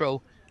in the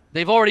intro,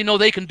 they've already know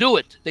they can do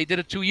it. They did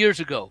it 2 years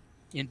ago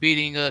in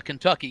beating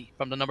Kentucky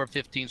from the number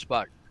 15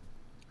 spot.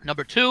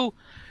 Number 2,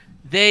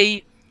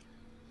 they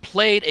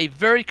played a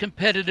very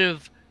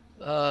competitive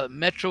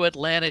Metro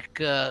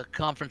Atlantic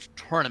Conference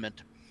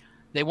tournament.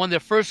 They won their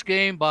first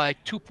game by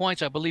 2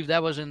 points. I believe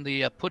that was in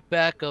the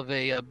putback of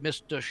a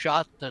missed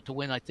shot to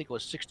win. I think it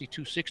was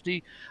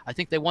 62-60. I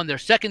think they won their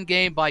second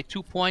game by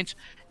 2 points,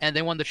 and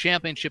they won the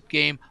championship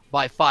game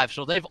by 5.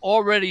 So they've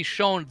already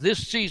shown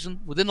this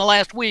season, within the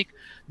last week,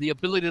 the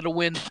ability to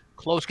win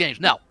close games.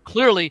 Now,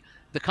 clearly,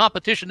 the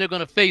competition they're going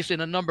to face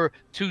in a number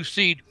 2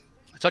 seed,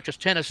 such as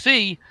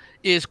Tennessee,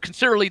 is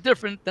considerably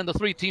different than the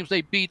 3 teams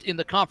they beat in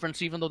the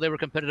conference, even though they were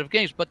competitive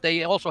games. But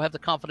they also have the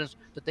confidence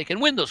that they can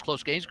win those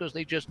close games because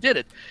they just did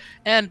it.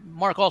 And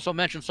Mark also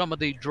mentioned some of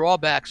the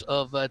drawbacks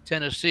of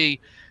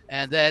Tennessee,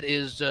 and that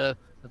is the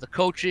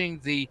coaching,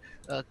 the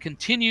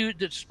continued,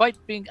 despite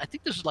being, I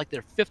think this is like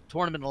their 5th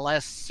tournament in the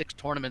last 6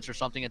 tournaments or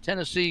something. In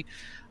Tennessee,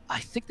 I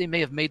think they may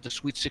have made the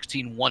Sweet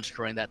 16 once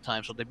during that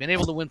time. So they've been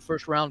able to win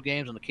first-round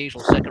games and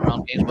occasional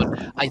second-round games,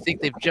 but I think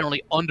they've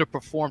generally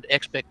underperformed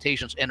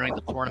expectations entering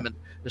the tournament,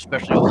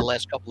 especially over the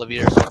last couple of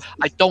years. So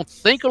I don't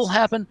think it'll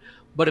happen,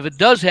 but if it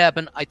does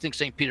happen, I think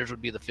St. Peter's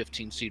would be the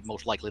 15 seed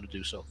most likely to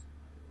do so.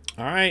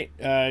 All right,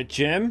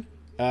 Jim,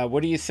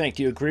 What do you think?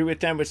 Do you agree with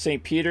them with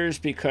St. Peter's?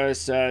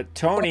 Because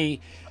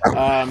Tony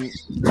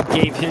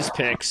gave his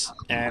picks,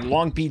 and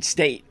Long Beach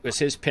State was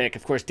his pick.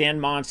 Of course, Dan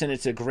Monson,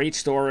 it's a great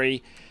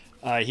story.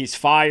 He's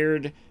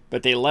fired,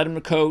 but they let him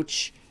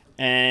coach.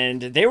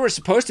 And they were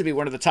supposed to be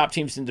one of the top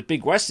teams in the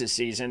Big West this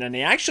season, and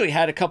they actually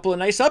had a couple of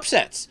nice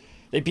upsets.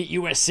 They beat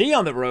USC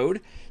on the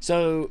road.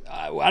 So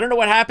I don't know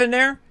what happened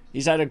there.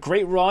 He's had a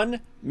great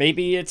run.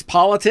 Maybe it's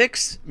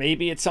politics.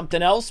 Maybe it's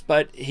something else.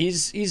 But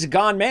he's a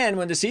gone man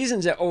when the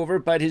season's over.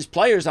 But his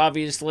players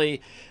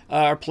obviously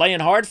are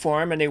playing hard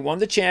for him, and they won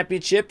the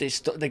championship.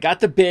 They got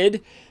the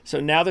bid. So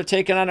now they're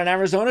taking on an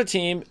Arizona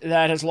team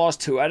that has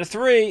lost 2 out of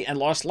 3 and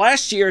lost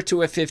last year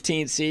to a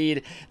 15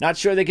 seed. Not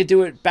sure they could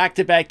do it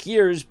back-to-back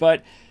years,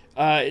 but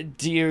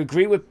do you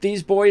agree with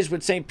these boys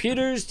with St.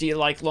 Peter's? Do you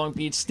like Long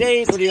Beach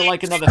State, or do you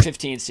like another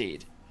 15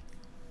 seed?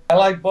 I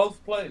like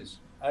both plays.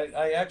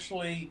 I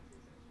actually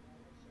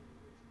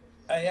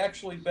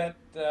bet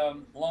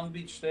Long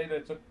Beach State. I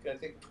took, I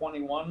think,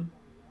 21.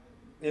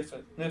 If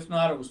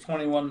not, it was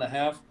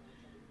 21.5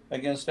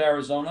 against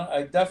Arizona.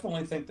 I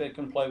definitely think they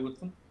can play with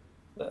them.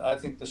 I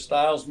think the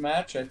styles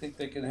match. I think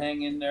they can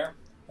hang in there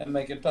and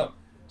make it tough.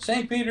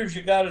 St. Peter's,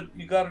 you got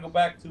to go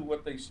back to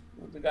what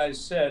the guys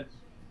said.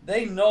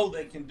 They know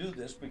they can do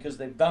this because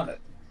they've done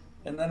it.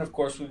 And then, of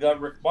course, we got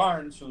Rick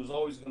Barnes, who's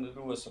always going to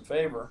do us a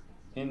favor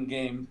in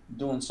game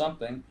doing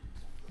something.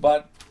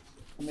 But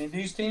I mean,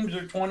 these teams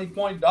are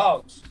 20-point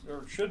dogs,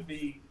 or should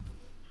be.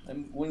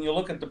 And when you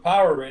look at the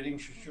power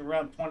ratings, you're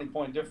around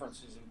 20-point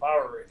differences in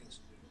power ratings.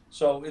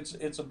 So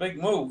it's a big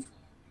move.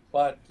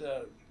 But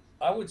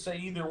I would say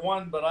either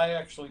one, but I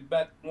actually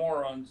bet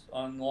more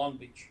on Long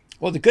Beach.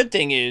 Well, the good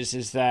thing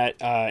is that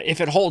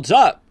if it holds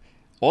up,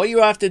 all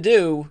you have to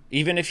do,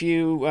 even if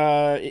you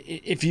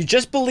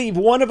just believe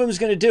one of them is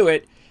going to do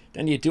it,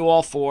 then you do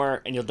all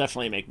 4, and you'll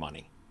definitely make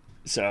money.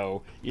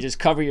 So you just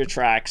cover your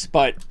tracks.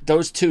 But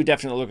those 2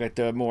 definitely look like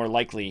the more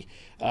likely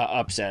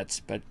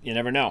upsets. But you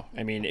never know.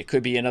 I mean, it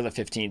could be another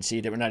 15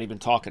 seed that we're not even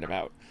talking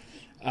about.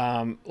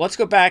 Let's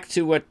go back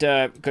to what,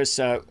 because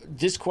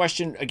this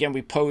question, again,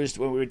 we posed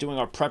when we were doing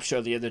our prep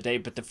show the other day,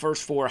 but the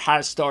first 4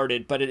 has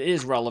started, but it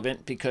is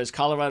relevant because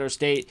Colorado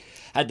State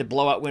had the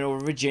blowout win over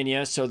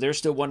Virginia, so they're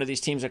still one of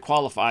these teams that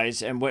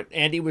qualifies. And what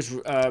Andy was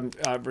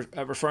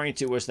referring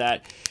to was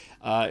that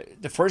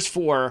the first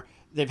 4,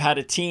 they've had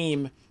a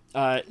team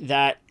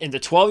that in the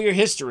 12-year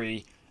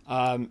history,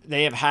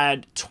 they have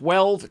had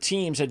 12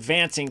 teams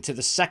advancing to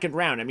the second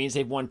round. It means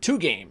they've won 2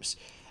 games.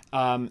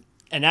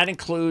 And that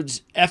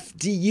includes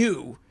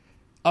FDU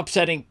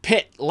upsetting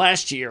Pitt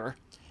last year.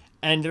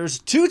 And there's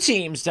 2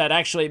 teams that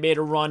actually made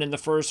a run in the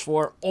first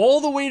 4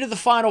 all the way to the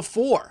Final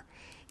 4.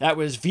 That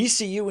was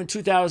VCU in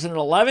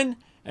 2011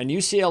 and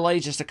UCLA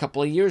just a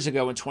couple of years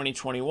ago in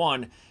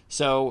 2021.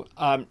 So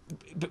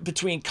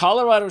between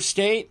Colorado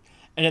State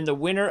and then the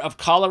winner of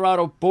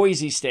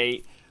Colorado-Boise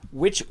State,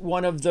 which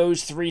one of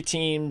those 3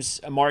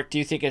 teams, Mark, do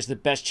you think has the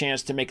best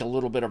chance to make a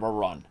little bit of a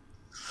run?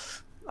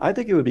 I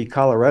think it would be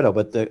Colorado,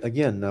 but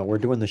again, we're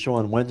doing the show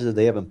on Wednesday.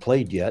 They haven't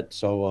played yet,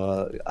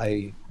 so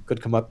I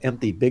could come up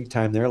empty big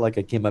time there, like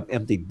I came up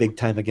empty big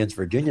time against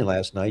Virginia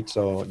last night.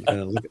 So you're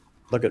going to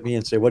look at me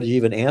and say, what did you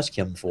even ask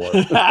him for?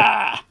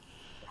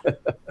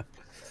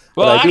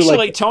 Well,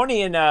 actually,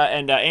 Tony and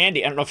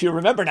Andy, I don't know if you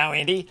remember now,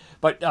 Andy,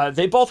 but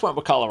they both went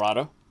with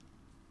Colorado.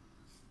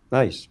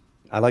 Nice.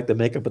 I like the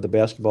makeup of the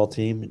basketball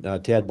team.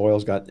 Tad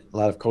Boyle's got a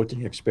lot of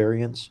coaching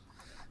experience.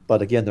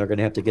 But again, they're going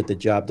to have to get the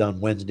job done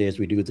Wednesday as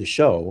we do the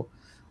show.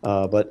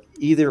 But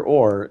either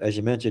or, as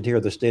you mentioned here,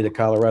 the state of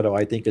Colorado,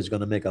 I think, is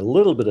going to make a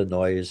little bit of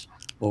noise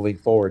moving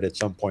forward at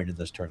some point in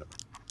this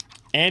tournament.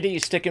 Andy, you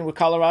sticking with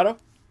Colorado?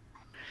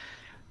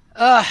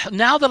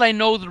 Now that I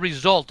know the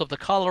result of the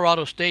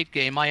Colorado State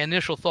game, my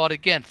initial thought,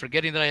 again,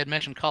 forgetting that I had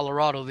mentioned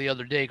Colorado the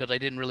other day because I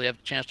didn't really have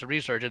a chance to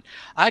research it,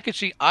 I could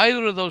see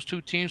either of those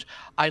 2 teams.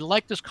 I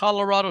like this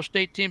Colorado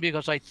State team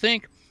because I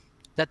think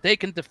that they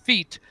can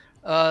defeat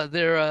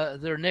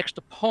their next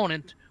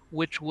opponent,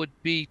 which would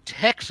be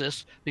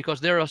Texas,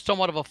 because they're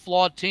somewhat of a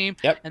flawed team.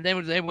 Yep. And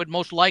they would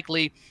most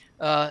likely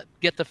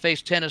get to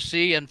face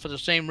Tennessee. And for the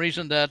same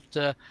reason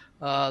that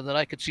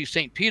I could see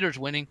St. Peter's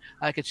winning,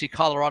 I could see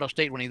Colorado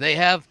State winning. They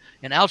have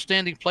an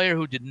outstanding player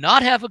who did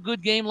not have a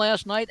good game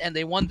last night, and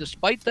they won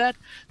despite that.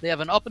 They have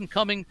an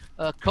up-and-coming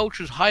coach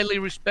who's highly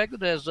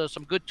respected, has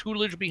some good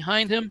tutelage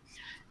behind him.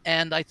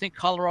 And I think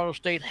Colorado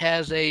State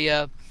has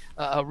a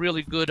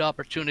really good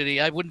opportunity.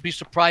 I wouldn't be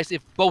surprised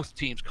if both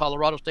teams,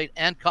 Colorado State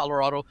and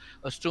Colorado,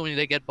 assuming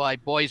they get by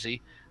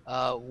Boise,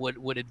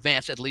 would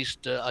advance at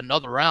least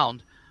another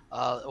round,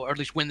 or at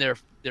least win their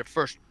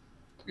first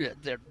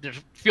their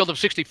field of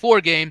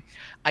 64 game.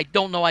 I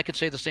don't know I could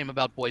say the same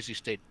about Boise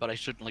State, but I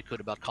certainly could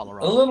about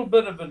Colorado. A little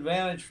bit of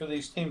advantage for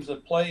these teams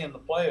that play in the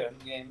play-in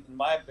game, in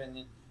my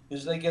opinion,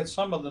 is they get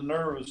some of the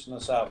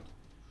nervousness out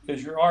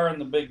because you are in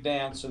the big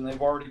dance and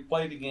they've already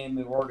played a game,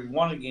 they've already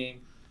won a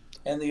game,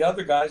 and the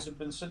other guys have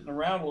been sitting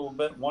around a little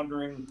bit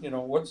wondering,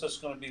 what's this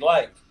going to be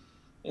like?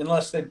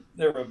 Unless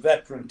they're a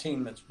veteran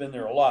team that's been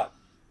there a lot,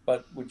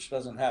 but which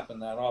doesn't happen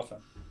that often.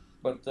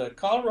 But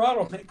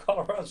Colorado made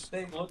Colorado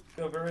State look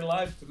very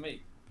live to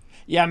me.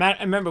 Yeah, Matt,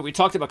 I remember we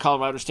talked about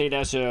Colorado State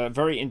as a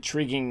very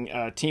intriguing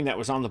team that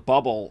was on the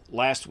bubble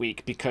last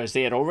week because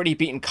they had already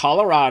beaten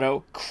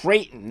Colorado,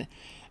 Creighton,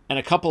 and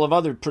a couple of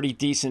other pretty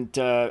decent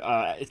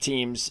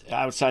teams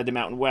outside the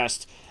Mountain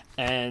West.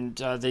 And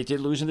they did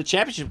lose in the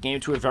championship game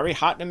to a very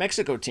hot New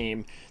Mexico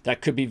team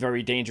that could be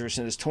very dangerous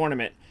in this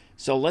tournament.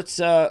 So let's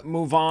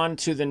move on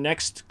to the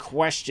next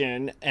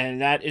question,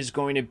 and that is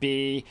going to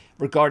be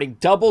regarding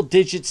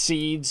double-digit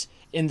seeds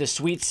in the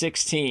Sweet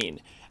 16.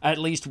 At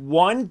least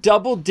one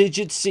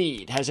double-digit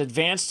seed has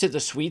advanced to the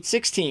Sweet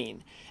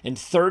 16 in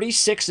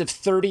 36 of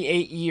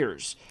 38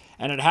 years.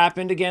 And it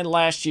happened again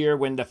last year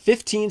when the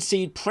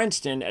 15-seed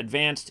Princeton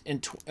advanced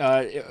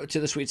to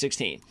the Sweet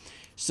 16.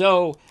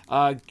 So,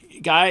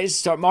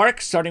 guys,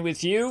 Mark, starting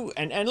with you,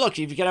 and look,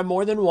 if you can have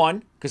more than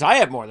one, because I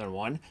have more than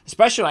one,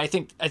 especially I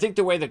think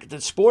the way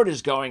the sport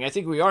is going, I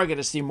think we are going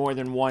to see more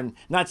than one.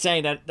 Not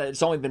saying that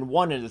it's only been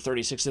one in the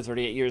 36 to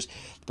 38 years,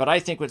 but I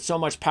think with so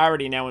much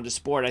parity now in the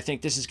sport, I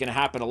think this is going to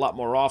happen a lot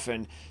more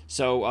often.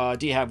 So,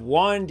 do you have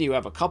one? Do you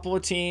have a couple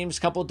of teams,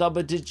 couple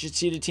double-digit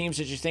seeded teams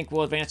that you think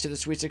will advance to the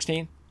Sweet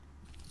 16?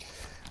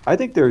 I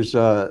think there's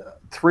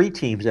three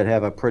teams that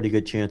have a pretty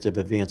good chance of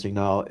advancing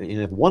now, and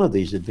if one of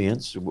these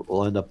advance,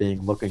 will end up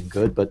looking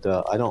good. But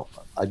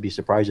I'd be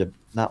surprised if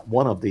not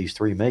one of these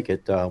three make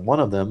it.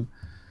 One of them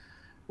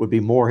would be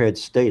Morehead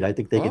State. I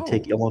think they can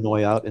take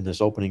Illinois out in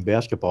this opening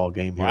basketball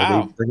game here.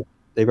 Wow.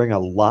 They bring a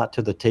lot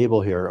to the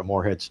table here.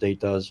 Morehead State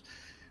does.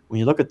 When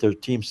you look at their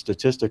team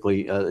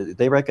statistically,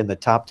 they rank in the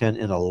top 10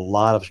 in a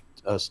lot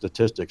of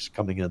statistics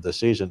coming into the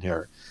season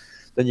here.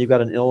 Then you've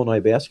got an Illinois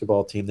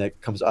basketball team that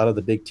comes out of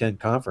the Big Ten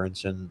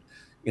Conference, and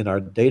in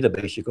our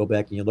database, you go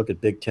back and you look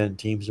at Big Ten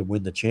teams that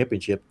win the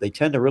championship, they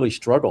tend to really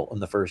struggle in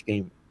the first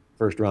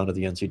round of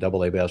the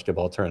NCAA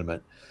basketball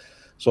tournament.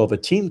 So if a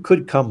team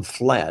could come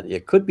flat,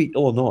 it could be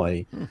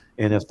Illinois,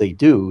 and if they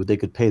do, they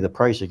could pay the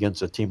price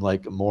against a team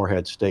like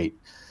Morehead State.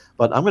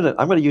 But I'm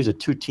gonna use a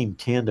two-team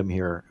tandem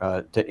here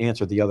to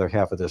answer the other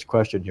half of this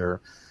question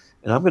here,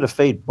 and I'm gonna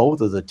fade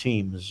both of the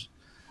teams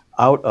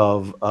out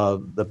of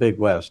the Big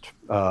West.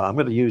 I'm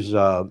going to use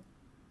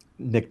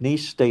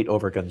McNeese State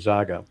over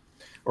Gonzaga,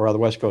 or the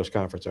West Coast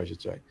Conference, I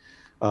should say.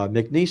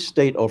 McNeese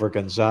State over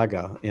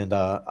Gonzaga, and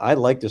I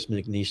like this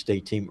McNeese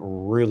State team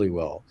really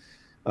well.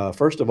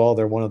 First of all,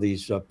 they're one of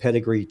these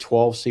pedigree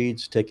 12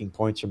 seeds taking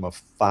points from a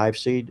 5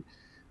 seed,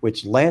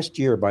 which last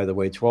year, by the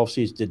way, 12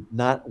 seeds did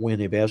not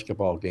win a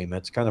basketball game.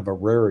 That's kind of a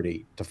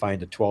rarity to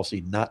find a 12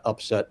 seed not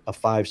upset a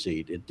 5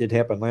 seed. It did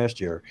happen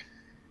last year.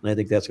 And I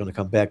think that's going to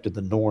come back to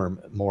the norm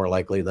more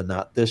likely than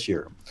not this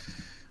year.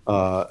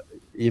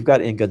 You've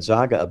got in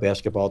Gonzaga a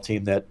basketball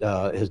team that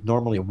has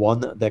normally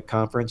won that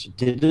conference,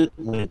 didn't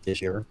win it this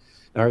year.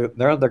 Now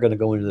they're going to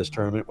go into this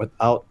tournament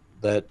without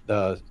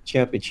that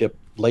championship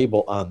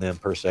label on them,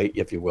 per se,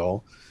 if you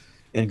will.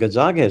 And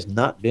Gonzaga has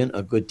not been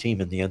a good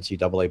team in the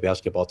NCAA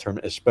basketball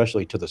tournament,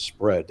 especially to the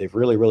spread. They've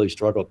really, really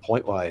struggled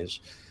point-wise.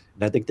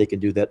 And I think they can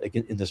do that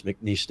again in this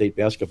McNeese State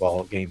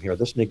basketball game here.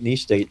 This McNeese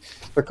State,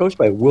 they're coached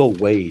by Will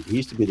Wade. He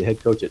used to be the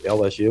head coach at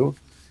LSU.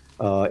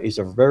 He's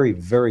a very,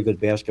 very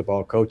good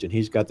basketball coach, and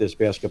he's got this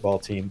basketball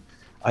team,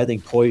 I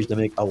think, poised to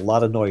make a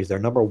lot of noise. They're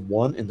number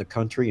 1 in the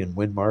country in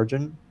win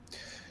margin,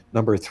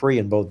 number 3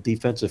 in both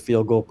defensive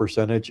field goal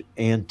percentage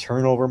and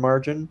turnover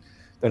margin.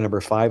 They're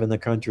number 5 in the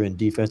country in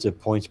defensive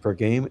points per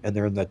game, and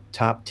they're in the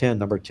top 10,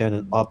 number 10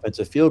 in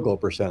offensive field goal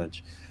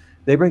percentage.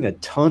 They bring a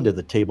ton to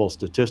the table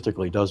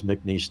statistically, does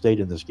McNeese State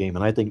in this game.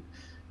 And I think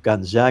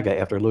Gonzaga,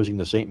 after losing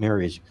to St.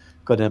 Mary's,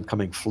 could end up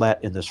coming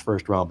flat in this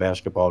first-round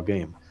basketball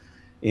game.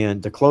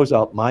 And to close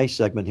out my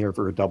segment here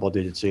for a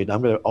double-digit seed,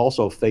 I'm going to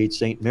also fade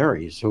St.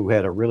 Mary's, who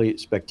had a really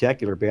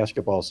spectacular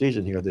basketball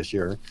season here this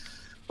year.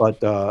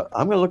 But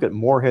I'm going to look at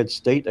Morehead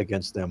State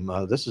against them.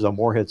 This is a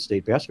Morehead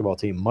State basketball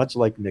team, much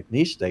like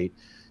McNeese State,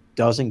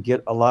 doesn't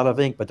get a lot of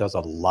ink, but does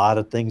a lot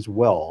of things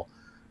well.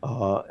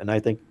 And I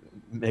think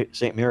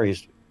St.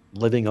 Mary's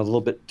living a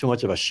little bit too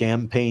much of a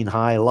champagne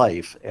high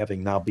life,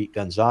 having now beat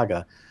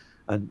Gonzaga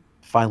and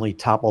finally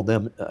toppled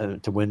them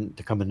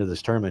to come into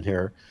this tournament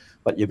here.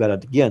 But you've got,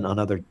 again,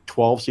 another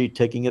 12 seed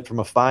taking it from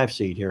a 5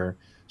 seed here.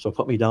 So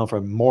put me down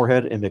for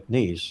Morehead and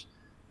McNeese.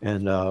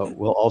 And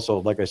we'll also,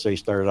 like I say,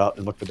 start it out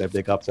and look for that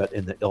big upset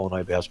in the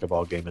Illinois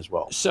basketball game as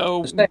well.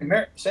 So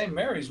St.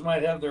 Mary's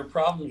might have their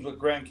problems with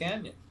Grand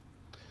Canyon.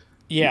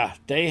 Yeah,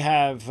 they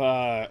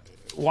have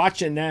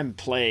watching them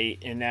play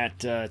in that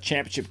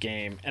championship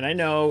game, and I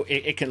know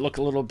it can look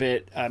a little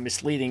bit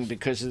misleading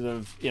because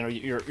of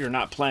you're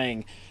not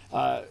playing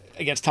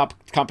against top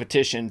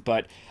competition,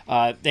 but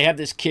they have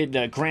this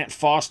kid Grant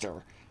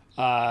Foster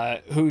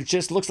who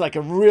just looks like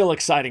a real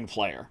exciting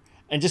player,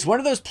 and just one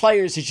of those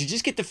players that you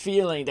just get the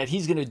feeling that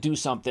he's going to do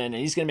something and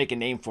he's going to make a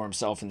name for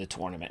himself in the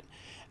tournament.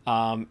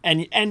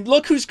 And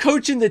look who's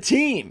coaching the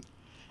team.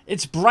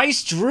 It's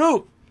Bryce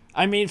Drew.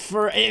 I mean,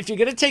 if you're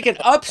going to take an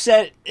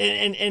upset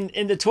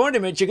in the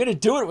tournament, you're going to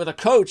do it with a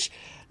coach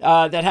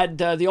that had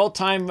the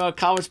all-time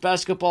college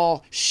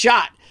basketball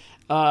shot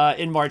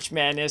in March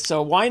Madness.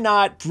 So why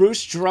not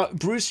Bryce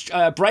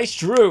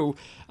Drew,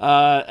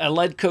 a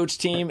lead coach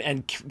team,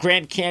 and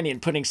Grand Canyon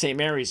putting St.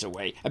 Mary's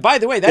away. And by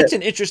the way, that's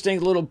an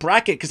interesting little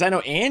bracket because I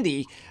know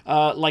Andy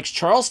likes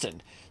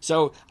Charleston.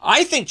 So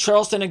I think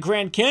Charleston and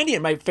Grand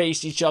Canyon might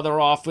face each other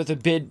off with a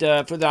bid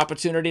for the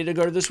opportunity to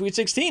go to the Sweet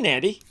 16,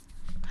 Andy.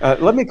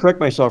 Let me correct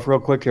myself real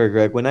quick here,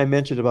 Greg. When I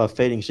mentioned about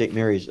fading St.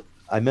 Mary's,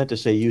 I meant to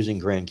say using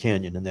Grand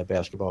Canyon in that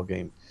basketball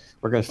game.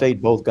 We're going to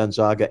fade both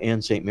Gonzaga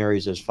and St.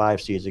 Mary's as 5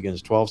 seeds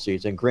against 12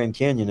 seeds. And Grand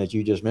Canyon, as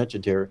you just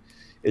mentioned here,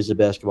 is a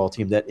basketball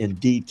team that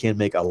indeed can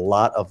make a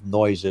lot of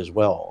noise as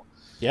well.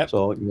 Yep.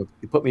 So you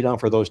put me down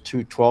for those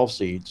 2 12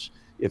 seeds,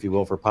 if you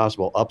will, for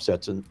possible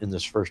upsets in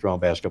this first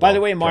round basketball. By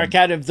the way, Mark,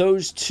 out of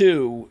those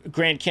 2,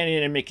 Grand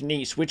Canyon and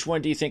McNeese, which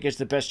one do you think is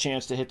the best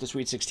chance to hit the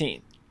Sweet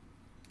 16?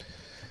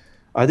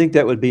 I think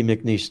that would be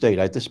McNeese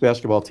State. This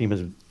basketball team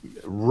is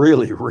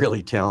really,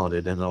 really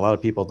talented, and a lot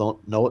of people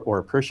don't know it or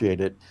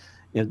appreciate it.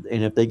 And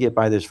if they get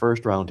by this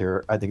first round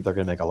here, I think they're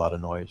going to make a lot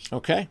of noise.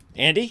 Okay.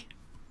 Andy?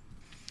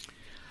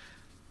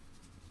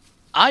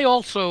 I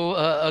also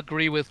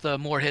agree with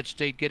Morehead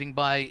State getting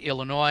by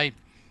Illinois,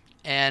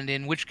 and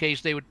in which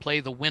case they would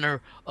play the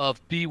winner of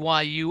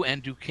BYU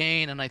and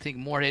Duquesne, and I think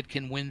Morehead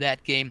can win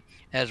that game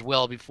as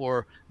well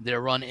before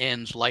their run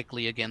ends,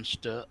 likely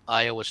against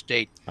Iowa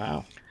State.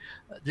 Wow.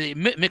 The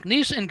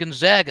McNeese and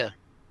Gonzaga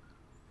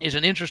is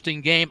an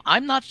interesting game.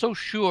 I'm not so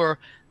sure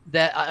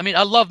that – I mean,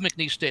 I love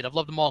McNeese State. I've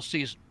loved them all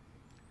season.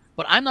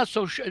 But I'm not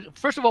so sure –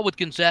 first of all, with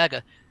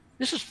Gonzaga,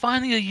 this is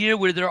finally a year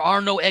where there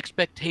are no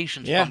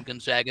expectations from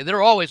Gonzaga.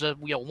 They're always a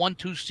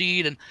 1-2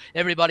 seed, and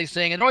everybody's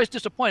saying – and they're always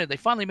disappointed. They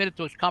finally made it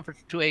to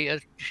a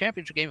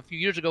championship game a few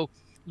years ago,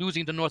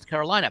 losing to North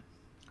Carolina.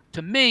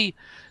 To me,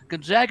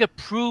 Gonzaga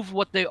proved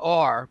what they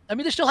are. I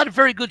mean, they still had a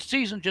very good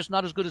season, just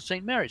not as good as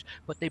St. Mary's.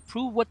 But they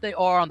proved what they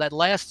are on that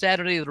last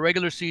Saturday of the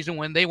regular season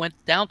when they went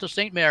down to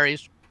St.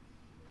 Mary's.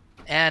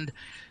 And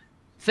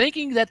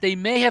thinking that they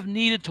may have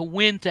needed to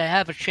win to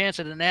have a chance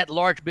at an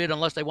at-large bid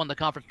unless they won the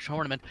conference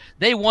tournament,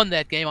 they won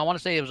that game. I want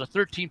to say it was a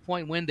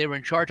 13-point win. They were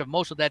in charge of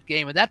most of that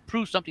game. And that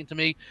proves something to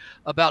me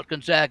about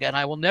Gonzaga. And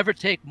I will never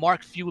take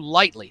Mark Few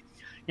lightly.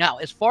 Now,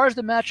 as far as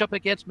the matchup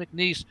against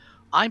McNeese,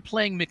 I'm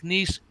playing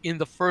McNeese in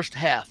the first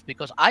half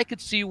because I could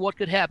see what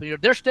could happen.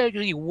 They're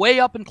staying way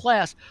up in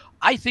class.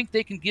 I think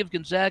they can give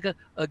Gonzaga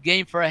a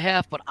game for a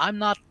half, but I'm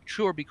not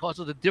sure because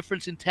of the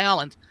difference in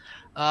talent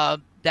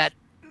that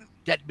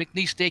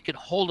McNeese State can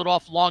hold it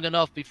off long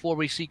enough before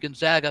we see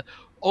Gonzaga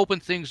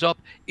open things up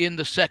in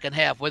the second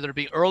half, whether it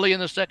be early in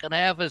the second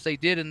half as they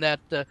did in that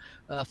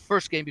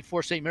first game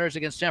before St. Mary's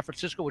against San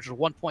Francisco, which was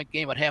a 1-point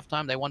game at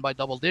halftime. They won by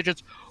double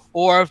digits,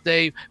 or if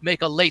they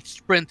make a late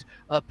sprint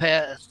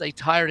past a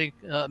tiring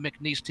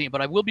McNeese team.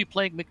 But I will be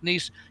playing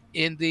McNeese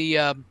in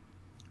the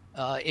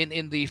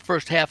in the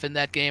first half in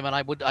that game, and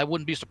I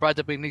wouldn't be surprised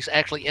if McNeese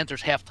actually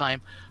enters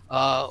halftime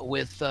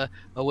with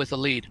a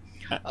lead.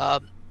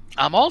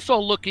 I'm also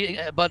looking,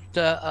 but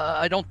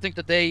I don't think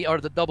that they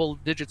are the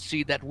double-digit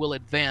seed that will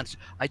advance.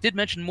 I did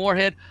mention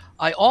Morehead.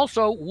 I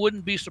also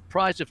wouldn't be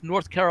surprised if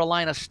North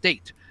Carolina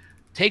State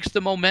takes the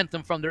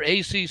momentum from their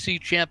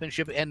ACC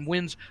championship and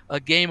wins a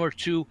game or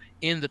 2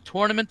 in the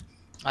tournament.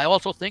 I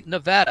also think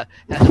Nevada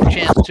has a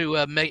chance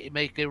to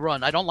make a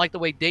run. I don't like the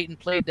way Dayton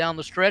played down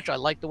the stretch. I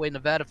like the way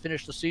Nevada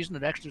finished the season.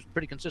 It actually was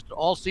pretty consistent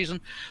all season.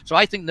 So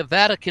I think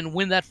Nevada can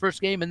win that first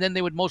game, and then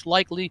they would most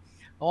likely,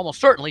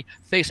 almost certainly,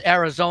 face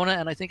Arizona.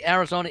 And I think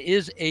Arizona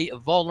is a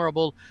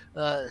vulnerable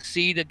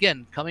seed.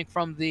 Again, coming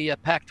from the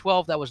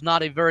Pac-12, that was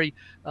not a very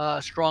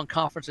strong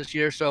conference this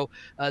year. So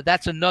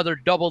that's another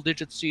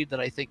double-digit seed that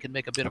I think can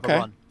make a bit of a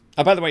run.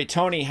 By the way,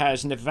 Tony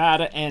has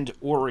Nevada and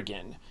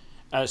Oregon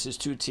as his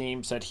 2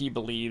 teams that he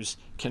believes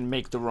can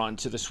make the run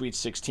to the Sweet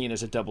 16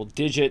 as a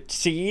double-digit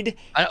seed.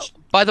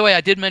 By the way,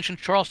 I did mention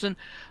Charleston.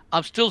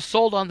 I'm still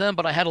sold on them,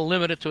 but I had to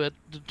limit it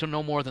to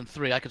no more than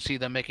 3. I could see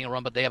them making a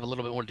run, but they have a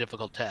little bit more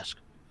difficult task.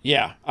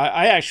 Yeah,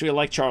 I actually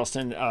like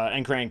Charleston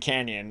and Grand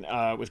Canyon,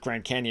 with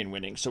Grand Canyon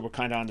winning, so we're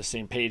kind of on the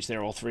same page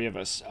there, all 3 of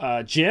us.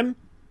 Jim?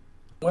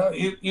 Well,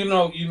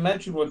 you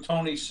mentioned what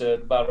Tony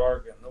said about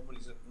Oregon.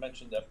 Nobody's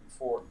mentioned that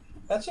before.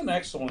 That's an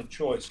excellent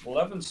choice.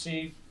 11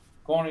 seed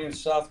going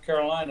against South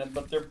Carolina,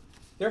 but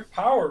their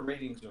power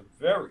ratings are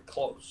very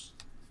close.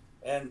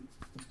 And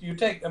you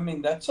take,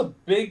 that's a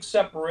big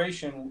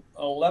separation,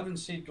 11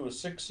 seed to a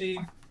 6 seed,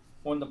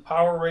 when the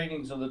power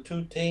ratings of the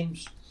 2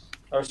 teams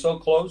are so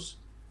close.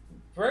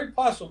 Very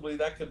possibly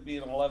that could be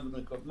an 11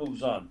 that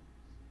moves on.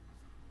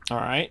 All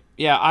right.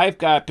 Yeah, I've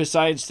got,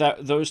 besides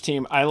those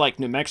teams, I like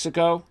New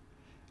Mexico.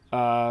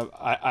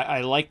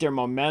 I like their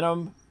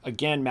momentum.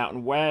 Again,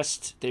 Mountain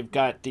West. They've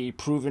got the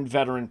proven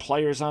veteran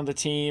players on the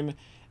team,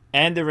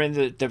 and they're in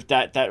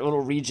that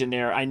little region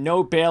there. I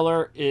know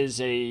Baylor is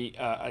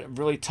a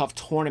really tough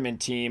tournament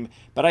team,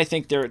 but I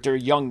think they're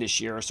young this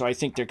year, so I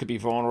think they could be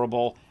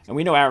vulnerable. And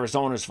we know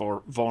Arizona's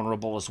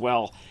vulnerable as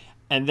well.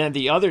 And then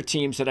the other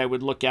teams that I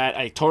would look at,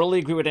 I totally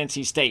agree with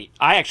NC State.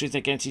 I actually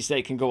think NC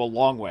State can go a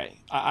long way.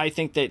 I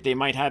think that they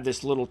might have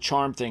this little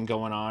charm thing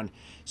going on.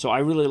 So I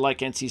really like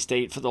NC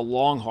State for the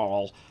long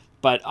haul.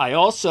 But I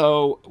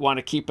also want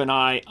to keep an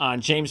eye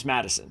on James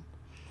Madison.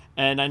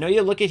 And I know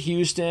you look at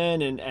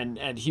Houston,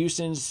 and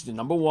Houston's the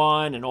number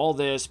one and all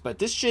this, but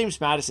this James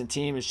Madison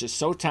team is just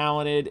so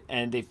talented,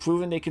 and they've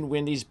proven they can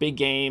win these big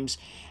games.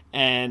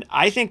 And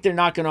I think they're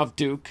knocking off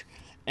Duke.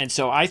 And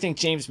so I think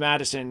James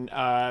Madison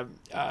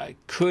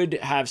could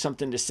have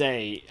something to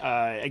say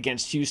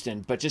against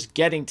Houston. But just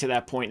getting to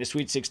that point in the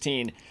Sweet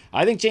 16,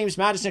 I think James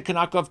Madison can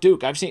knock off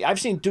Duke. I've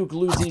seen Duke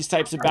lose these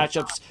types of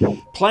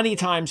matchups plenty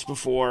times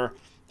before,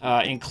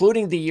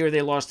 including the year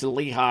they lost to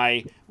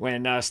Lehigh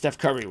when Steph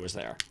Curry was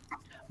there.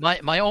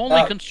 My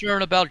only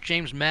concern about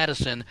James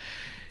Madison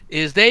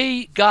is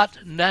they got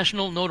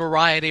national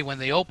notoriety when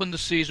they opened the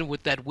season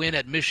with that win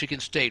at Michigan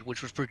State,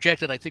 which was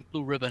projected, I think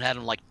Blue Ribbon had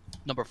them like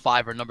number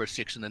 5 or number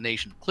 6 in the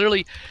nation.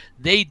 Clearly,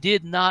 they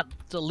did not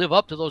live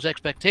up to those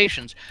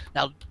expectations.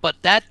 Now, but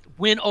that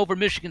win over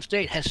Michigan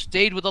State has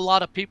stayed with a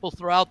lot of people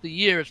throughout the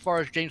year as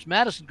far as James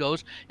Madison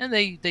goes, and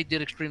they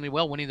did extremely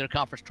well, winning their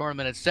conference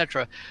tournament,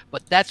 etc.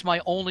 But that's my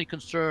only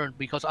concern,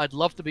 because I'd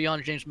love to be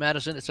on James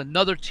Madison. It's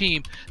another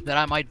team that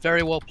I might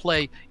very well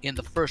play in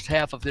the first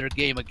half of their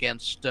game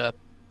against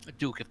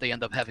Duke if they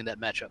end up having that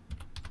matchup.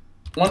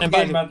 One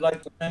game I'd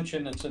like to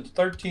mention, it's a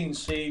 13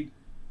 seed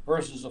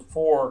versus a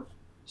 4,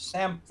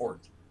 Samford.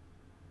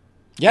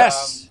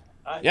 Yes.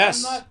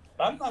 Yes.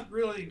 I'm not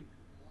really.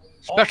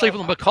 Especially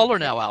with McCullough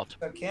now out.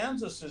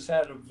 Kansas has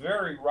had a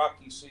very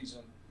rocky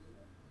season.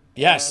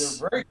 Yes.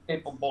 They're very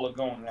capable of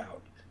going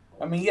out.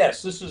 I mean,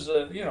 yes, this is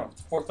a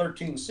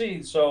 13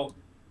 seed, so,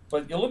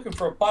 but you're looking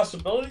for a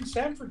possibility.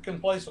 Samford can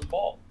play some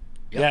ball.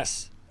 Yep.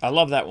 Yes. I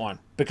love that one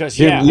because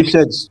Jim, you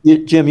said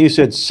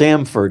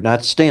Samford,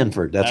 not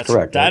Stanford. That's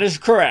correct. That is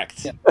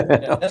correct. Yeah.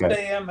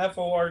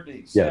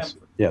 Samford. Yes.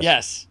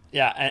 Yes.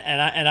 Yeah.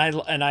 And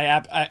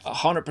I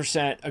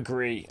 100%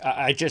 agree.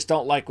 I just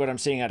don't like what I'm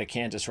seeing out of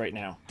Kansas right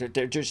now.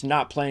 They're just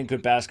not playing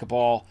good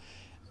basketball.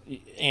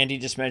 Andy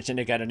just mentioned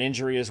they got an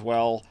injury as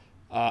well.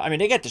 I mean,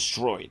 they got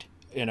destroyed.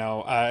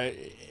 They're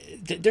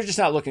just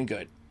not looking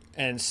good.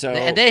 And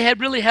they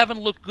really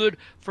haven't looked good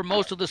for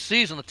most of the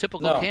season. The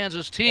typical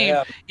Kansas team,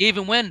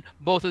 even when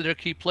both of their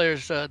key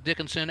players,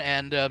 Dickinson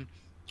and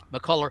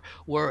McCullough,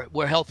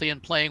 were healthy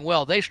and playing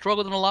well, they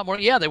struggled in a lot more.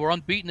 Yeah, they were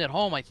unbeaten at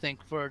home, I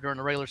think, during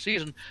the regular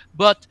season,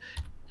 but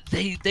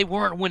they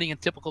weren't winning in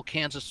typical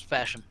Kansas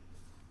fashion.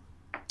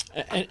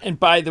 And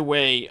by the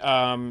way,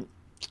 I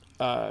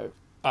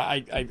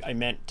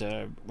meant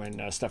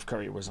when Steph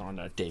Curry was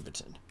on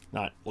Davidson,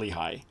 not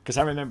Lehigh, because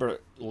I remember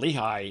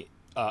Lehigh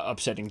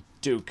upsetting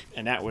Duke,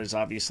 and that was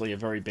obviously a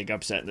very big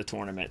upset in the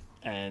tournament.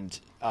 And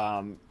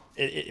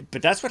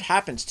but that's what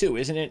happens too,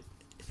 isn't it?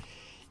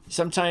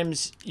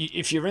 Sometimes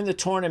if you're in the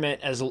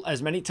tournament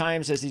as many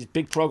times as these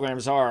big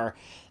programs are,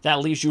 that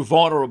leaves you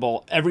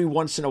vulnerable. Every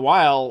once in a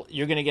while,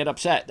 you're going to get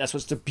upset. That's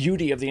what's the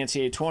beauty of the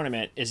NCAA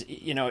tournament is,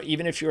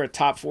 even if you're a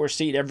top 4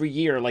 seed every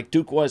year, like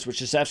Duke was with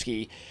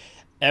Krzyzewski,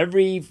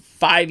 every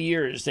 5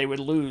 years they would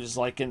lose,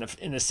 like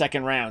in the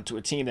second round, to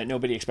a team that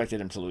nobody expected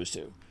them to lose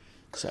to.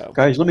 So,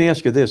 guys, let me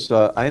ask you this.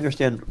 I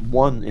understand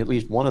at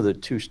least one of the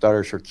 2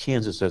 starters for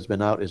Kansas that's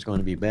been out is going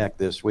to be back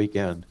this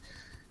weekend.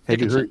 Have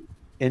you heard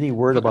any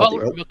word about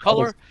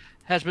McCullough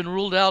has been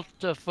ruled out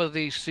for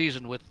the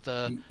season with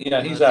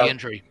he's out. The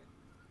injury.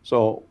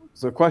 So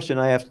the question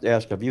I have to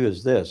ask of you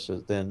is this: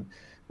 then,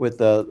 with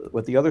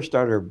the other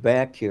starter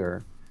back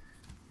here,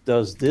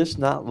 does this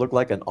not look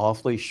like an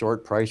awfully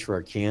short price for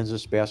a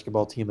Kansas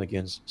basketball team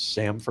against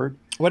Samford?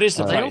 What is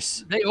the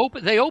price? They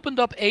opened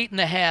up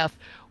 8.5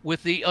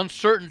 with the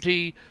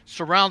uncertainty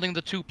surrounding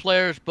the 2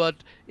 players, but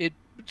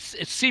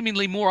it's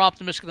seemingly more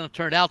optimistic than it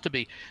turned out to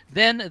be.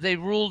 Then they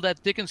ruled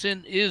that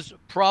Dickinson is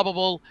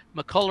probable,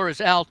 McCullough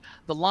is out.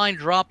 The line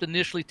dropped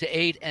initially to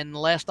 8, and the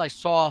last I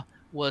saw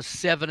was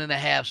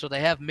 7.5. So they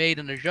have made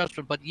an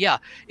adjustment. But yeah,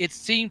 it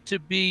seemed to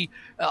be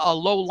a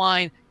low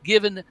line,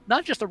 given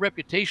not just the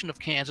reputation of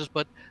Kansas,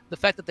 but the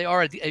fact that they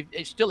are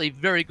still a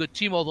very good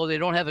team, although they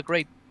don't have a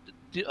great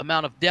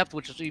amount of depth,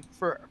 which is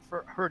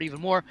hurt even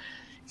more.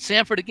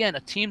 Samford, again, a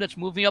team that's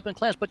moving up in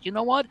class. But you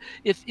know what?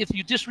 If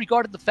you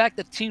disregarded the fact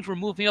that teams were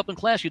moving up in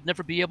class, you'd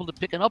never be able to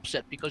pick an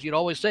upset, because you'd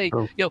always say,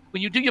 when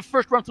you do your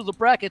first run through the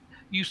bracket,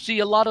 you see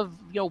a lot of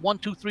 1,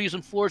 2, 3s,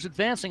 and 4s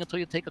advancing until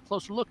you take a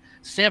closer look.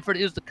 Samford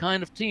is the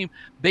kind of team,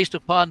 based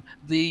upon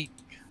the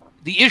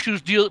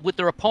issues deal with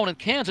their opponent,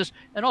 Kansas,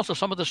 and also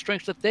some of the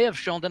strengths that they have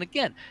shown. Then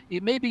again,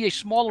 it may be a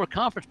smaller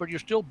conference, but you're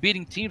still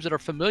beating teams that are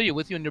familiar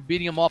with you, and you're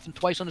beating them often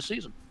twice in the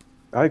season.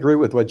 I agree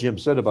with what Jim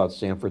said about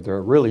Samford. They're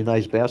a really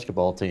nice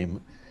basketball team.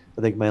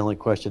 I think my only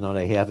question that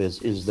I have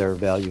is there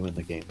value in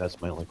the game? That's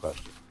my only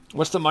question.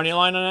 What's the money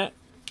line on it?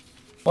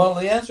 Well,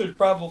 the answer is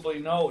probably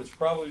no. It's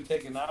probably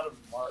taken out of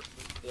the mark,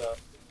 but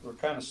we're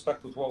kind of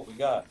stuck with what we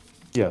got.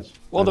 Yes.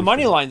 Well, the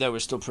money line, though,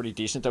 is still pretty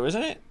decent, though,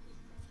 isn't it?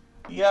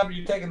 Yeah, but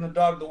you're taking the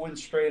dog to win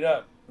straight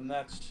up, and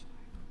that's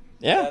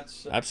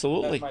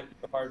absolutely. That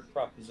might be a hard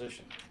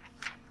proposition.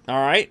 All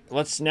right,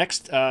 let's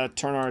next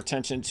turn our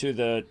attention to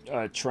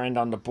the trend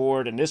on the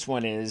board, and this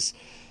one is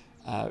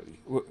I'm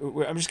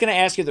just going to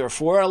ask you, there are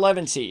 4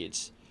 11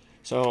 seeds.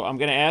 So I'm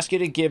going to ask you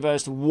to give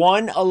us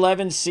one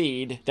 11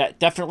 seed that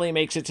definitely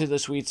makes it to the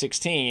Sweet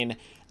 16.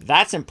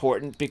 That's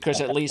important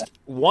because at least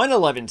one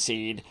 11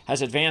 seed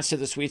has advanced to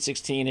the Sweet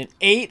 16 in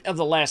 8 of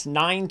the last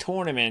 9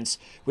 tournaments,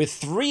 with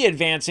 3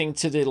 advancing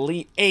to the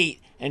Elite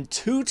 8 and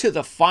 2 to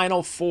the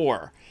Final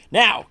 4.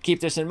 Now,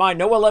 keep this in mind,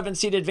 no 11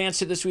 seed advanced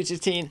to the Sweet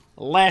 16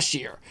 last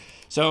year.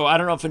 So I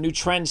don't know if a new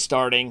trend's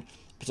starting,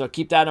 so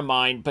keep that in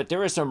mind. But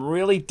there are some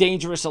really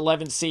dangerous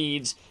 11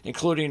 seeds,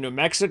 including New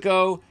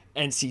Mexico,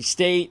 NC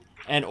State,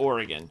 and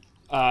Oregon.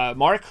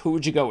 Mark, who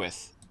would you go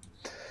with?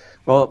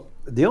 Well,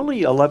 the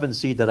only 11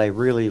 seed that I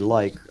really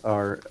like,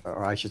 or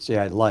I should say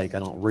I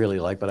don't really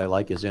like, but I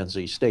like is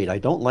NC State. I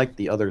don't like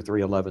the other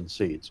 3 11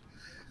 seeds.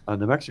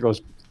 New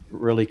Mexico's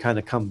really kind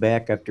of come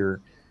back after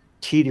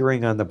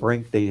teetering on the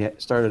brink. They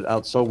started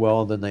out so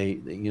well, then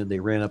they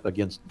ran up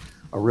against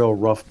a real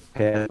rough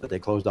path, but they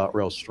closed out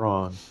real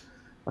strong.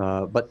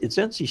 But it's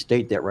NC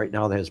State that right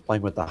now that is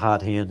playing with the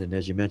hot hand, and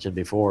as you mentioned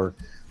before,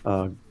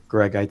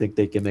 Greg, I think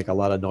they can make a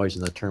lot of noise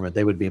in the tournament.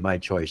 They would be my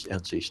choice,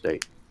 NC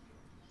State.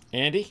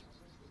 Andy?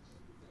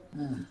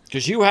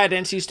 Because you had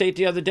NC State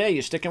the other day.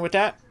 You sticking with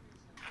that?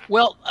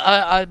 Well,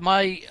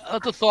 my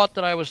other thought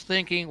that I was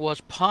thinking was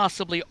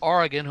possibly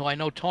Oregon, who I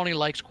know Tony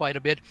likes quite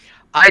a bit.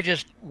 I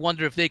just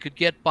wonder if they could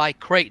get by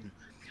Creighton.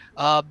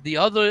 One of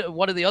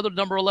the other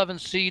number 11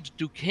 seeds,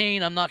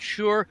 Duquesne, I'm not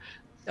sure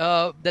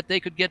that they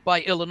could get by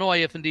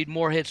Illinois if indeed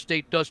Morehead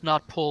State does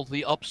not pull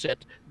the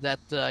upset that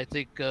I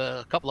think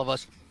a couple of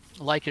us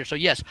like here. So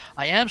yes,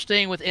 I am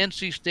staying with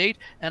NC State,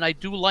 and I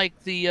do like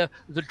the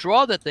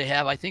draw that they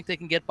have. I think they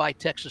can get by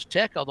Texas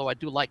Tech, although I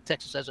do like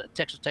Texas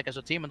Tech as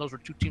a team, and those were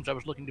 2 teams I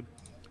was looking to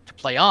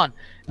play on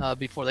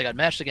before they got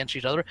matched against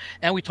each other.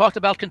 And we talked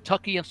about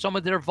Kentucky and some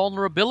of their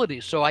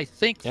vulnerabilities. So I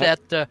think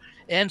that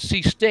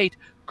NC State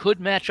could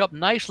match up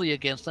nicely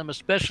against them,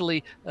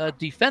 especially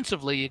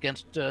defensively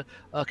against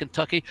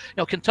Kentucky.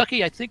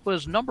 Kentucky, I think,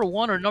 was number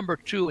 1 or number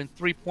 2 in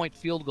 3-point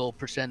field goal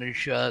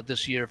percentage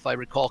this year, if I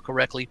recall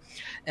correctly.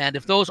 And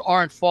if those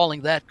aren't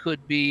falling, that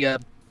could be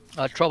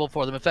trouble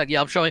for them. In fact,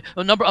 I'm showing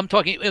a number. I'm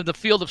talking in the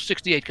field of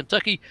 68.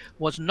 Kentucky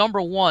was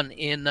number 1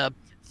 in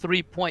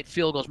 3-point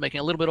field goals, making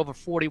a little bit over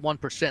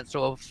 41%.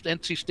 So if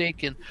NC State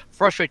can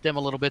frustrate them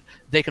a little bit,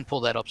 they can pull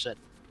that upset.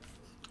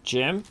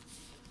 Jim?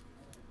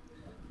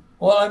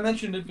 Well, I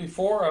mentioned it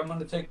before. I'm going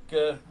to take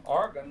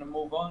Oregon to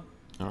move on.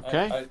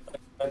 Okay.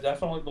 I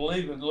definitely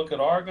believe it. Look at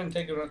Oregon,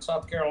 take it on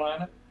South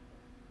Carolina,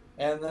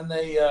 and then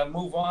they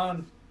move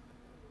on.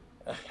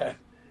 It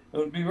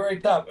would be very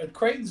tough. And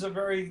Creighton's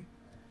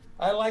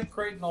I like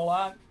Creighton a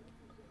lot.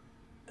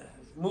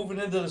 Moving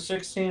into the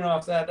 16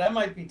 off that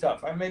might be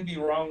tough. I may be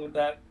wrong with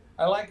that.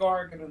 I like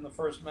Oregon in the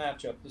first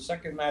matchup. The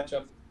second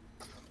matchup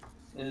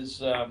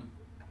is a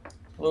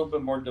little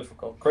bit more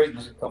difficult.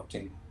 Creighton's a tough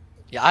team.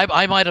 Yeah,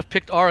 I might have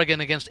picked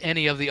Oregon against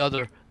any of the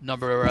other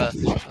number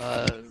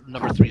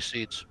 3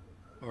 seeds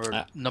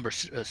or number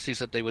seeds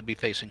that they would be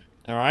facing.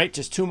 All right,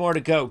 just 2 more to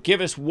go.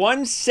 Give us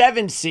one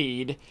 7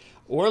 seed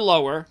or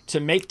lower to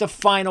make the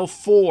Final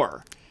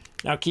 4.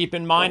 Now, keep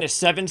in mind, a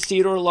 7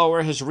 seed or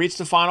lower has reached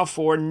the Final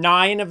 4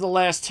 9 of the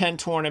last 10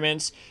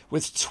 tournaments,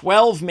 with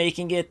 12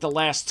 making it the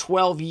last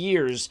 12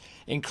 years,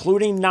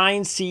 including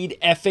 9 seed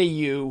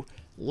FAU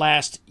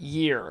last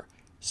year.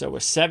 So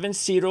a 7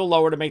 seed or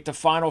lower to make the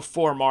Final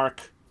 4,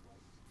 Mark.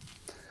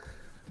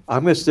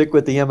 I'm going to stick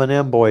with the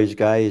M&M boys,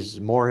 guys.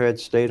 Morehead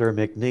State or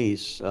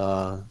McNeese.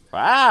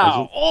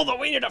 Wow, all the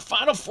way to the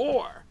Final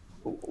 4.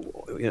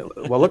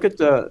 Well, look at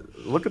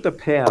the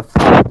path.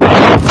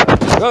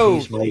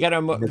 Oh, you got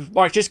to,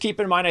 Mark. Just keep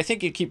in mind. I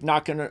think you keep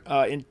knocking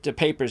the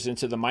papers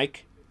into the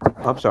mic.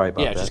 I'm sorry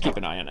about that. Yeah, just keep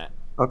an eye on that.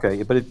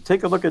 Okay, but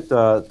take a look at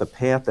the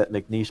path that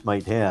McNeese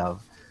might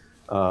have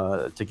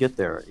to get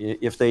there.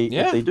 If they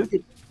do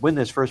win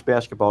this first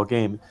basketball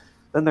game,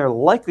 then they're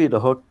likely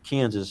to hook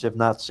Kansas, if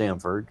not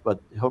Samford,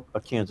 but hook a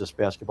Kansas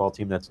basketball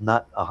team that's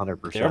not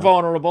 100%. They're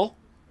vulnerable.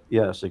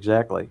 Yes,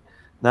 exactly.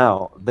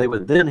 Now, they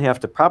would then have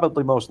to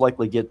probably most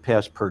likely get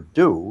past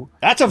Purdue.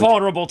 That's a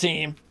vulnerable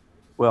team.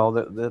 Well,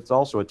 that's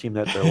also a team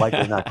that they're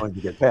likely not going to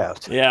get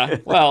past. Yeah,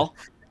 well.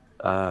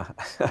 My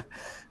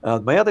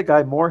other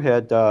guy,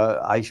 Morehead,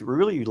 I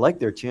really like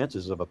their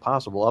chances of a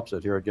possible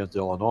upset here against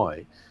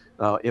Illinois.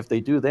 Now, if they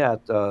do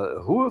that,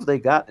 who have they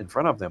got in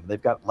front of them? They've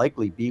got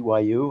likely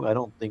BYU. I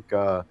don't think.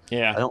 I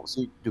don't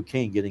see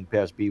Duquesne getting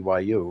past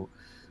BYU,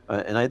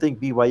 and I think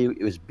BYU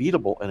is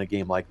beatable in a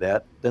game like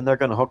that. Then they're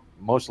going to hook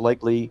most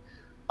likely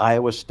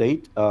Iowa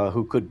State,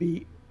 who could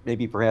be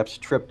maybe perhaps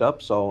tripped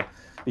up. So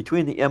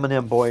between the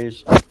M&M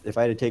boys, if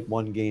I had to take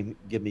one game,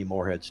 give me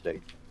Morehead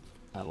State.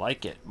 I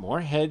like it.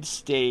 Morehead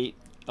State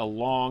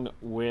along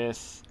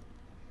with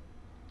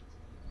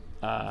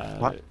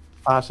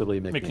possibly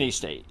McNeese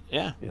State.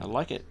 Yeah, I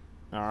like it.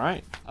 All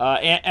right.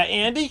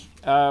 Andy,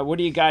 what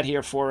do you got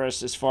here for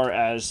us as far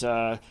as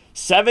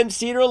 7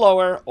 seed or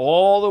lower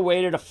all the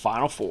way to the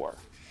Final 4?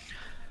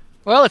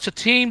 Well, it's a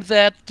team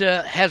that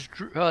has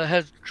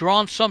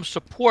drawn some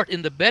support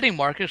in the betting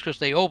markets because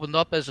they opened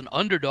up as an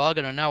underdog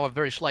and are now a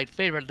very slight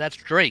favorite. That's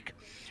Drake.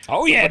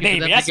 Oh, yeah,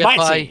 baby. That's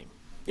my team.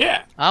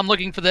 Yeah. I'm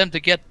looking for them to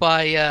get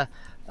by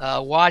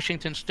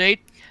Washington State,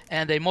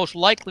 and they most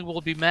likely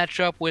will be matched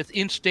up with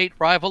in-state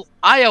rival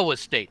Iowa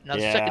State. Now,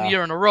 the second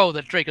year in a row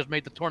that Drake has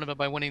made the tournament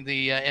by winning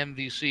the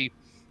MVC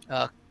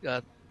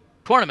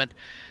tournament.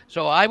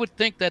 So I would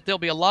think that there'll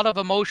be a lot of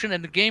emotion,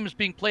 and the game is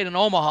being played in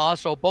Omaha,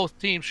 so both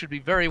teams should be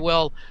very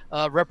well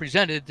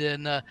represented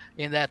in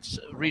that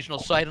regional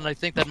site. And I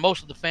think that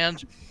most of the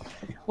fans,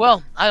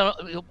 well, I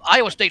don't know,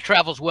 Iowa State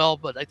travels well,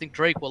 but I think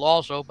Drake will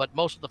also. But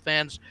most of the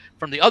fans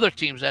from the other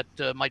teams that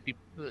might be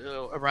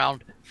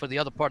around for the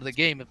other part of the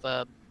game, if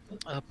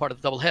part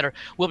of the doubleheader,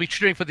 will be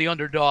cheering for the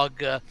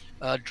underdog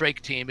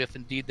Drake team if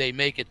indeed they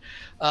make it.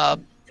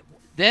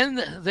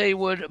 Then they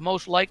would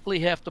most likely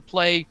have to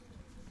play.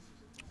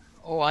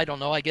 Oh, I don't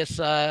know. I guess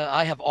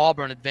I have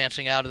Auburn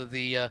advancing out of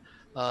the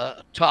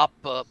top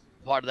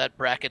part of that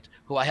bracket,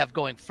 who I have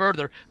going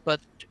further,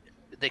 but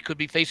they could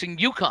be facing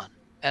UConn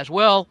as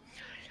well.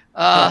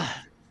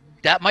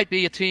 That might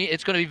be a team.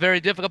 It's going to be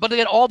very difficult. But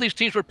again, all these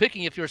teams we're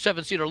picking, if you're a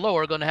 7 seed or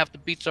lower, are going to have to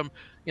beat some,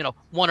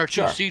 1 or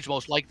 2 seeds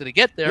most likely to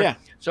get there. Yeah.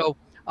 So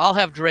I'll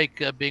have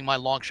Drake being my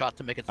long shot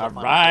to make it. All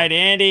right,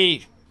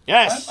 Andy.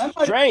 Yes,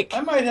 Drake.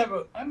 I might have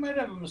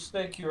a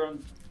mistake here,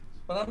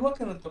 but I'm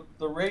looking at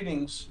the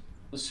ratings.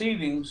 The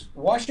seedings,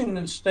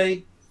 Washington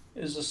State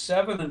is a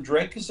 7 and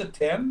Drake is a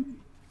 10?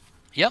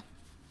 Yep.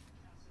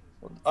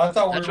 I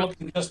thought we were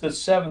looking just at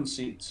 7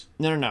 seeds.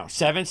 No.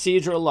 7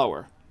 seeds or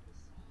lower.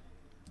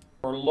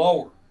 Or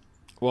lower.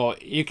 Well,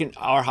 you can,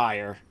 or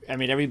higher. I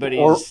mean,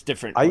 everybody's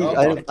different. I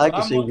like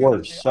to say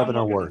worse. 7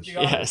 or worse.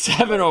 Yeah,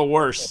 7 or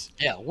worse.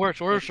 Yeah,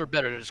 worse or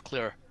better is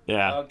clear.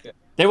 Yeah. Okay.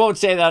 They won't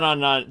say that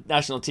on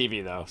national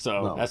TV, though,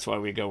 so that's why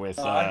we go with...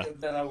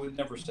 then I would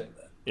never say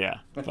that. Yeah,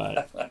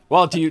 but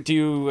well, do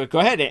you go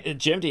ahead,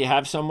 Jim? Do you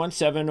have someone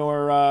 7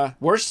 or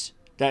worse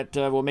that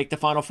will make the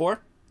Final Four?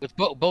 With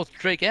both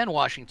Drake and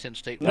Washington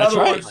State. In other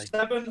words,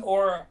 7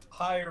 or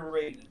higher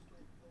rated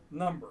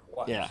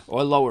number-wise. Yeah,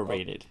 or lower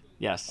rated.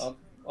 Yes.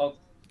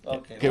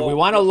 Okay. We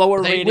want a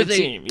lower rated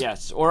team.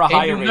 Yes, or a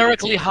higher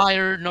numerically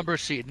higher number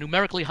seed.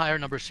 Numerically higher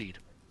number seed.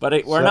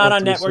 But we're not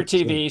on network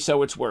TV,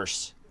 so it's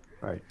worse.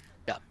 Right.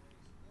 Yeah.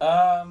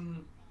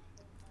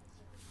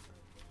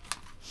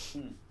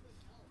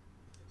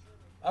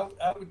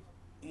 I would,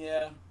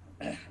 yeah.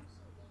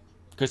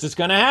 Because it's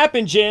going to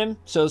happen, Jim.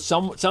 So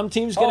some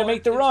team's going to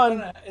make the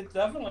run. It's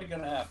definitely going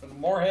to happen.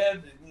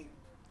 Moorhead,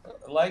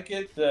 I like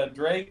it.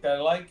 Drake, I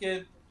like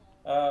it.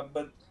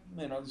 But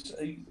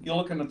you're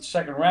looking at the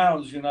second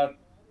rounds. You're not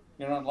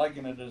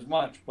liking it as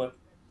much. But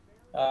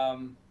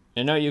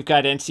you've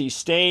got NC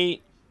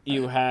State.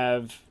 You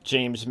have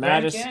James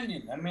Madison. Grand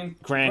Canyon. I mean,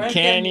 Grand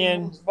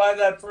Canyon. By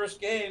that first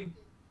game.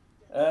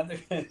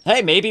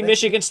 Hey, maybe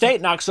Michigan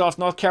State knocks off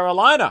North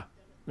Carolina.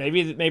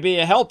 Maybe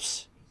it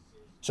helps,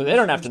 so they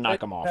don't have to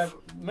knock them off.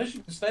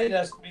 Michigan State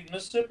has to beat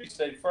Mississippi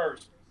State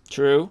first.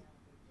 True.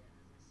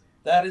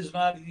 That is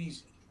not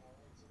easy.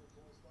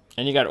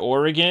 And you got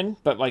Oregon,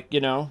 but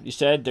you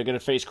said, they're going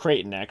to face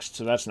Creighton next,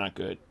 so that's not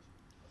good.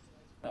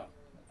 No.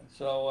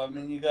 So, I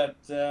mean, you got...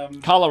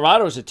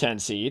 Colorado's a 10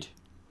 seed.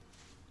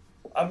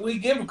 We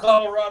give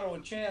Colorado a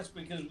chance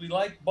because we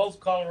like both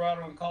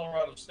Colorado and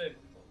Colorado State.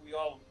 We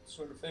all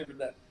sort of favored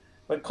that.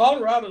 But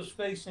Colorado's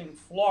facing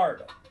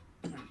Florida.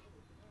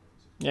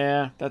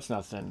 Yeah, that's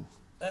nothing.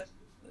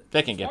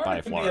 They can get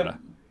by Florida.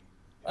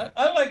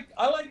 I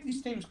like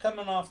these teams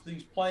coming off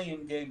these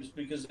play-in games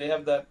because they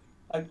have that.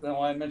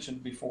 I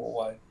mentioned before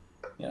why.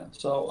 Yeah.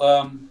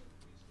 So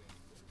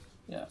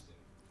yeah.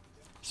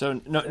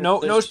 So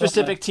no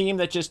specific team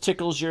that just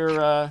tickles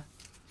your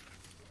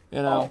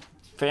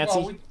fancy.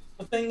 Well,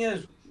 the thing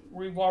is,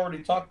 we've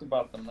already talked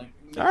about them.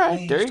 All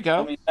right, there you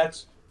go. I mean,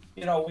 that's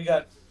we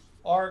got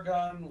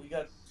Oregon,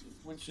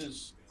 which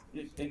is.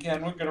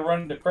 Again, we're going to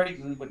run into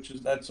Creighton,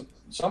 that's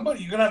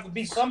somebody. You're going to have to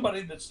be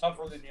somebody that's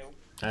tougher than you.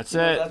 That's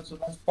it.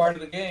 That's part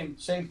of the game.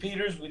 St.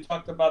 Peter's, we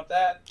talked about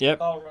that. Yep.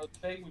 Colorado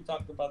State, we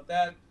talked about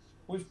that.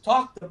 We've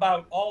talked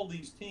about all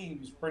these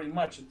teams pretty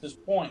much at this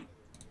point.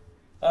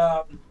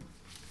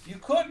 You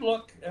could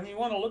look, you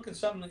want to look at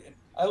something.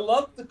 I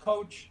love the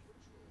coach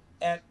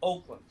at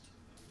Oakland.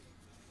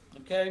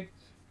 Okay?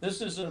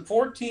 This is a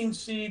 14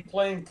 seed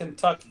playing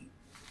Kentucky.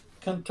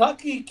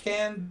 Kentucky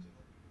can...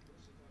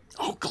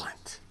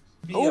 Oakland.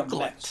 A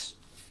mess.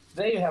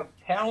 They have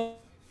talent.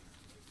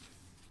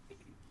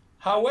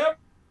 However,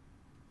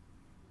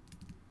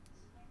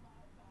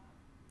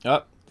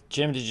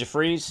 Jim, did you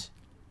freeze?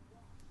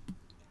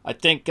 I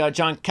think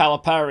John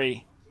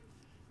Calipari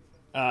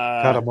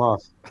cut him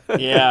off.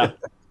 Yeah,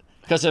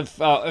 because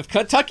if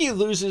Kentucky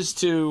loses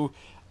to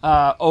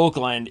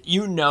Oakland,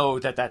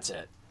 that's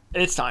it.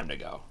 It's time to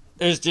go.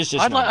 There's just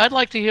I'd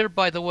like to hear,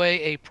 by the way,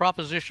 a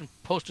proposition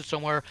posted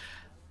somewhere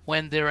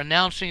when they're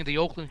announcing the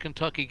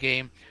Oakland-Kentucky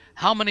game.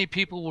 How many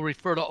people will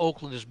refer to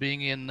Oakland as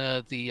being in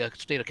the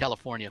state of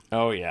California?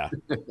 Oh, yeah.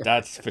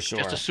 That's for sure.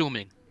 Just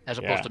assuming, as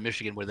opposed to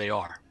Michigan, where they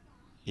are.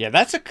 Yeah,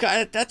 that's a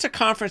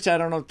conference I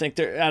don't think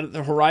they're at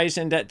the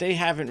horizon that they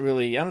haven't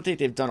really. I don't think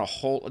they've done a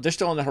whole. They're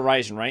still on the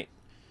horizon, right?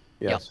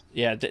 Yes.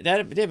 Yeah, they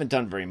haven't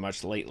done very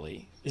much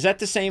lately. Is that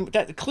the same?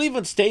 That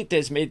Cleveland State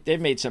they've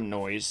made some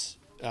noise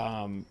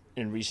in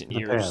recent In the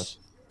years. past.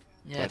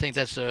 Yeah, I think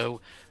that's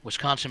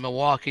Wisconsin,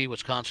 Milwaukee,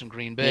 Wisconsin,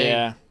 Green Bay.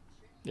 Yeah.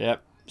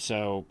 Yep.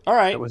 So, all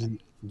right. That was in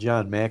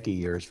John Mackey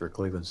years for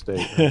Cleveland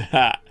State.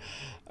 Right?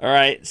 All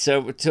right.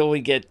 So until we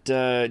get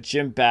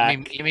Jim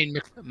back, You mean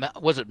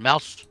was it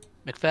Mouse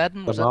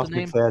McFadden? Was that Mouse the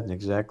name? McFadden,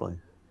 exactly.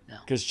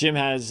 because Jim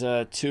has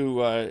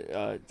two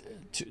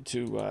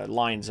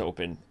lines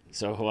open,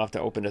 so he'll have to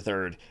open a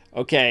third.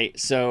 Okay.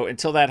 So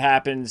until that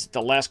happens,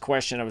 the last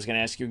question I was going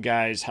to ask you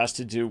guys has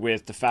to do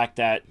with the fact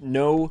that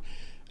no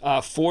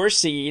 4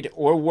 seed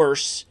or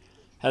worse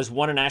has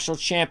won a national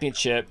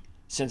championship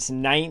since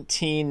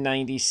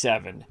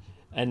 1997.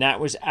 And that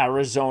was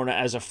Arizona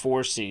as a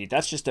 4 seed.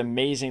 That's just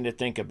amazing to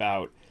think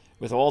about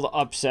with all the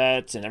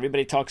upsets and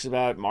everybody talks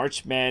about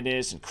March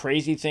Madness and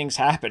crazy things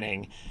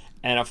happening.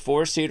 And a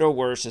 4 seed or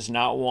worse has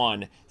not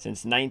won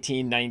since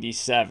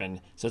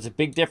 1997. So it's a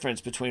big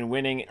difference between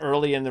winning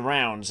early in the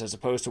rounds as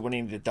opposed to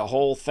winning the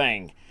whole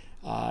thing.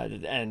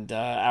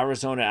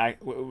 Arizona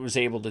was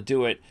able to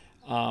do it.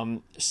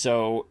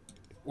 So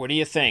what do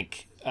you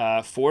think?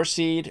 4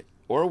 seed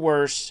or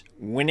worse,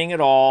 winning it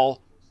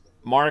all.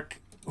 Mark,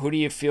 who do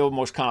you feel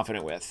most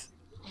confident with?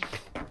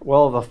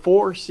 Well, the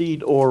 4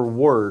 seed or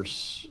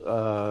worse.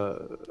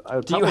 Do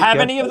you have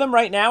any of them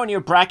right now in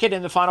your bracket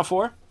in the Final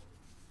Four?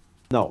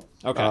 No.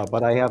 Okay.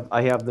 But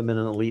I have them in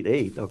an Elite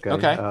 8. Okay.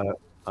 Okay.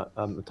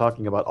 I'm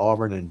talking about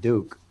Auburn and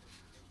Duke.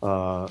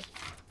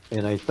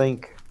 And I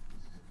think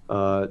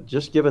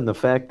just given the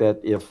fact that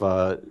if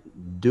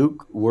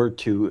Duke were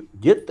to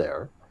get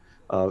there,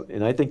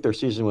 and I think their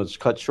season was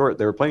cut short.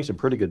 They were playing some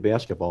pretty good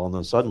basketball, and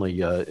then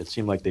suddenly it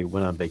seemed like they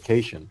went on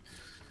vacation.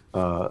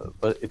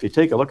 But if you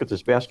take a look at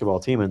this basketball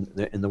team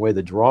and the way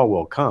the draw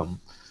will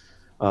come,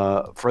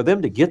 for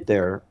them to get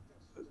there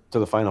to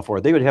the Final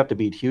Four, they would have to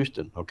beat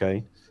Houston,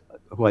 okay,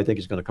 who I think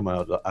is going to come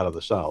out of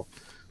the South.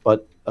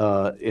 But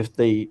if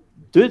they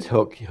did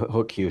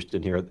hook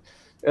Houston here,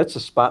 that's a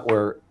spot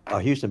where a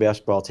Houston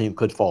basketball team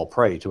could fall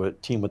prey to a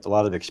team with a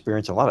lot of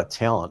experience, a lot of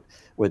talent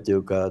with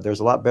Duke. There's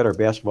a lot better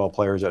basketball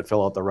players that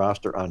fill out the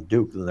roster on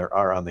Duke than there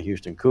are on the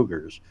Houston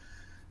Cougars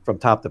from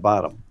top to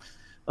bottom.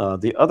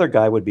 The other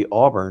guy would be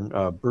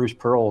Auburn. Bruce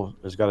Pearl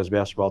has got his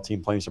basketball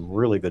team playing some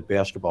really good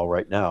basketball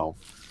right now.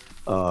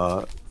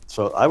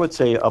 So I would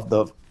say of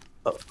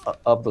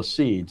the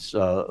seeds,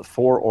 4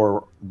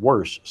 or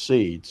worse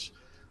seeds,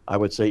 I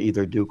would say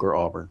either Duke or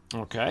Auburn.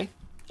 Okay.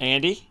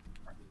 Andy?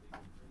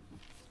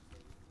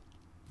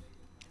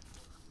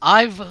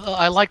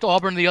 I liked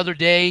Auburn the other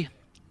day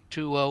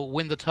to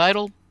win the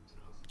title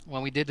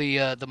when we did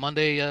the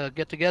Monday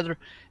get together,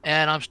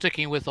 and I'm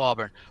sticking with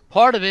Auburn.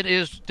 Part of it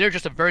is they're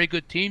just a very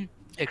good team,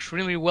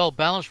 extremely well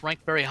balanced,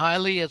 ranked very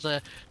highly as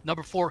a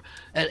number 4,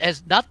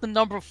 as not the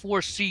number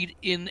 4 seed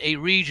in a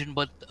region,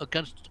 but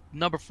against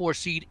number 4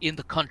 seed in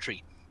the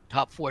country,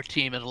 top 4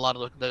 team, and a lot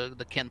of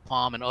the Ken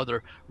Palm and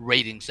other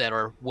ratings that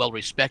are well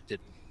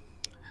respected.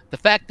 The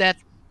fact that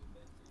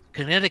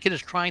Connecticut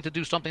is trying to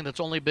do something that's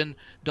only been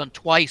done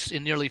twice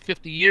in nearly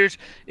 50 years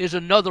is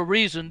another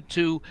reason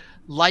to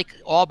like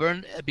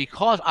Auburn,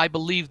 because I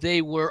believe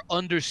they were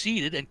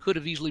underseeded and could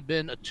have easily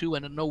been a 2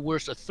 and no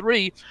worse a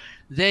 3.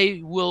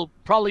 They will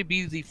probably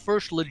be the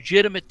first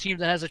legitimate team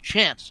that has a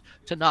chance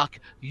to knock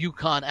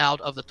UConn out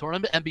of the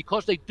tournament. And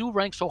because they do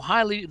rank so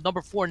highly,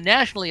 number 4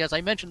 nationally, as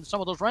I mentioned in some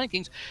of those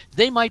rankings,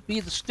 they might be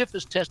the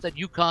stiffest test that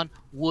UConn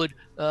would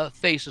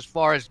face as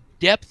far as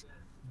depth,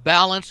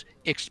 balance,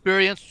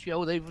 experience. You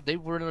know, they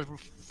were in the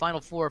Final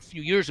Four a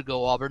few years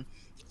ago, Auburn.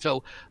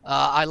 So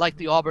I like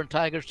the Auburn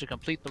Tigers to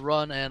complete the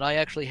run, and I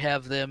actually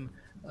have them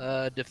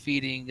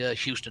defeating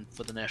Houston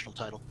for the national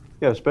title.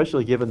 Yeah,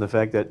 especially given the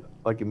fact that,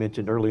 like you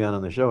mentioned early on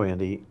in the show,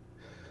 Andy,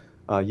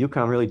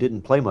 UConn really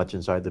didn't play much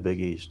inside the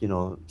Big East. You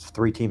know,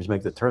 3 teams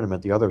make the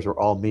tournament. The others were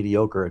all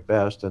mediocre at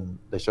best, and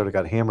they sort of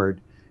got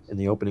hammered in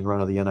the opening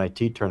run of the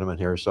NIT tournament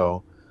here.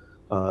 So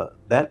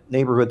that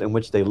neighborhood in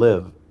which they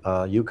live,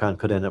 UConn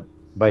could end up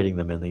biting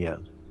them in the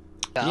end.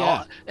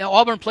 Yeah.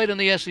 Auburn played in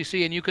the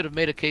SEC, and you could have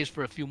made a case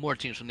for a few more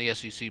teams from the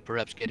SEC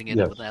perhaps getting in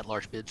with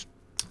at-large bids.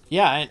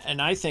 Yeah,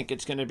 and I think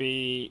it's going to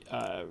be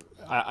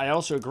I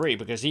also agree,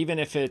 because even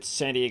if it's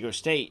San Diego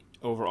State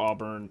over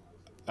Auburn,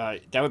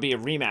 that would be a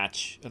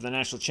rematch of the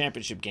national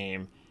championship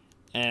game.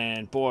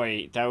 And,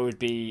 boy, that would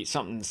be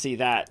something to see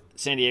that.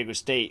 San Diego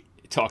State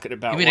talking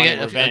about wanting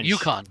revenge.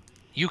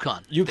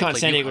 UConn,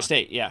 San Diego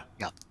State, yeah.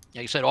 Yeah,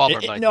 you said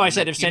Auburn. I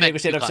said if San Diego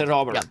State upset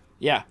Auburn.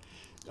 Yeah.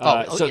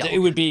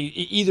 It would be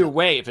either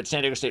way. If it's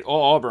San Diego State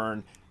or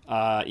Auburn,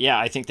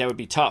 I think that would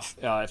be tough.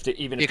 If they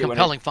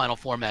compelling Final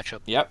Four matchup.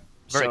 Yep.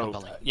 Very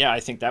compelling. I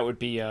think that would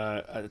be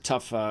a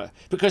tough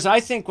because I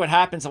think what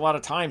happens a lot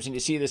of times, and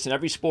you see this in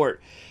every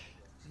sport,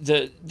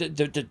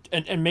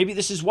 and maybe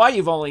this is why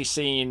you've only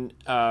seen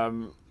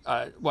the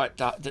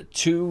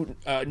 2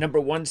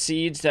 number 1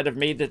 seeds that have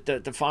made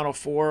the Final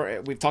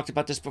Four. We've talked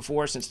about this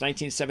before since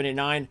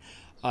 1979.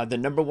 The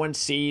number 1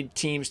 seed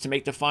teams to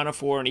make the Final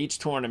Four in each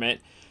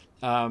tournament.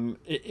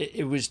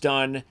 It was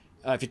done,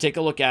 if you take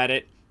a look at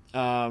it,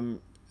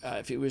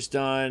 if it was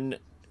done,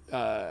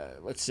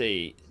 let's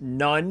see,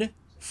 none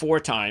 4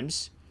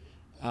 times.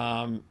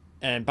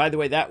 And by the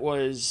way, that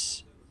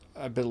was,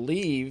 I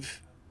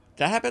believe,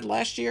 that happened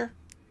last year.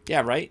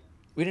 Yeah, right.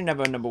 We didn't have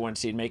a number 1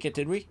 seed make it,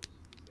 did we?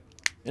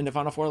 In the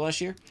Final Four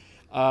last year.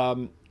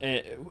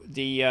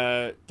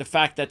 The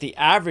fact that the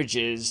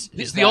averages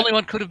is the only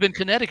one could have been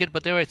Connecticut,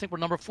 but they were, I think, were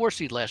number 4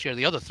 seed last year.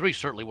 The other 3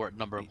 certainly weren't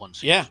number 1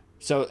 seed. Yeah.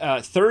 So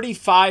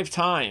 35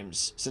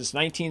 times since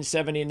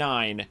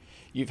 1979,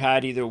 you've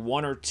had either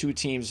 1 or 2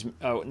 teams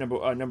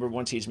number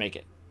 1 seeds make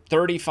it.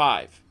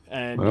 35,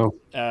 and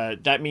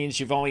that means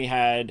you've only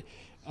had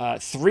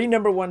 3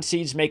 number 1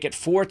 seeds make it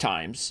 4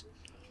 times,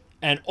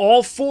 and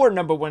all 4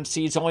 number 1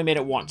 seeds only made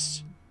it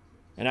once,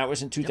 and that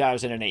was in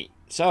 2008. Yep.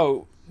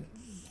 So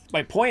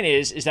my point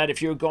is that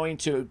if you're going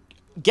to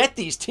get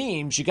these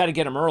teams, you got to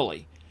get them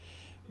early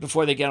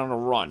before they get on a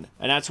run.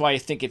 And that's why I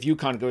think if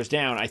UConn goes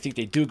down, I think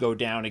they do go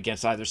down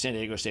against either San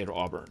Diego State or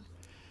Auburn.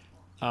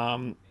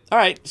 All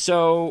right,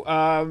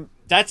 so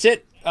that's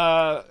it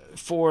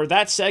for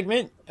that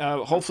segment.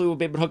 Hopefully we'll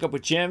be able to hook up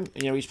with Jim.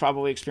 He's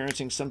probably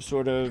experiencing some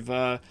sort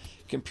of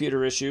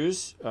computer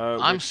issues.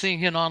 I'm seeing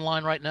him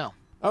online right now.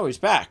 Oh, he's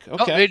back.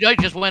 Okay. Oh, he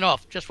just went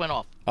off.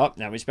 Oh,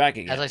 now he's back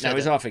again. As I said, now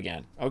he's off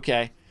again.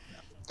 Okay.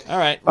 All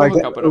right.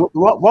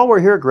 While we're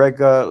here, Greg,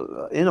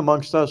 in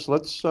amongst us,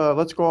 let's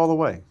go all the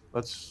way.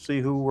 Let's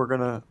see who we're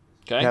gonna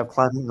have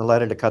climbing the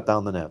ladder to cut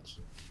down the nets.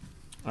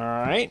 All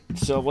right,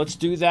 so let's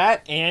do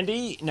that,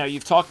 Andy. Now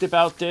you've talked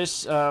about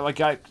this,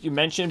 you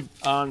mentioned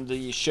on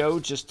the show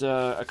just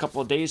a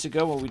couple of days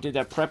ago when we did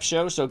that prep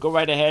show. So go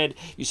right ahead.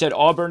 You said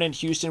Auburn and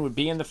Houston would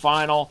be in the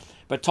final,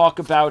 but talk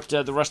about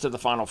the rest of the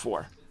Final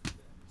Four.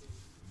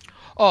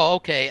 Oh,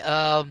 okay.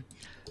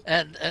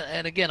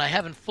 And again, I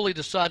haven't fully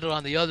decided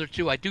on the other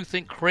 2. I do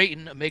think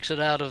Creighton makes it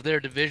out of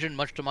their division,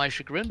 much to my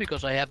chagrin,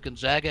 because I have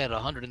Gonzaga at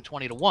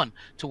 120-1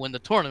 to win the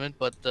tournament.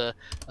 But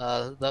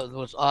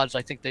those odds,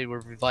 I think they were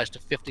revised to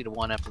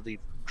 50-1 after the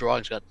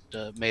drawings got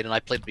made, and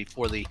I played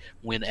before the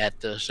win at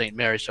St.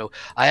 Mary's. So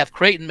I have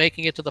Creighton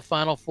making it to the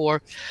Final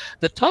Four.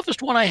 The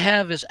toughest one I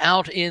have is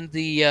out in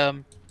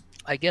the,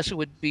 I guess it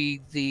would be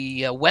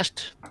the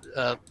West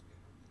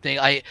thing.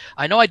 I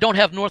know I don't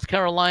have North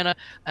Carolina,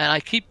 and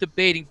I keep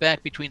debating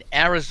back between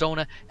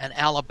Arizona and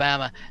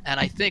Alabama, and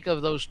I think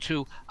of those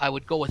 2, I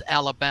would go with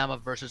Alabama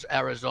versus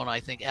Arizona. I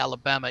think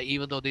Alabama,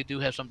 even though they do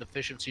have some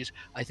deficiencies,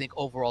 I think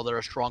overall they're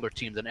a stronger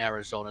team than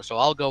Arizona. So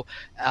I'll go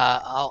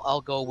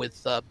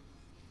with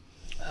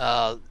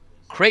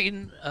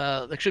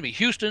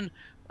Houston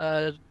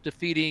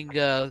defeating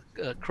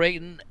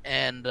Creighton,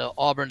 and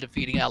Auburn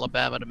defeating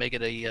Alabama to make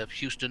it a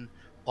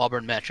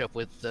Houston-Auburn matchup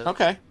with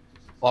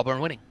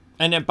Auburn winning.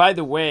 And then, by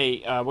the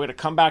way, we're going to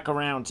come back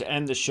around to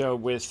end the show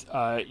with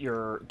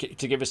to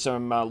give us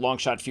some long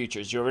shot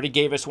futures. You already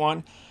gave us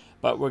one,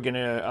 but we're going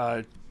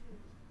to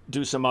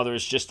do some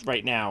others just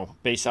right now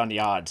based on the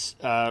odds.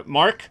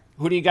 Mark,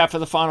 who do you got for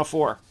the Final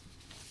Four?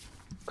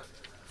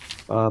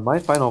 My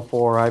Final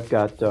Four, I've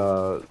got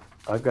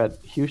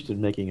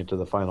Houston making it to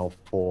the Final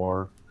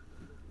Four.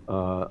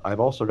 I've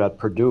also got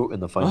Purdue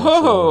in the Final Four.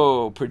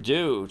 Oh,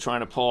 Purdue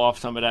trying to pull off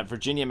some of that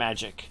Virginia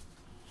magic.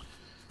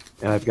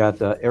 And I've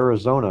got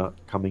Arizona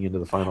coming into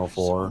the Final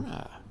Four.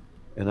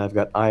 And I've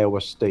got Iowa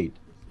State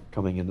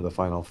coming into the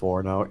Final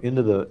Four. Now,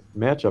 into the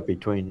matchup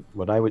between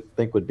what I would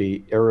think would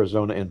be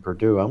Arizona and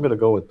Purdue, I'm going to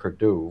go with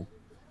Purdue.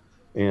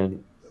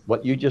 And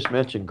what you just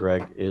mentioned,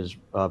 Greg, is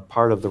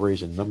part of the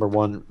reason. Number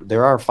one,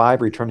 there are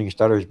 5 returning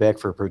starters back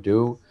for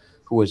Purdue,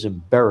 who was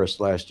embarrassed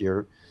last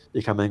year,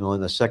 becoming only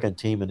the 2nd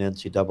team in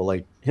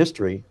NCAA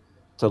history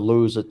to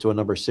lose it to a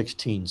number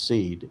 16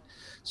 seed.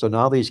 So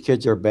now these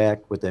kids are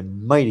back with a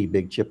mighty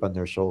big chip on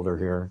their shoulder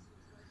here.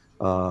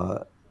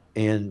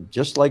 And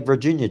just like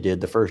Virginia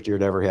did the first year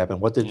it ever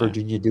happened, what did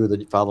Virginia do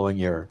the following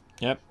year?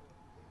 Yep.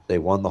 They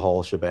won the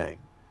whole shebang.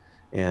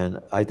 And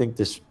I think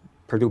this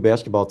Purdue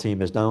basketball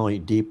team is not only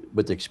deep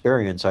with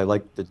experience. I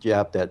like the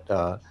job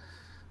that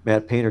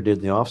Matt Painter did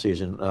in the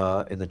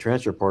offseason in the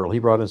transfer portal. He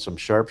brought in some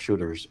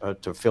sharpshooters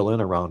to fill in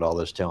around all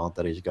this talent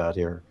that he's got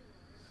here.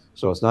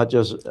 So it's not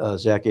just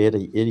Zach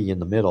Edey in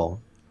the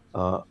middle.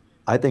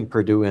 I think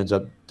Purdue ends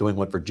up doing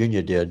what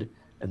Virginia did,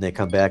 and they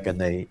come back and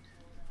they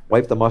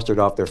wipe the mustard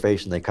off their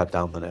face and they cut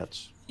down the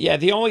nets. Yeah,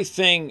 the only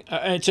thing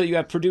until you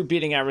have Purdue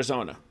beating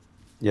Arizona.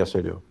 Yes,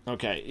 I do.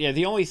 Okay. Yeah,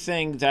 the only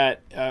thing that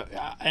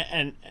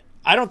and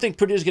I don't think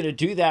Purdue's going to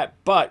do that,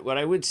 but what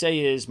I would say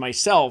is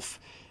myself,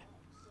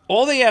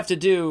 all they have to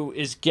do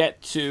is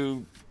get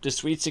to the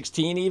Sweet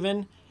 16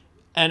 even,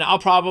 and I'll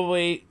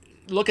probably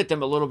look at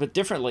them a little bit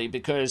differently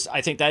because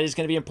I think that is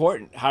going to be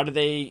important. How do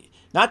they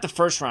 – not the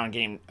first round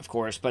game, of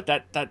course, but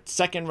that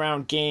second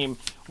round game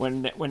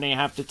when they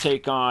have to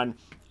take on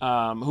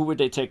who would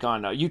they take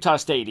on? Utah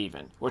State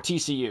even or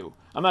TCU.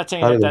 I'm not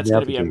saying that's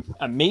going to be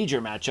a major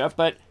matchup,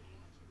 but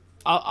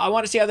I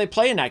want to see how they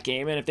play in that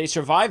game. And if they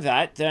survive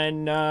that,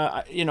 then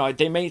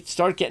they may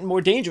start getting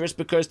more dangerous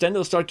because then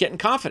they'll start getting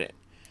confident.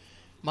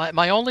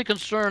 My only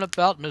concern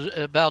about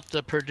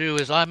Purdue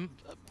is I'm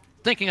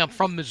thinking I'm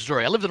from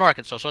Missouri. I lived in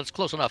Arkansas, so it's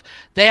close enough.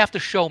 They have to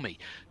show me.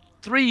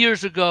 3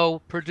 years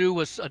ago, Purdue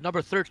was a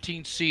number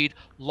 13 seed,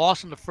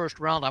 lost in the first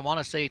round, I want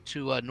to say,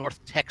 to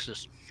North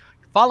Texas.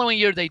 Following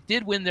year, they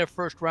did win their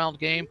first round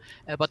game,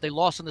 but they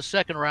lost in the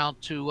second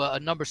round to a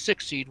number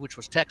 6 seed, which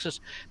was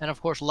Texas, and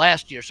of course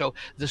last year. So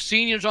the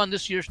seniors on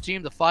this year's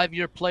team, the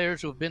 5-year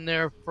players who have been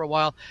there for a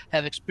while,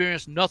 have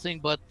experienced nothing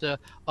but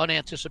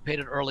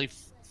unanticipated early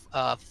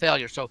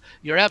failure. So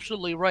you're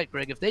absolutely right,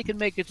 Greg. If they can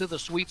make it to the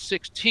Sweet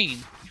 16,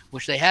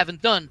 which they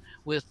haven't done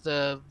with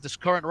this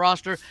current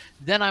roster,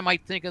 then I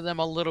might think of them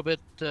a little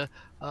bit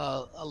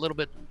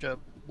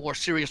more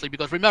seriously.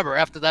 Because remember,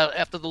 after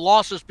the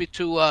losses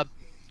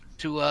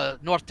to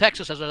North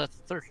Texas as a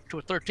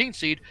 13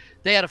 seed,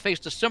 they had to face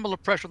the similar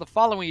pressure the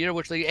following year,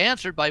 which they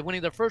answered by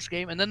winning their first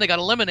game, and then they got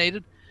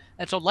eliminated.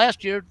 And so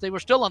last year they were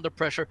still under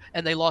pressure,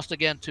 and they lost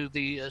again to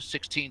the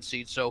 16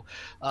 seed. So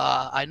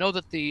I know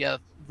that the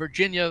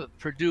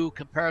Virginia-Purdue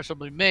comparison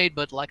will be made,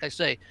 but like I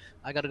say,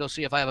 I got to go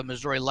see if I have a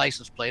Missouri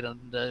license plate, and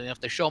if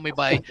they show me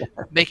by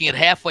making it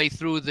halfway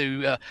through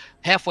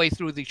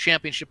the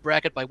championship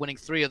bracket by winning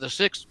 3 of the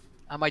 6.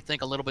 I might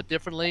think a little bit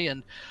differently,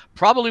 and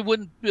probably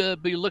wouldn't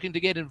be looking to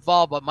get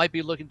involved, but might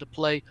be looking to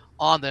play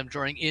on them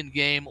during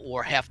in-game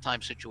or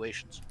halftime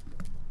situations.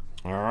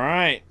 All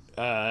right.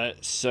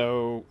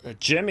 So,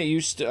 Jim, are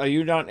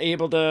you not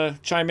able to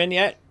chime in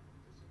yet?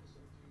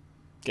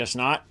 Guess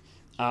not.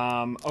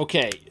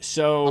 Okay.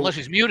 So unless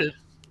he's muted.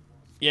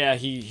 Yeah,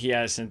 he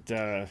hasn't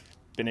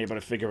been able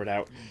to figure it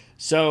out.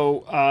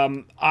 So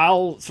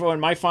I'll throw in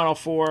my Final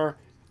Four.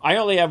 I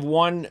only have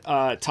one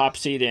top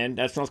seed in.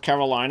 That's North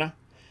Carolina.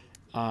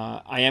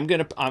 I'm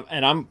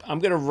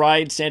gonna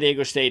ride San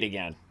Diego State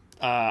again.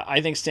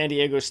 I think San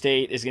Diego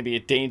State is gonna be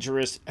a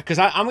dangerous, because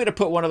I'm gonna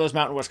put one of those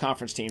Mountain West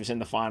Conference teams in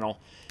the final,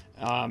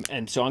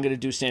 and so I'm gonna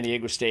do San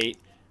Diego State.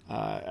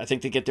 I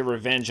think they get their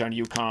revenge on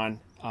UConn.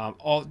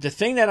 The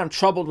thing that I'm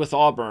troubled with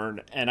Auburn,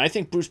 and I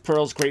think Bruce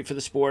Pearl's great for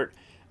the sport.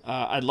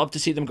 I'd love to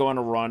see them go on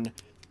a run,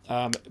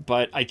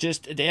 but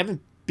they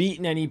haven't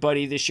beaten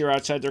anybody this year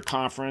outside their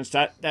conference.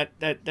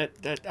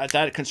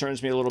 That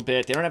concerns me a little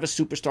bit. They don't have a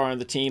superstar on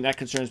the team. That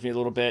concerns me a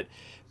little bit.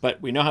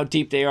 But we know how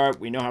deep they are.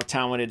 We know how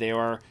talented they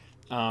are.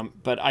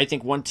 But I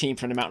think one team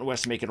from the Mountain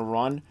West is making a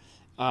run.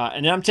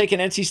 And then I'm taking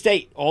NC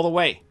State all the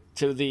way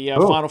to the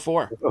Final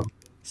Four.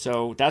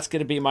 So that's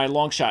going to be my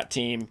long shot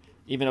team,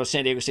 even though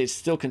San Diego State's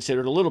still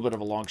considered a little bit of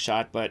a long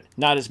shot, but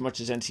not as much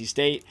as NC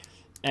State.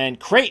 And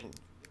Creighton.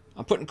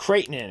 I'm putting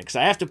Creighton in because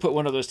I have to put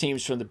one of those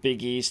teams from the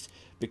Big East,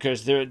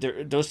 because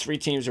those 3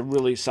 teams are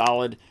really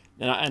solid,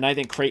 and I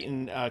think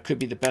Creighton could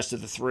be the best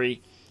of the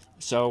 3.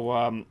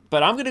 So,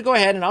 but I'm going to go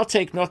ahead and I'll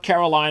take North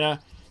Carolina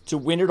to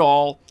win it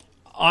all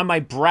on my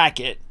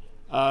bracket,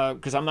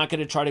 because I'm not going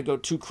to try to go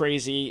too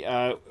crazy.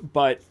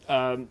 But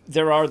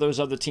there are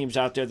those other teams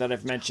out there that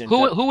I've mentioned.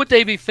 Who would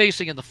they be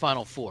facing in the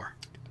Final Four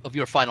of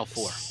your Final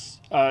Four?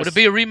 Would it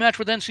be a rematch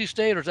with NC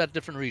State, or is that a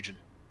different region?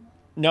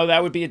 No,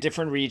 that would be a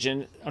different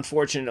region,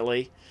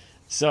 unfortunately.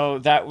 So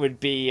that would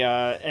be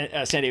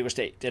San Diego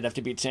State. They'd have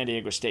to beat San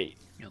Diego State.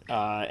 Okay.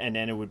 And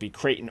then it would be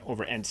Creighton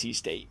over NC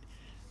State.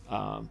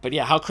 But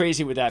yeah, how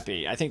crazy would that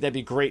be? I think that'd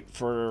be great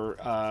for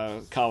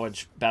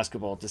college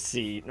basketball to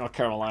see North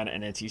Carolina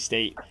and NC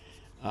State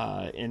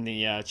in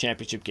the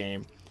championship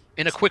game.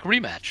 In a quick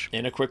rematch.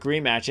 In a quick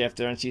rematch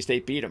after NC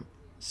State beat them.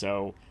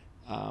 So,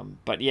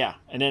 but yeah.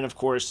 And then, of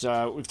course,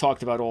 we've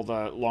talked about all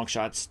the long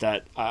shots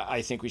that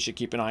I think we should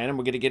keep an eye on. And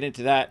we're going to get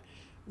into that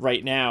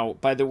right now.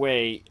 By the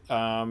way,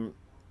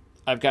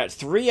 I've got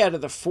 3 out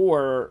of the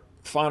 4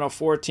 Final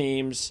Four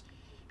teams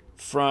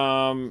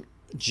from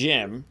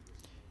Jim.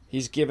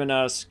 He's given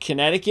us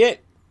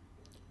Connecticut,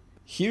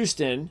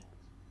 Houston.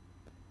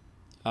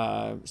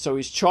 So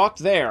he's chalked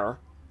there,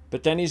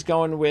 but then he's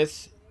going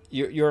with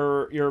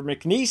your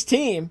McNeese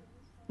team.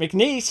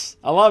 McNeese,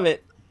 I love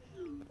it.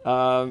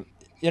 I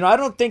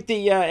don't think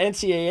the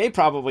NCAA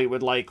probably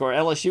would like, or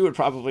LSU would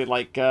probably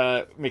like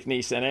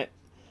McNeese in it.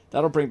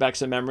 That'll bring back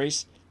some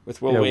memories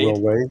with Will Wade.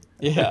 Will Wade.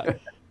 Yeah.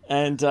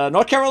 And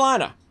North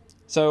Carolina.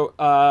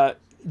 So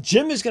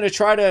Jim is going to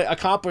try to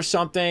accomplish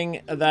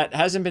something that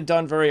hasn't been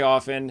done very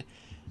often.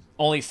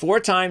 Only 4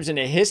 times in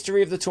the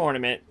history of the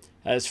tournament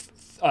has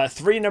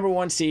 3 number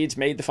 1 seeds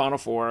made the Final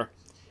Four.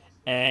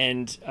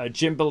 And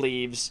Jim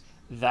believes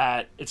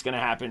that it's going to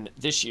happen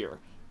this year.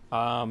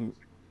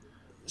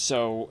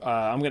 So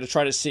I'm going to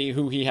try to see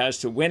who he has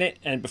to win it.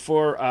 And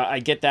before I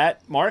get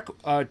that, Mark,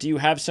 do you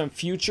have some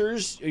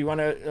futures? You want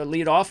to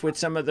lead off with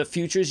some of the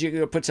futures you're going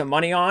to put some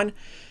money on?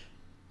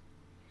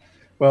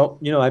 Well,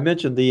 I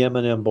mentioned the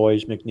M&M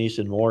boys, McNeese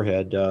and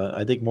Moorhead.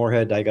 I think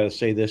Moorhead, I got to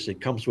say this,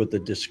 it comes with a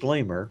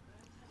disclaimer,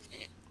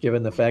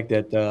 given the fact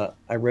that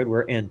I read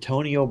where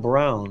Antonio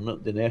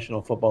Brown, the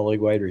National Football League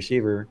wide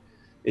receiver,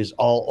 is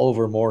all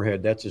over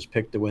Moorhead. That's his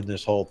pick to win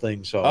this whole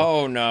thing. So,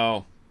 oh,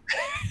 no.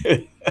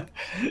 I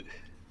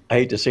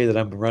hate to say that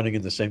I'm running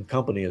in the same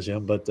company as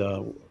him, but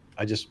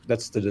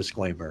that's the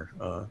disclaimer.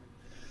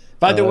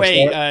 By the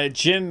way,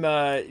 Jim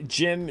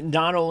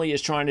not only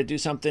is trying to do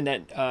something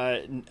that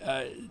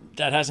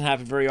that hasn't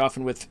happened very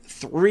often with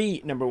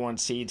 3 number 1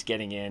 seeds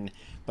getting in,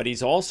 but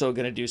he's also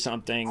going to do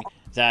something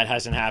that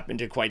hasn't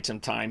happened in quite some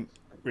time,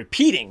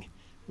 repeating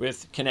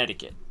with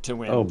Connecticut to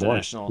win the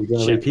national championship. You're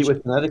going to repeat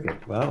with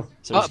Connecticut? Wow.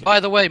 So by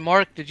the way,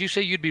 Mark, did you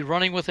say you'd be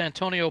running with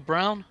Antonio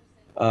Brown?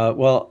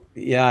 Well,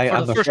 yeah,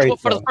 I'm afraid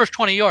for the first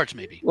 20 yards,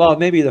 maybe. Well,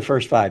 maybe the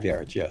first 5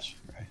 yards, yes.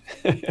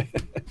 Right.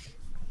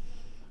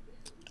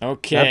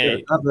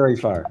 Okay. Not very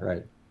far,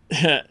 right.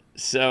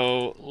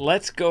 So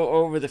let's go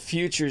over the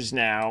futures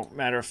now.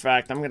 Matter of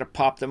fact, I'm going to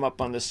pop them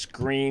up on the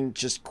screen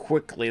just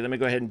quickly. Let me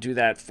go ahead and do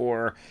that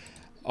for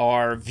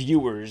our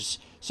viewers.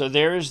 So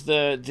these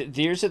are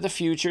the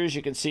futures.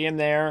 You can see them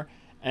there.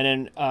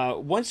 And then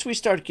once we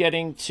start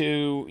getting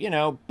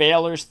to,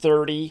 Baylor's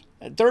 30,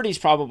 30 is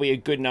probably a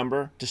good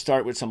number to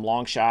start with some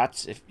long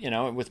shots. If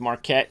with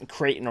Marquette and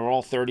Creighton are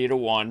all 30 to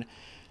 1.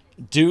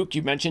 Duke,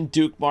 you mentioned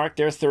Duke, Mark.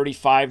 They're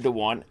 35 to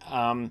 1.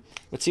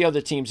 What's the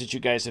other teams that you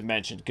guys have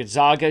mentioned?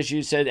 Gonzaga, as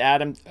you said,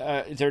 Adam,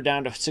 they're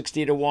down to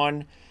 60 to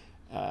 1.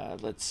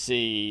 Let's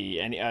see.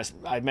 And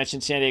I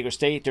mentioned San Diego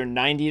State. They're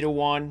 90 to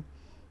 1.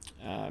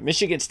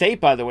 Michigan State,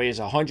 by the way,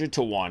 is 100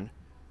 to 1.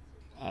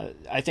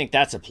 I think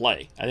that's a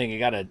play. I think you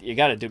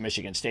gotta do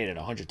Michigan State at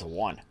 100 to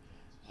 1.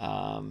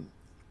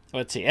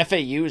 Let's see.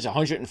 FAU is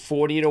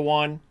 140 to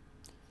 1.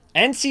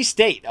 NC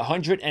State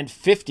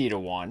 150 to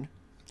 1.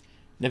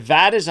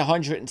 Nevada's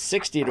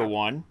 160 to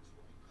 1.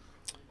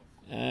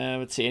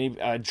 Let's see.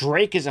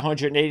 Drake is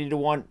 180 to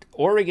 1.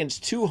 Oregon's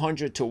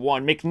 200 to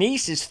 1.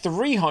 McNeese is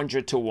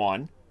 300 to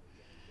 1.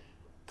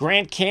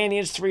 Grand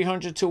Canyon's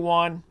 300 to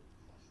 1.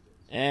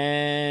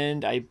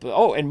 And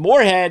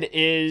Moorhead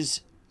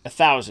is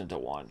 1,000 to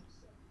 1.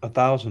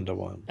 1,000 to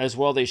 1. As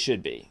well, they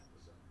should be.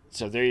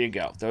 So there you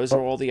go. Those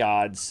are all the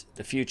odds.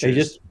 The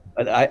futures.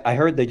 I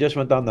heard they just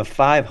went down to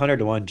 500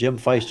 to 1. Jim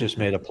Feist just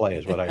made a play,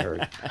 is what I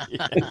heard.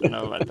 Yeah, I don't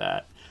know about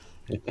that.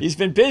 He's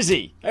been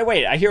busy. Hey,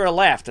 wait, I hear a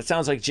laugh. That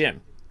sounds like Jim.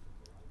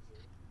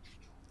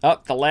 Oh,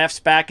 the laugh's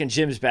back and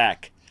Jim's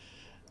back.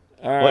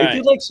 All right. If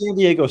you'd like San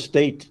Diego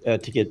State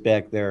to get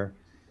back there,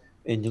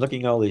 and you're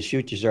looking at all these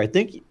futures there, I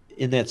think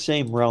in that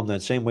same realm,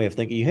 that same way of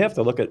thinking, you have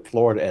to look at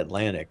Florida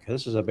Atlantic.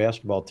 This is a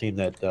basketball team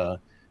that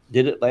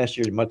did it last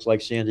year, much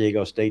like San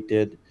Diego State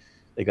did.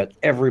 They got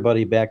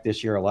everybody back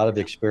this year, a lot of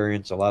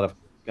experience, a lot of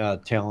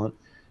talent.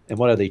 And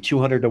what are they,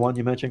 200 to 1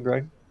 you mentioned,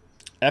 Greg?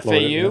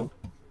 FAU?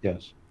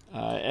 Yes.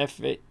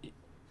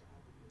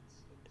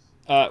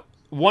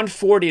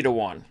 140 to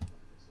 1.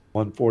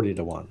 140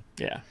 to 1.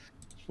 Yeah.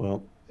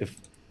 Well, if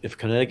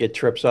Connecticut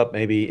trips up,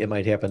 maybe it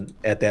might happen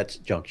at that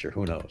juncture.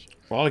 Who knows?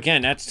 Well,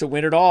 again, that's to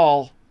win it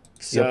all.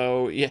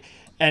 So, yeah.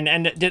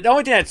 And the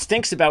only thing that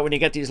stinks about when you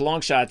get these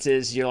long shots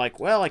is you're like,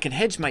 well, I can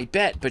hedge my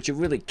bet, but you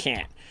really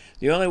can't.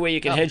 The only way you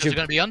can hedge your... They're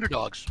going to be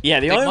underdogs. Yeah,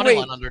 the Big only money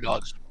way... on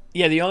underdogs.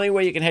 Yeah, the only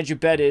way you can hedge your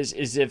bet is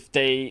if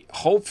they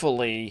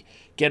hopefully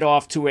get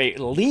off to a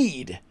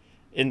lead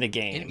in the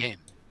game. In-game.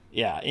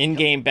 Yeah,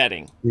 in-game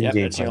betting. Yep,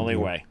 that's the only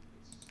way.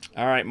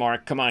 All right,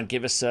 Mark, come on,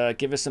 give us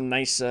some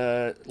nice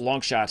long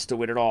shots to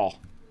win it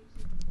all.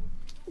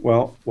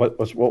 Well, what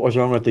was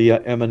wrong with the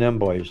M&M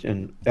boys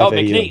in FAU?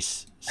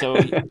 McNeese. So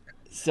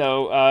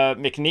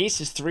McNeese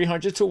is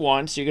 300 to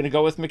 1, so you're going to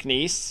go with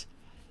McNeese.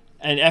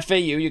 And FAU,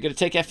 you're going to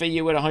take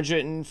FAU at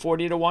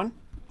 140 to 1? Okay.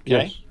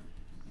 Yes.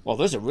 Well,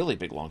 those are really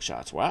big long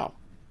shots. Wow.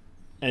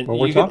 And well,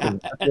 we're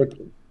talking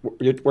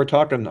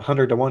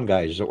 100 to 1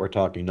 guys that we're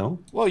talking, no?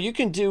 Well, you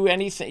can do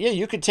anything. Yeah,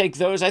 you could take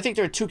those. I think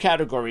there are 2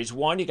 categories.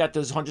 One, you got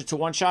those 100 to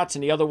 1 shots,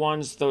 and the other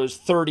one's those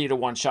 30 to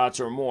 1 shots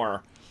or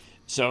more.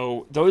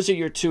 So those are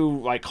your 2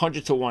 like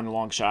 100 to 1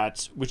 long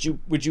shots. Would you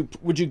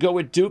go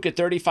with Duke at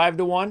 35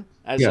 to 1?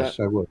 Yes,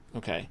 I would.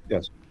 Okay.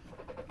 Yes.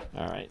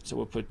 All right, so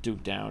we'll put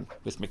Duke down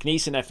with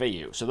McNeese and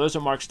FAU. So those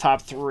are Mark's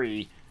top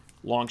 3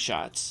 long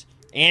shots.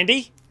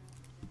 Andy?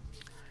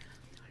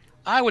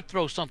 I would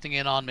throw something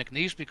in on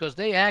McNeese because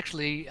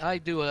I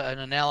do an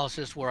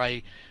analysis where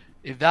I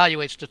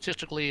evaluate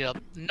statistically a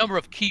number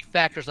of key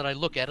factors that I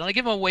look at. And I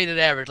give them a weighted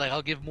average. Like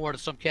I'll give more to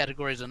some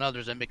categories than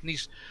others. And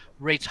McNeese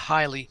rates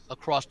highly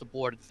across the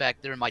board. In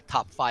fact, they're in my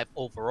top 5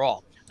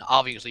 overall. Now,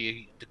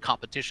 obviously, the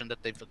competition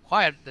that they've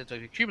acquired, that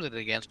they've accumulated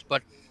against.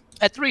 But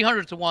at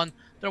 300 to 1,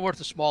 they're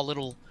worth a small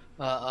little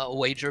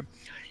wager.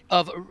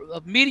 Of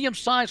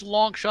medium-sized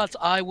long shots,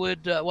 I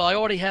would, I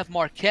already have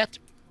Marquette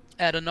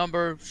at a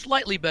number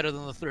slightly better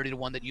than the 30 to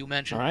 1 that you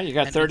mentioned. All right, you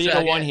got 30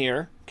 to 1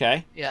 here.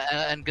 Okay.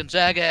 Yeah, and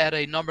Gonzaga at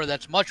a number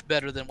that's much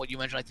better than what you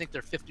mentioned. I think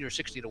they're 50 or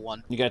 60 to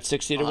 1. You got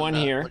 60 to 1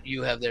 here. What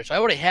you have there. So I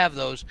already have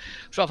those.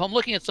 So if I'm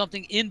looking at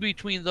something in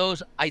between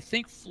those, I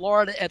think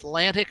Florida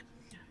Atlantic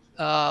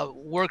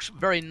works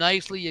very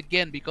nicely,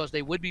 again, because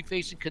they would be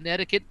facing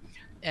Connecticut,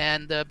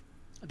 and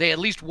they at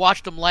least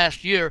watched them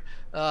last year,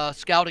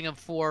 scouting them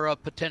for a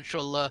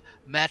potential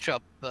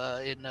matchup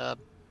in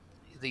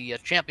the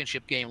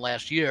championship game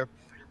last year.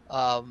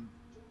 Or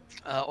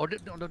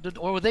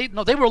were they?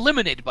 No, they were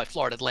eliminated by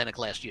Florida Atlantic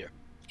last year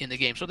in the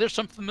game. So there's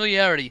some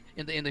familiarity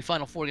in the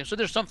Final Four games. So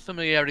there's some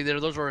familiarity there.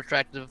 Those are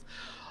attractive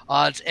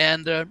odds.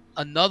 And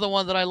another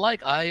one that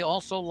I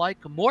also like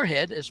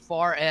Moorhead as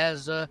far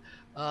as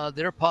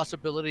their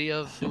possibility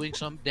of doing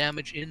some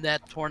damage in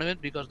that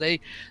tournament, because they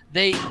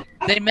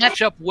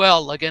match up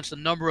well against a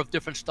number of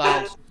different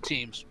styles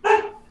teams.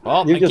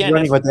 Well, You're just again,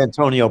 running with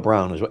Antonio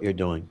Brown is what you're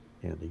doing,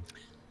 Andy.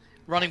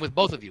 Running with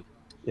both of you.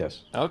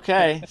 Yes.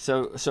 Okay,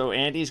 so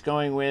Andy's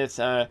going with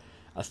a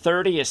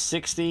 30, a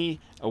 60,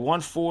 a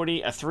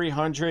 140, a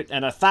 300,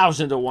 and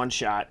 1,000 to 1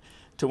 shot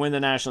to win the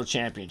national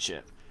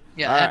championship.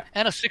 Yeah,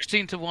 and a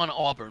 16-1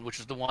 Auburn, which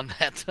is the one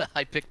that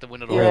I picked to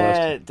win it all.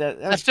 Yeah,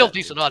 that's still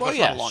decent odds. Well, but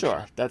yeah, not a long sure,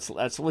 shot.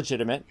 that's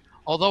legitimate.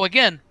 Although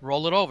again,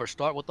 roll it over.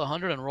 Start with the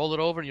 100 and roll it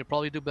over, and you'll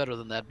probably do better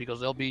than that, because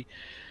they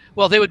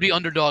would be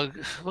underdog.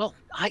 Well,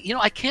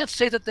 I can't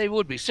say that they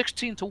would be.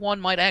 16-1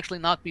 might actually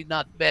not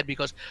bad,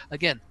 because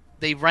again,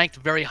 they ranked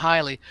very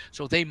highly,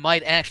 so they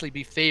might actually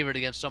be favored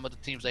against some of the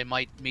teams they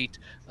might meet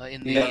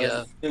in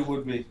the it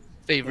would be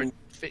favorite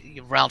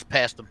rounds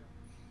past them.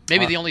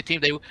 Maybe the only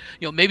team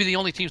maybe the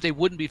only teams they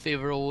wouldn't be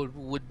favored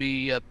would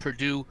be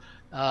Purdue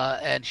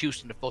and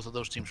Houston, if both of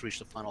those teams reach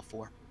the Final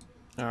Four.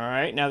 All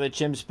right, now that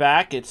Jim's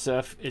back, it's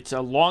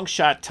a long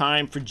shot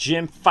time for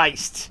Jim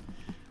Feist.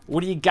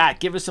 What do you got?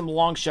 Give us some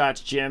long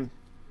shots, Jim.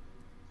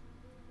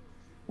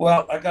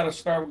 Well, I got to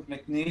start with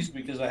McNeese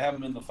because I have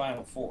them in the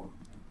Final Four.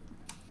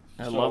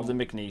 I love the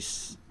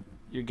McNeese.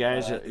 You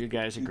guys are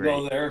great.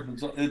 Go there. I'm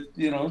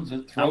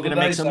going to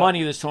make some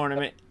money this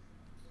tournament.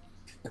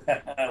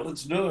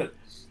 Let's do it.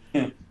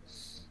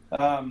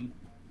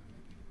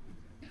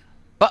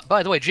 But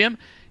by the way, Jim,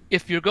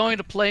 if you're going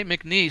to play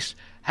McNeese,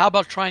 how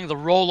about trying the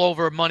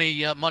rollover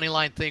money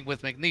line thing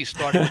with McNeese,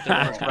 starting with the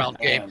first round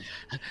game?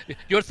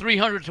 Your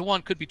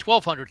 300-1 could be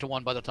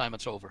 1,200-1 by the time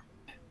it's over.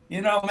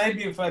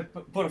 Maybe if I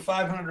put a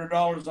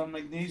 $500 on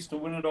McNeese to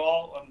win it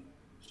all,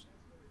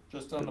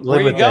 just on the where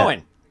are you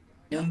going?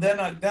 And then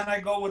I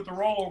go with the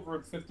rollover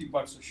at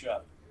 $50 a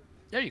shot.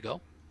 There you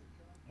go.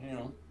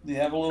 You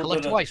have a little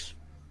collect bit of, twice.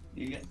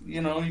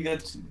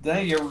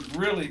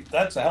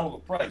 That's a hell of a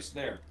price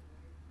there.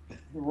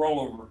 The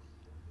rollover.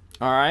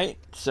 All right.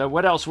 So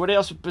what else? What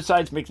else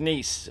besides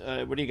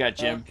McNeese? What do you got,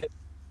 Jim? Okay.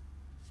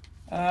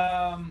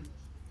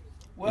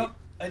 Well,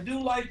 I do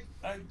like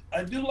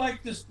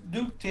this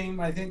Duke team.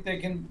 I think they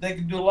can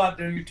do a lot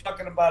there. You're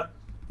talking about,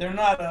 they're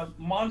not a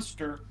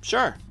monster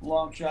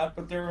long shot,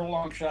 but they're a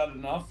long shot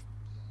enough.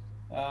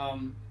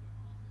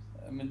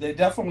 They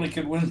definitely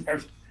could win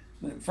their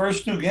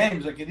first 2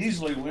 games. They could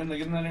easily win. They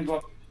can then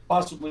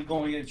possibly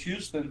go against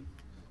Houston.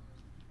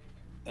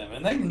 They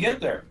can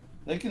get there.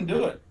 They can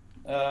do it.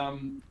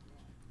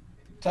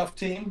 Tough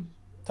team,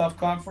 tough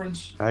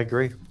conference. I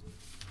agree.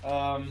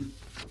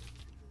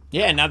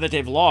 Yeah, now that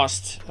they've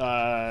lost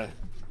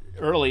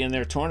early in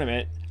their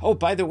tournament. Oh,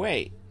 by the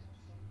way,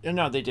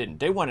 no, they didn't.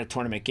 They won a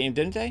tournament game,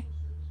 didn't they?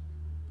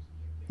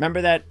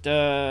 Remember that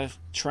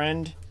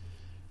trend?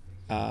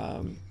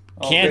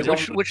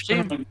 Kansas. Which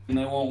team? And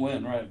they won't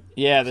win, right?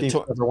 Yeah, Teams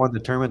ever won the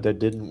tournament that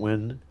didn't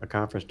win a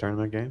conference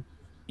tournament game?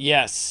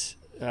 Yes.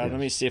 Let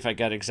me see if I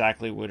got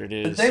exactly what it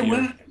is. Did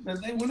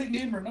they win a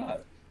game or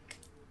not?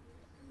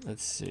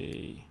 Let's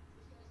see.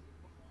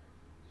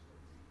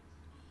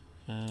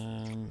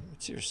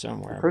 It's here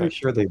somewhere. I'm pretty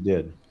sure they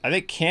did. I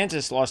think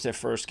Kansas lost their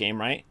first game,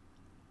 right?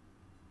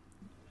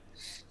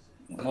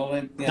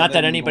 Well, not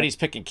that anybody's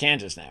picking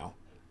Kansas now.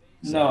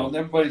 So. No,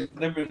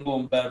 they've been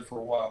going bad for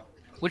a while.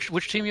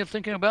 Which team are you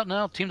thinking about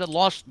now? Team that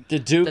lost? The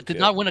Duke. That did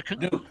not win a...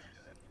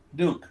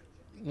 Duke.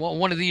 Well,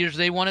 one of the years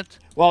they won it?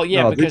 Well,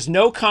 yeah, because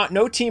no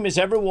team has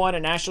ever won a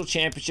national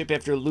championship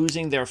after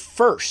losing their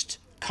first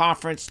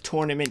conference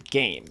tournament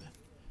game.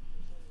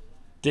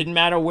 Didn't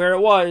matter where it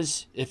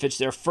was. If it's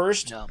their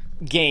first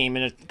game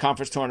in a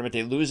conference tournament,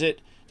 they lose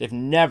it. They've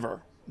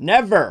never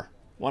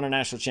won a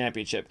national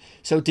championship.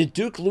 So did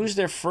Duke lose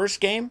their first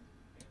game?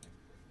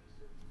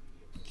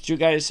 Did you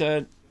guys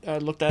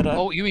look that up?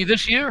 Oh, you mean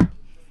this year?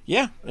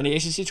 Yeah, in the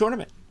ACC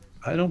tournament.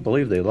 I don't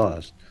believe they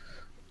lost.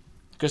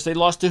 Because they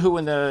lost to who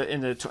in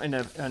the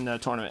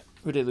tournament?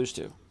 Who did they lose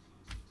to?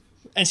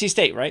 NC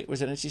State, right?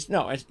 Was it NC State?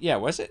 No, yeah,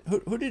 was it?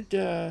 Who did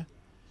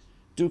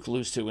Duke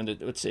lose to?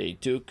 Let's see.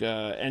 Duke,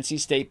 NC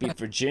State beat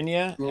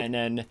Virginia, and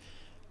then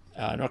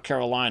North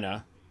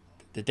Carolina.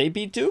 Did they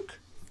beat Duke?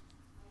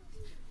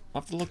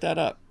 I'll have to look that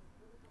up.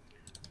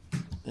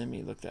 Let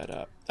me look that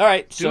up. All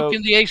right. Duke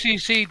in the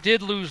ACC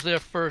did lose their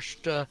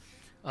first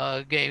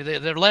game.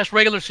 Their last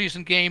regular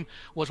season game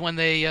was when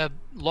they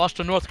lost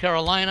to North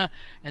Carolina,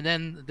 and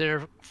then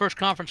their first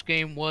conference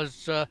game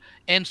was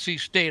NC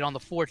State on the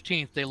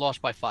 14th. They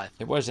lost by 5.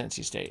 It was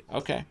NC State.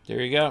 Okay, there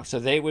you go. So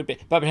they would be.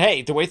 But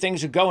hey, the way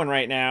things are going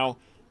right now,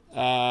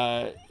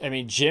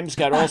 Jim's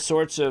got all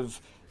sorts of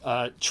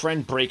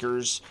trend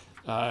breakers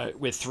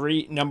with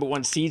 3 number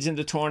 1 seeds in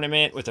the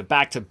tournament, with a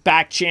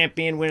back-to-back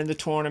champion winning the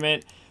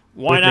tournament.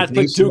 Why not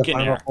put Duke in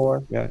there?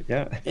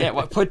 Yeah.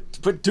 Well,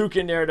 put Duke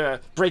in there to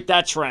break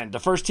that trend.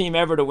 The first team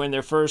ever to win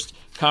their first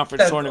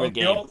conference tournament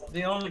game.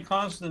 The only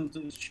constant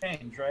is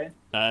change, right?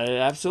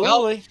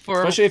 Absolutely. Well,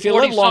 especially if you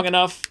live long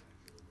enough.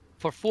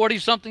 for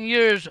 40-something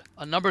years,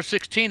 a number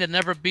 16 had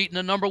never beaten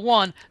a number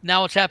 1.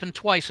 Now it's happened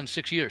twice in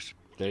 6 years.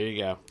 There you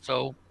go.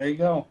 So There you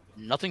go.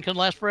 nothing can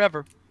last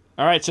forever.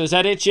 All right, so is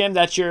that it, Jim?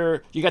 That's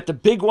you got the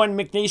big one,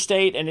 McNeese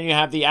State, and then you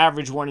have the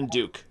average one in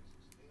Duke.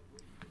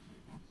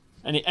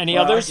 Any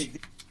others?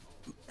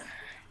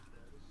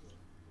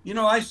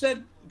 I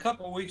said a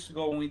couple of weeks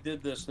ago when we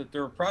did this that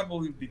there were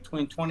probably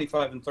between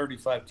 25 and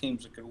 35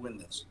 teams that could win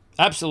this.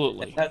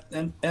 Absolutely.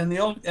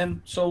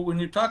 And so when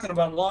you're talking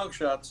about long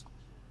shots,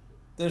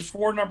 there's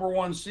 4 number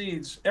 1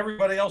 seeds.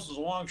 Everybody else is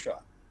a long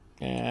shot.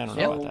 Yeah, I don't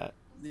know about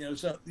that.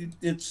 So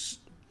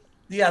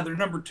they're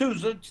number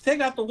 2s.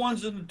 Take out the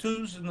 1s and the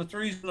 2s and the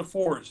 3s and the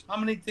 4s. How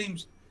many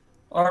teams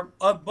are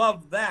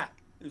above that?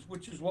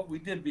 Which is what we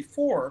did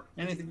before.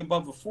 Anything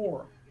above a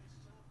 4.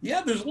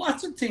 Yeah, there's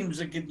lots of teams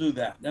that can do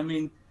that. I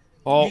mean,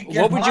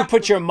 what would you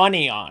put your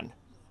money on?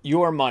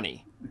 Your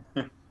money.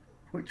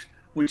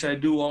 Which I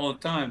do all the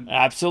time.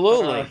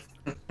 Absolutely.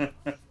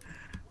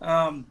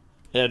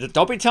 Yeah,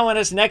 don't be telling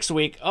us next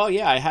week. Oh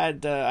yeah, I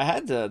had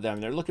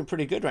them. They're looking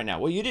pretty good right now.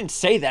 Well, you didn't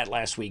say that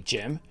last week,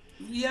 Jim.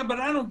 Yeah, but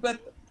I don't bet.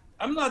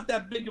 I'm not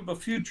that big of a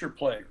future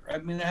player. I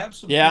mean, I have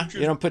some. Yeah,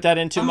 futures. you don't put that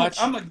in too much.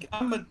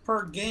 I'm a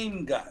per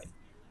game guy.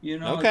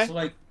 Okay. It's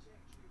like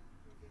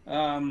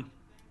I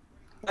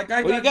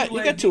got. Well,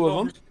 you got 2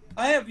 of them.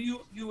 I have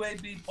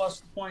UAB plus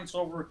the points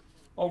over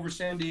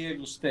San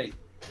Diego State.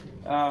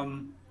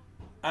 I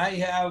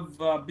have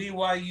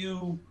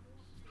BYU.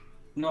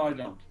 No, I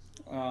don't.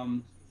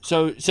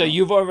 So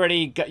you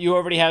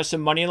already have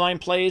some money line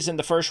plays in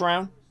the first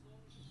round.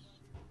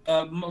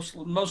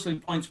 Mostly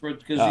point spread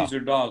because these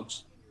are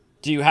dogs.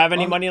 Do you have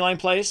any money line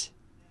plays?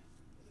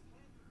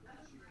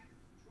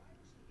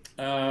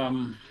 Let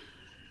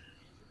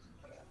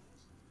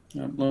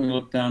me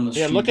look down the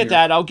sheet. Yeah, look at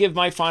that. I'll give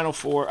my final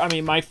 4. I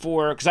mean, my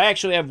 4, because I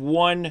actually have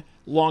 1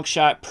 long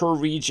shot per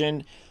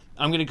region.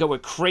 I'm going to go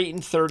with Creighton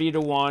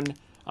 30-1.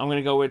 I'm going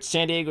to go with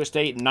San Diego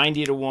State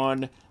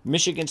 90-1,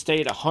 Michigan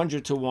State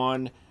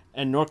 100-1,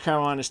 and North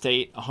Carolina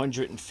State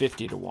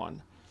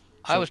 150-1.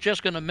 I was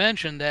just going to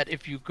mention that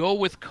if you go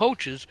with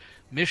coaches,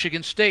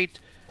 Michigan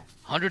State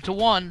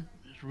 100-1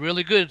 is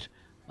really good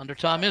under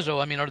Tom Izzo.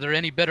 I mean, are there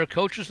any better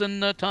coaches than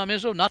Tom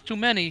Izzo? Not too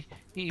many.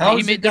 He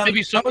made there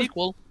maybe some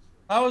equal.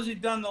 How has he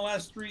done the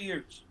last 3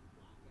 years?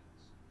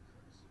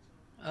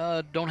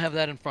 Don't have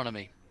that in front of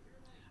me.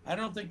 I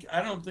don't think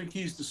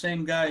he's the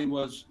same guy he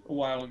was a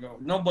while ago.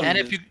 Nobody. And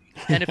if you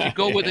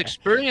go with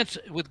experience,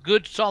 with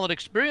good solid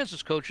experience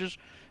as coaches,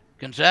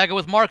 Gonzaga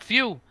with Mark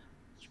Few,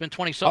 it's been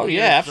 20-something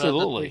years. Oh yeah,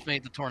 absolutely. They've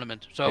made the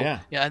tournament. So yeah,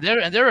 and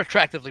they're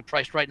attractively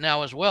priced right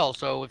now as well.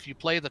 So if you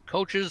play the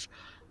coaches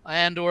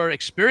and/or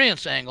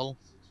experience angle,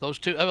 those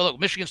two. Look,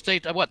 Michigan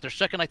State, they're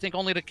second, I think,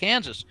 only to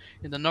Kansas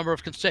in the number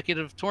of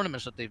consecutive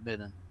tournaments that they've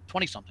been in.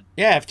 20-something.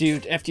 Yeah,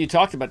 after you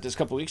talked about this a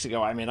couple weeks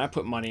ago, I mean, I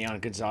put money on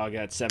Gonzaga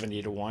at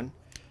 70-1.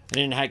 I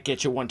didn't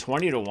get you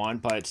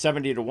 120-1, but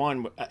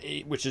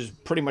 70-1, which is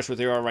pretty much what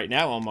they are right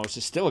now, almost,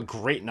 is still a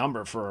great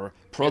number for a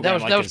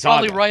program like Gonzaga. That was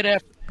probably right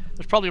after. It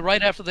was probably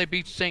right after they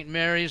beat St.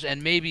 Mary's,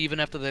 and maybe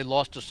even after they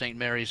lost to St.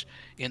 Mary's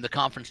in the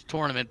conference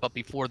tournament, but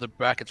before the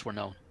brackets were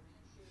known.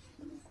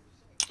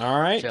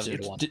 All right.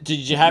 70-1. Did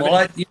you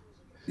have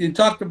you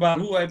talked about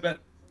who I bet?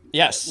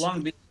 Yes.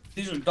 Long Beach.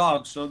 These are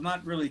dogs, so I'm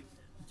not really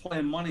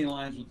playing money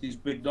lines with these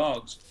big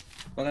dogs.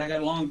 But I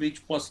got Long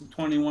Beach plus the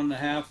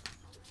 21.5.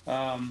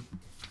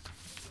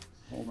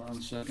 Hold on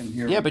a second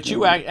here. Yeah, but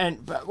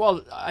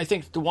I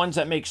think the ones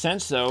that make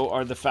sense though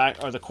are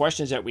the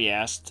questions that we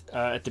asked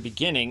at the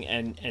beginning,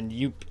 and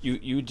you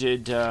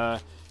did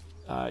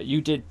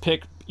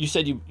pick. You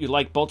said you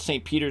like both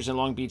St. Peter's and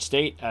Long Beach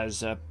State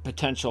as a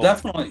potential.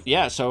 Definitely.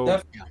 Yeah.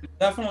 So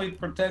definitely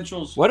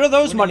potentials. What are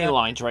those money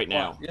lines right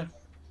now? Yeah,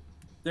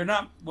 they're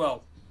not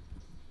well.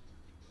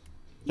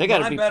 They got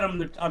to be. I bet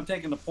them. I'm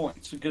taking the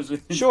points because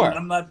sure.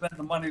 I'm not betting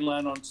the money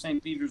line on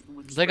St. Peter's.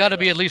 They got to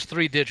be at least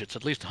 3 digits,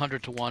 at least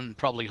 100-1,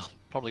 probably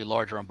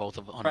larger on both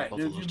of them. Right.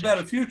 If you bet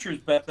a futures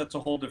bet, that's a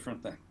whole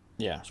different thing.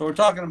 Yeah. So we're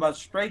talking about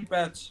straight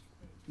bets,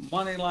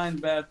 money line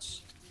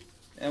bets,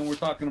 and we're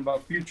talking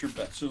about future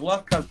bets. There's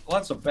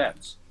lots of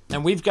bets.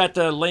 And we've got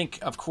the link,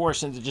 of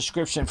course, in the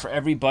description for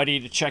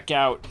everybody to check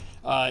out.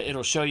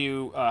 It'll show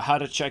you how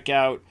to check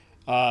out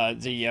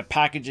the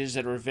packages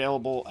that are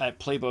available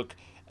at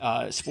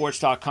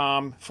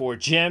playbooksports.com for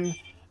Jim,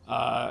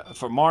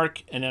 for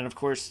Mark, and then, of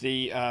course,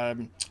 the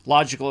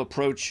Logical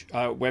Approach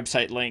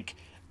website link.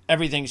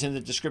 Everything's in the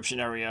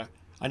description area.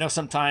 I know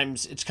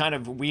sometimes it's kind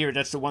of weird.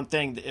 That's the one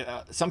thing.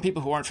 Some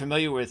people who aren't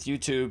familiar with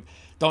YouTube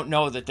don't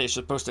know that they're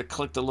supposed to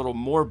click the little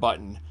more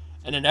button,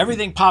 and then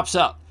everything pops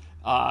up.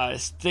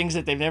 Things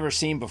that they've never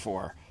seen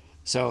before.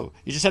 So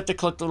you just have to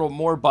click the little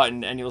more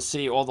button, and you'll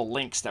see all the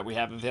links that we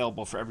have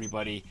available for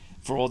everybody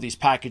for all these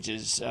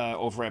packages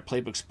over at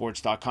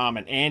playbooksports.com.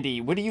 And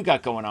Andy, what do you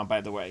got going on,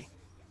 by the way,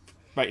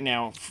 right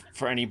now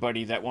for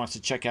anybody that wants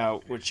to check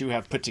out what you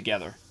have put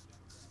together?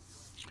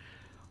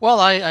 Well,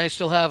 I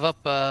still have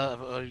up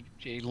a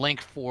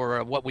link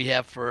for what we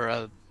have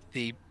for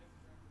the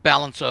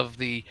balance of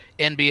the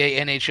NBA,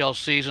 NHL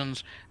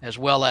seasons, as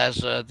well as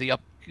the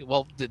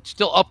well, it's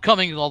still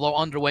upcoming, although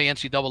underway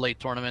NCAA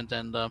tournament,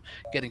 and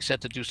getting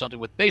set to do something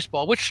with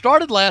baseball, which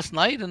started last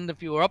night. And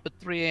if you were up at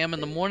 3 a.m. in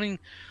the morning,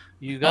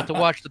 you got to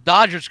watch the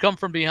Dodgers come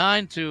from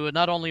behind to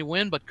not only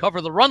win, but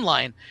cover the run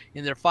line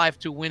in their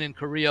 5-2 win in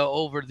Korea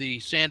over the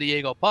San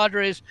Diego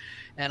Padres.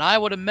 And I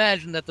would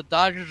imagine that the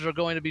Dodgers are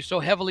going to be so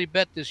heavily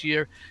bet this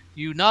year,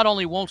 you not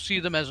only won't see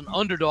them as an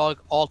underdog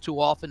all too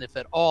often, if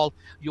at all,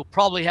 you'll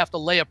probably have to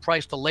lay a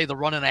price to lay the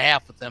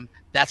 1.5 with them.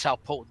 That's how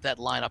potent that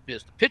lineup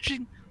is. The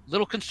pitching,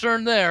 little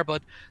concern there,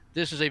 but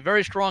this is a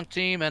very strong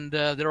team, and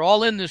they're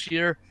all in this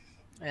year.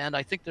 And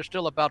I think they're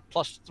still about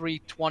plus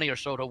 320 or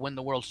so to win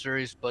the World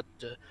Series, but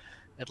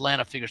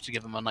Atlanta figures to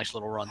give them a nice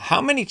little run. How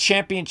many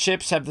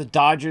championships have the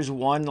Dodgers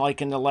won,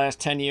 like in the last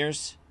 10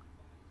 years?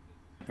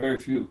 Very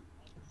few.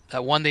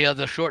 That won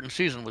the shortened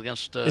season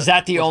against. Is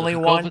that the only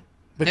one?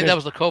 I think that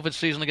was the COVID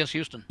season against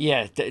Houston.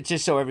 Yeah,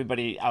 just so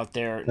everybody out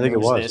there think it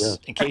knows was, this,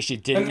 yeah. in case you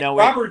didn't know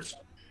Roberts, it.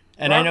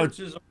 And Roberts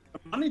is a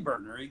money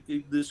burner.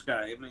 This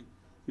guy, I mean,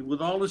 with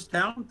all his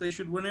talent, they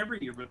should win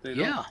every year, but they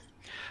don't. Yeah,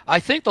 I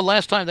think the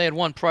last time they had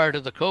won prior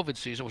to the COVID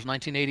season was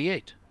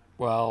 1988.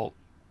 Well,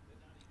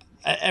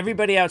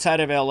 everybody outside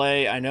of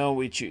LA, I know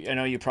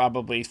you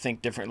probably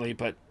think differently,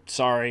 but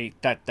sorry,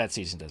 that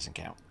season doesn't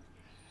count.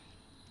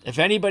 If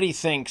anybody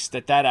thinks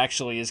that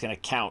actually is going to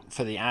count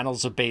for the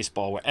annals of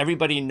baseball, where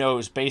everybody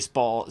knows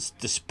baseball is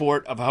the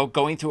sport of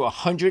going through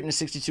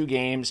 162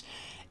 games,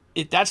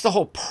 that's the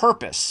whole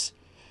purpose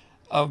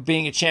of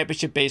being a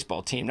championship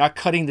baseball team, not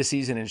cutting the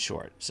season in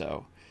short.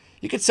 So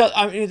you could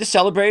they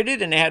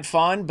celebrated and they had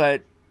fun,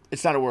 but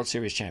it's not a World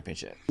Series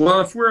championship. Well,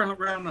 if we're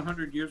around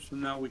 100 years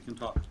from now, we can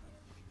talk.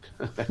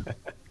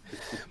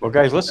 Well,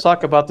 guys, let's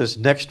talk about this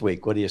next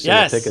week. What do you say?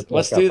 Yes,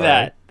 Let's do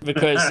that,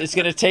 because it's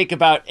going to take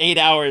about 8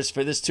 hours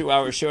for this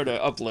 2-hour show to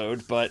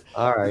upload. But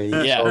all right,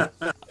 yeah,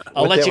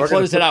 I'll let you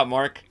close it out,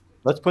 Mark.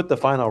 Let's put the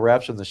final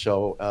wraps in the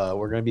show.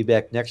 We're going to be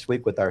back next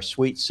week with our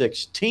Sweet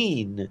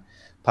 16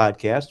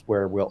 podcast,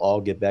 where we'll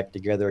all get back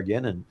together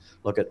again and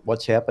look at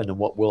what's happened and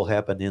what will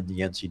happen in the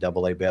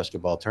NCAA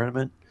basketball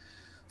tournament.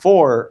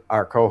 For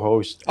our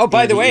co-host. Oh,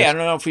 by the way, I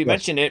don't know if we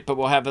mentioned it, but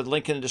we'll have a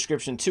link in the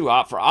description too,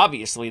 for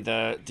obviously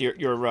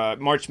your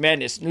March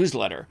Madness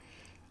newsletter.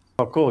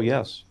 Oh, cool!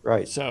 Yes,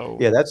 right. So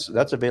yeah,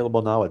 that's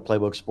available now at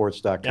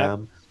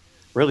playbooksports.com. Yep.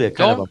 Really,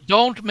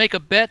 don't make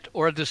a bet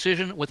or a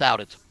decision without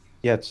it.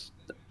 Yeah, it's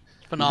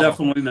phenomenal.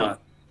 Definitely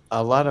not.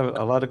 A lot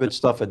of good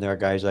stuff in there,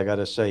 guys. I got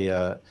to say,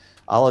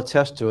 I'll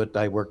attest to it.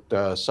 I worked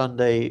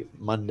Sunday,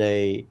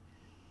 Monday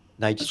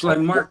nights.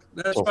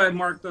 That's why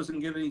Mark doesn't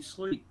get any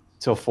sleep.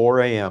 Till 4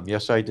 a.m.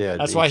 Yes, I did.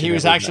 That's why he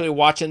was actually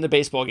watching the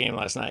baseball game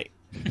last night.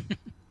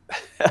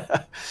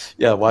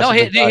 Yeah, no,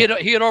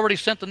 he had already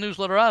sent the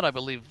newsletter out, I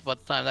believe, by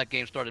the time that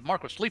game started.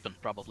 Mark was sleeping,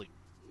 probably.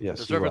 Yes,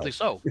 deservedly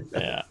so.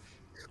 Yeah.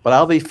 But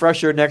I'll be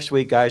fresher next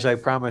week, guys. I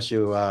promise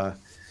you.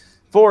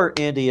 For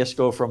Andy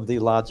Iskoe from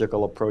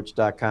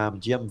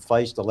TheLogicalApproach.com, Jim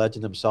Feist, the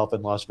legend himself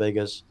in Las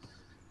Vegas,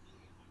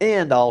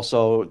 and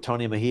also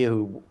Tony Mejia,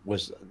 who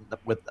was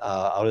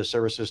out of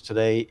services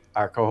today,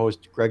 our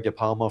co-host Greg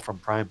DePalma from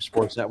Prime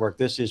Sports Network.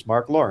 This is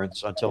Marc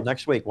Lawrence. Until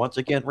next week, once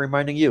again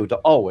reminding you to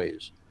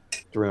always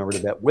remember to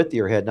bet with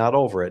your head, not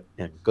over it,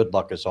 and good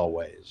luck as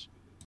always.